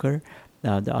mediocre.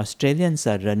 The Australians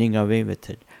are running away with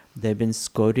it. They've been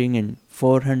scoring in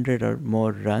 400 or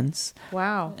more runs.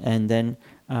 Wow. And then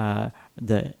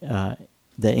the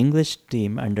English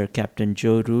team under Captain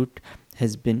Joe Root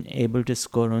has been able to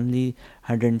score only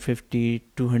 150,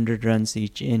 200 runs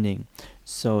each inning.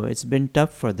 So it's been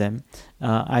tough for them.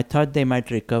 I thought they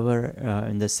might recover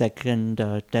in the second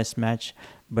test match,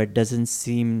 but doesn't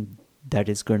seem that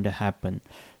is going to happen.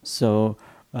 So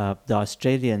the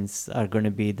Australians are going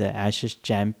to be the Ashes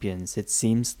champions, it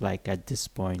seems like, at this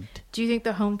point. Do you think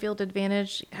the home field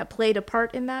advantage played a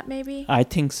part in that, maybe? I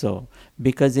think so.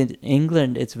 Because in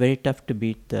England, it's very tough to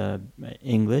beat the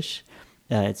English.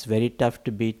 It's very tough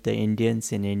to beat the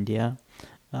Indians in India.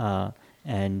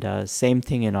 And same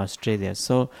thing in Australia.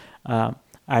 So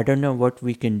I don't know what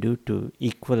we can do to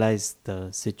equalize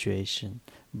the situation.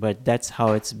 But that's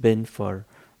how it's been for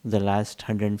the last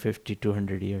 150,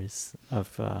 200 years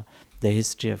of the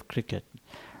history of cricket.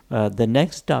 The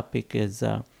next topic is,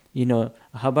 how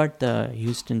about the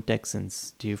Houston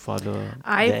Texans? Do you follow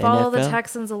I follow NFL? the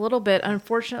Texans a little bit,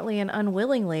 unfortunately and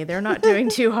unwillingly. They're not doing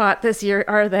too hot this year,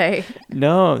 are they?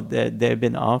 No, they've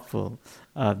been awful.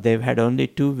 They've had only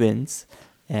 2 wins,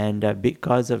 and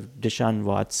because of Deshaun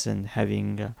Watson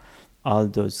having all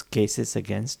those cases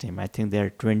against him, I think they're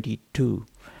 22.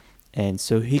 And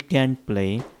so he can't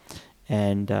play,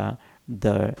 and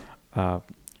the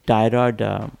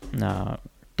Tyrod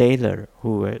Taylor,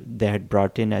 who they had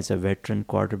brought in as a veteran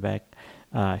quarterback,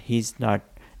 he's not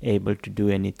able to do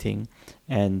anything.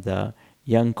 And the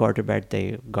young quarterback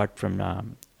they got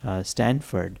from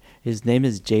Stanford, his name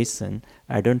is Jason.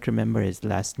 I don't remember his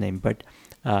last name, but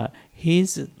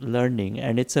he's learning,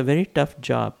 and it's a very tough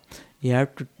job. You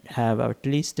have to have at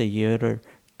least a year or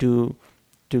 2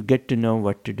 to get to know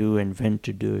what to do and when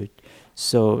to do it.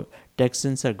 So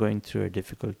Texans are going through a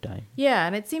difficult time. Yeah,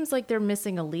 and it seems like they're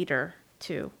missing a leader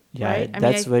too. Yeah, right?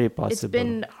 that's very possible. It's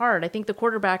been hard. I think the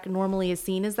quarterback normally is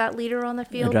seen as that leader on the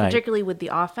field, Right. particularly with the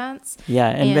offense. Yeah,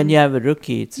 and when you have a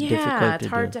rookie, it's difficult Yeah, to it's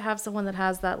hard do. to have someone that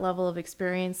has that level of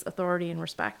experience, authority, and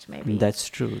respect, maybe. That's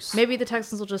true. Maybe the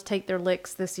Texans will just take their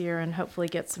licks this year and hopefully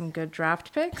get some good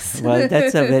draft picks. Well,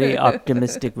 that's a very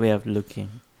optimistic way of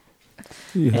looking.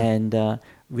 Yeah. And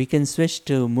we can switch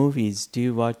to movies. Do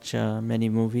you watch many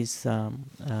movies?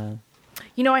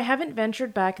 I haven't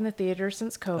ventured back in the theater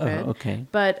since COVID. Okay.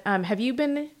 But have you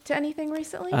been to anything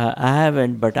recently? I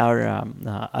haven't, but our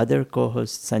other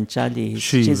co-host, Sanchali,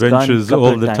 She she's ventures gone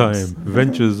all couple the times. time.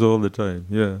 Ventures all the time,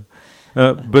 yeah.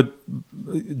 But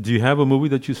do you have a movie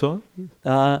that you saw?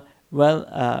 I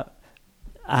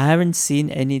haven't seen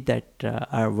any that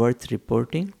are worth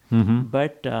reporting,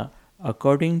 but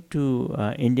according to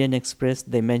Indian Express,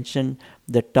 they mentioned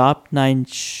the top 9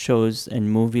 shows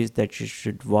and movies that you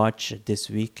should watch this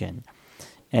weekend.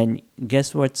 And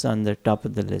guess what's on the top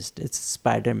of the list? It's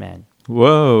Spider-Man.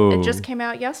 Whoa. It just came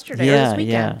out yesterday or this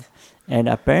weekend. Yeah. And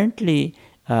apparently,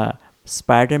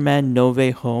 Spider-Man No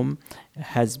Way Home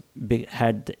has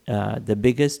had the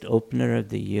biggest opener of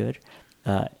the year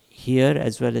here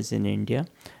as well as in India.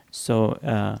 So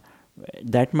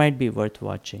that might be worth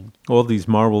watching. All these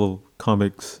Marvel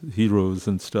comics heroes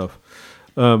and stuff.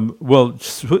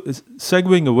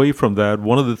 Segueing away from that,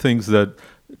 one of the things that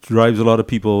drives a lot of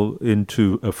people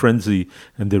into a frenzy,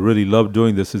 and they really love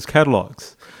doing this, is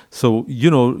catalogs. So,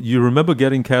 you remember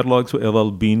getting catalogs,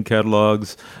 LL Bean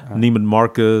catalogs, Neiman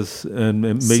Marcus, and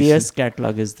Macy's. Sears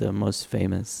catalog is the most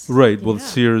famous. Right. Well,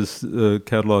 Sears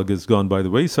catalog has gone by the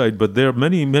wayside, but there are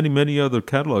many, many, many other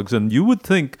catalogs. And you would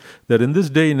think that in this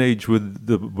day and age with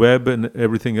the web and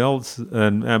everything else,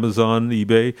 and Amazon,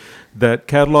 eBay, that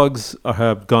catalogs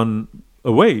have gone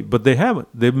away, but they haven't.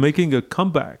 They're making a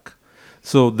comeback.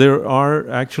 So there are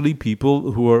actually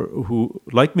people who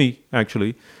like me,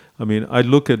 actually, I mean, I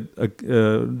look at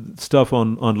stuff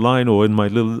online or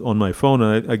on my phone,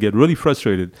 and I get really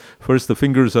frustrated. First, the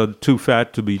fingers are too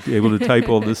fat to be able to type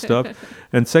all this stuff,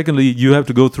 and secondly, you have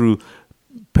to go through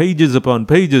pages upon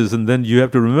pages, and then you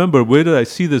have to remember, where did I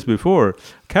see this before?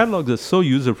 Catalogs are so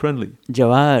user-friendly.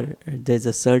 Jawahar, there's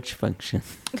a search function.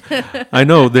 I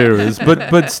know there is,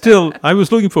 but still, I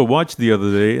was looking for a watch the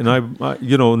other day, and I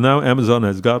now Amazon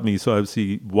has got me, so I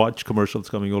see watch commercials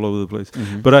coming all over the place.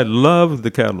 Mm-hmm. But I love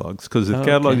the catalogs, because the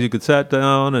catalogs, okay. you could sit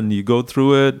down and you go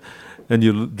through it, and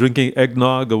you're drinking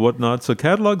eggnog or whatnot. So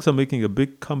catalogs are making a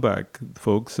big comeback,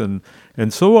 folks, and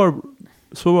so are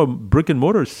brick and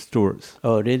mortar stores.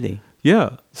 Oh, really?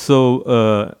 Yeah. So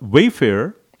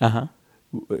Wayfair Uh-huh.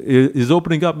 is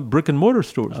opening up brick and mortar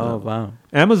stores now. Oh, wow.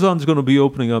 Amazon's going to be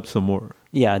opening up some more.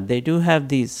 Yeah, they do have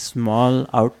these small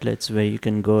outlets where you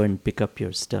can go and pick up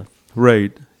your stuff.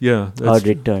 Right. Yeah. Or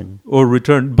return. Or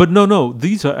return. But no.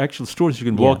 These are actual stores you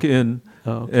can walk in.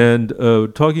 Oh, okay. And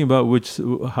talking about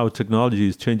how technology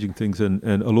is changing things, and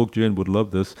Alok Jain would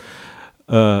love this.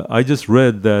 I just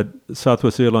read that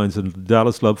Southwest Airlines in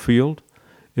Dallas Love Field,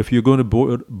 if you're going to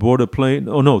board a plane,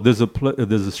 there's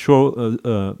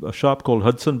a shop called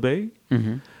Hudson Bay,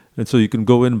 Mm-hmm. and so you can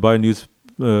go in and buy news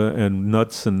and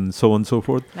nuts and so on and so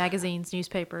forth. Magazines,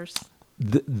 newspapers.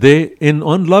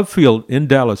 On Love Field in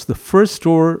Dallas, the first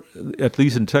store, at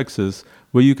least in Texas,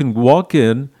 where you can walk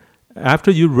in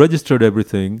after you registered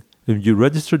everything. If you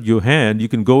registered your hand, you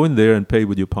can go in there and pay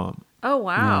with your palm. Oh,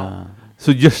 wow.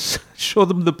 So just show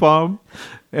them the palm,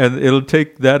 and it'll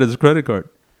take that as a credit card.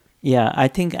 Yeah, I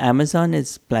think Amazon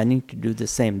is planning to do the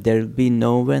same. There will be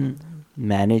no one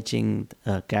managing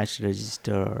a cash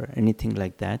register or anything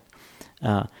like that.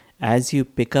 As you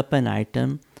pick up an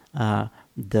item,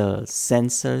 the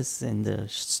sensors in the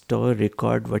store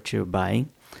record what you're buying.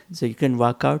 So you can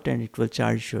walk out and it will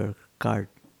charge your card.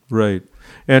 Right.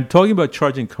 And talking about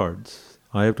charging cards,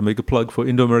 I have to make a plug for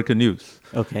Indo-American News.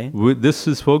 Okay. This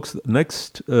is, folks,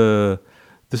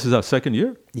 this is our second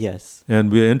year. Yes. And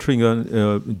we're entering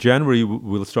on January,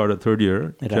 we'll start our third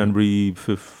year, Right. January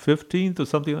 15th or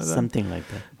something like that. Something like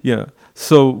that. Yeah.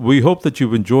 So we hope that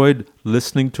you've enjoyed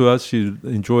listening to us. You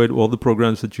enjoyed all the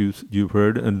programs that you've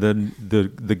heard, and then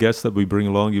the guests that we bring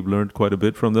along, you've learned quite a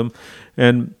bit from them.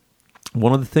 And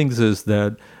one of the things is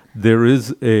that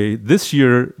this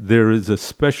year there is a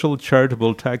special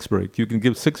charitable tax break. You can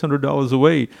give $600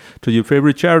 away to your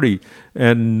favorite charity,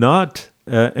 and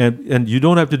and you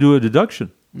don't have to do a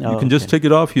deduction. Oh, you can just take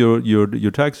it off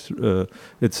your tax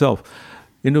itself.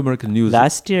 Indo-American News.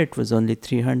 Last year it was only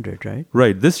 300, right?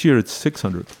 Right. This year it's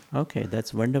 600. Okay,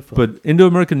 that's wonderful. But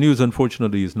Indo-American News,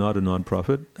 unfortunately, is not a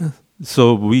nonprofit.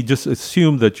 So we just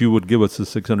assumed that you would give us the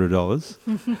 $600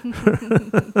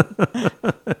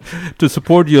 to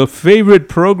support your favorite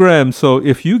program. So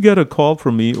if you get a call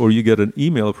from me or you get an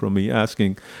email from me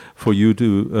asking for you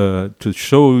to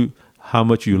show how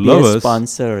much you love us,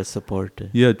 sponsor or supporter.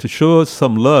 Yeah, to show us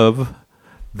some love,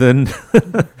 then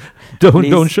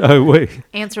don't shy away.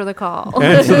 Answer the call.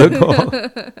 Answer the call.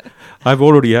 I've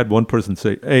already had one person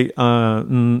say, "Hey,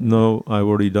 no, I've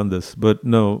already done this." But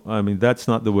no, I mean, that's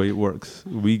not the way it works.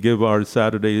 We give our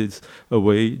Saturdays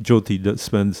away. Jyoti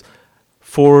spends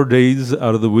 4 days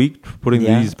out of the week putting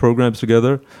these programs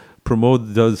together.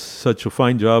 Pramod does such a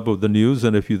fine job of the news.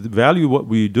 And if you value what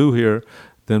we do here,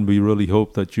 then we really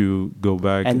hope that you go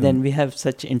back. And then we have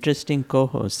such interesting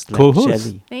co-hosts like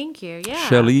Shelley. Thank you. Yeah.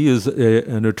 Shelley is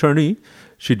an attorney.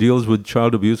 She deals with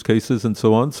child abuse cases and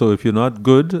so on. So if you're not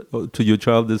good to your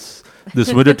child this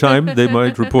winter time, they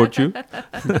might report you.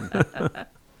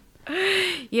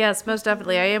 Yes, most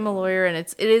definitely. I am a lawyer, and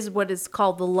it is what is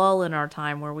called the lull in our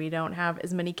time, where we don't have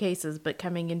as many cases. But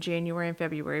coming in January and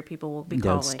February, people will be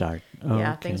They'll calling. start.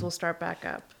 Things will start back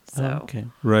up. So. Okay.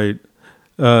 Right.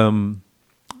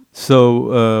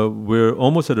 So we're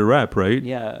almost at a wrap, right?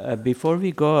 Yeah. Before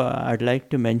we go, I'd like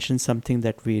to mention something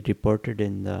that we reported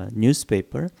in the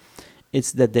newspaper.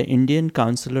 It's that the Indian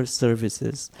Consular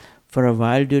Services, for a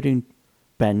while during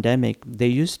pandemic, they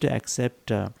used to accept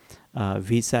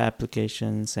visa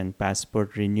applications and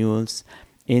passport renewals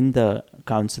in the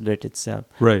consulate itself.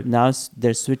 Right. Now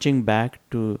they're switching back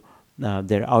to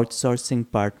their outsourcing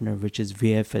partner, which is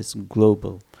VFS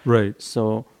Global. Right.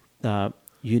 So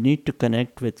you need to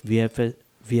connect with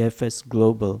VFS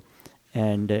Global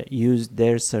and use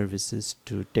their services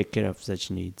to take care of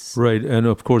such needs. Right, and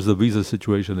of course the visa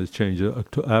situation has changed.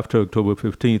 After October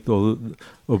 15th,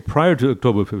 or prior to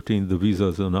October 15th, the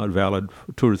visas are not valid,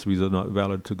 tourist visas are not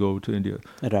valid to go to India.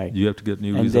 Right. You have to get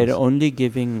new and visas. And they're only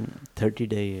giving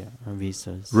 30-day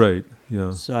visas. Right,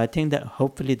 yeah. So I think that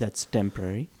hopefully that's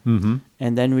temporary. Mm-hmm.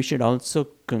 And then we should also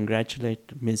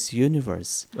congratulate Miss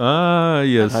Universe. Ah,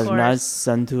 yes. Harnaz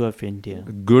Sandhu of India.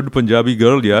 Good Punjabi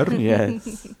girl, yaar.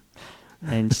 Yes.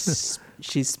 And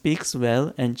she speaks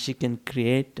well, and she can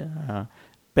create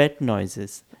pet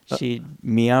noises. She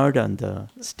meowed on the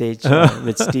stage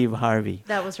with Steve Harvey.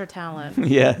 That was her talent.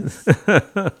 Yes.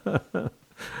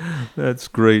 That's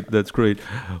great. That's great.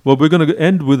 Well, we're going to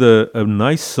end with a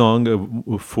nice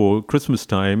song for Christmas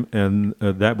time, and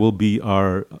that will be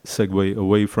our segue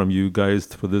away from you guys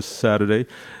for this Saturday.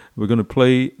 We're going to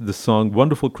play the song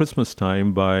Wonderful Christmas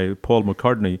Time by Paul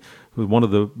McCartney, who's one of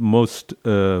the most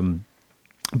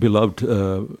beloved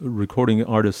recording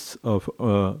artists of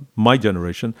my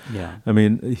generation. Yeah. I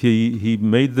mean, he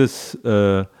made this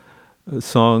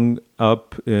song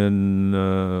up in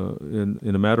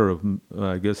a matter of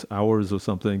I guess hours or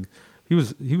something. He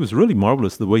was really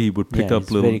marvelous the way he would pick up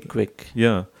little. Very quick.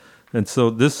 Yeah, and so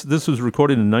this was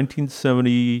recorded in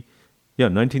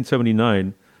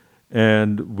 1979,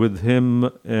 and with him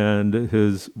and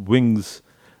his Wings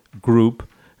group,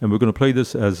 and we're going to play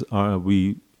this as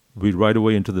we ride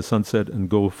away into the sunset and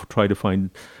go try to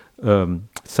find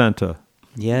Santa.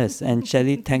 Yes, and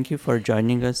Shelley, thank you for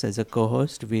joining us as a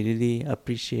co-host. We really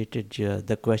appreciated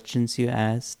the questions you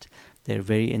asked. They're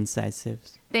very incisive.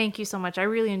 Thank you so much. I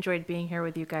really enjoyed being here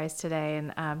with you guys today,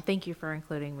 and thank you for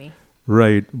including me.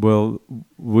 Right. Well,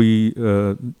 we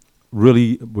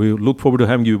look forward to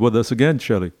having you with us again,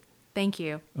 Shelley. Thank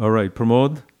you. All right,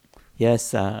 Pramod?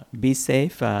 Yes, be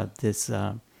safe. This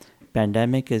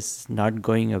pandemic is not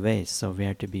going away, so we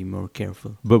have to be more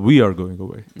careful. But we are going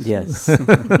away. Yes.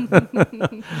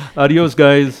 Adios,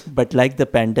 guys. But like the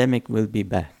pandemic, we'll be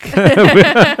back.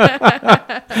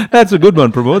 That's a good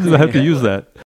one, Pramod. We'll have to use that.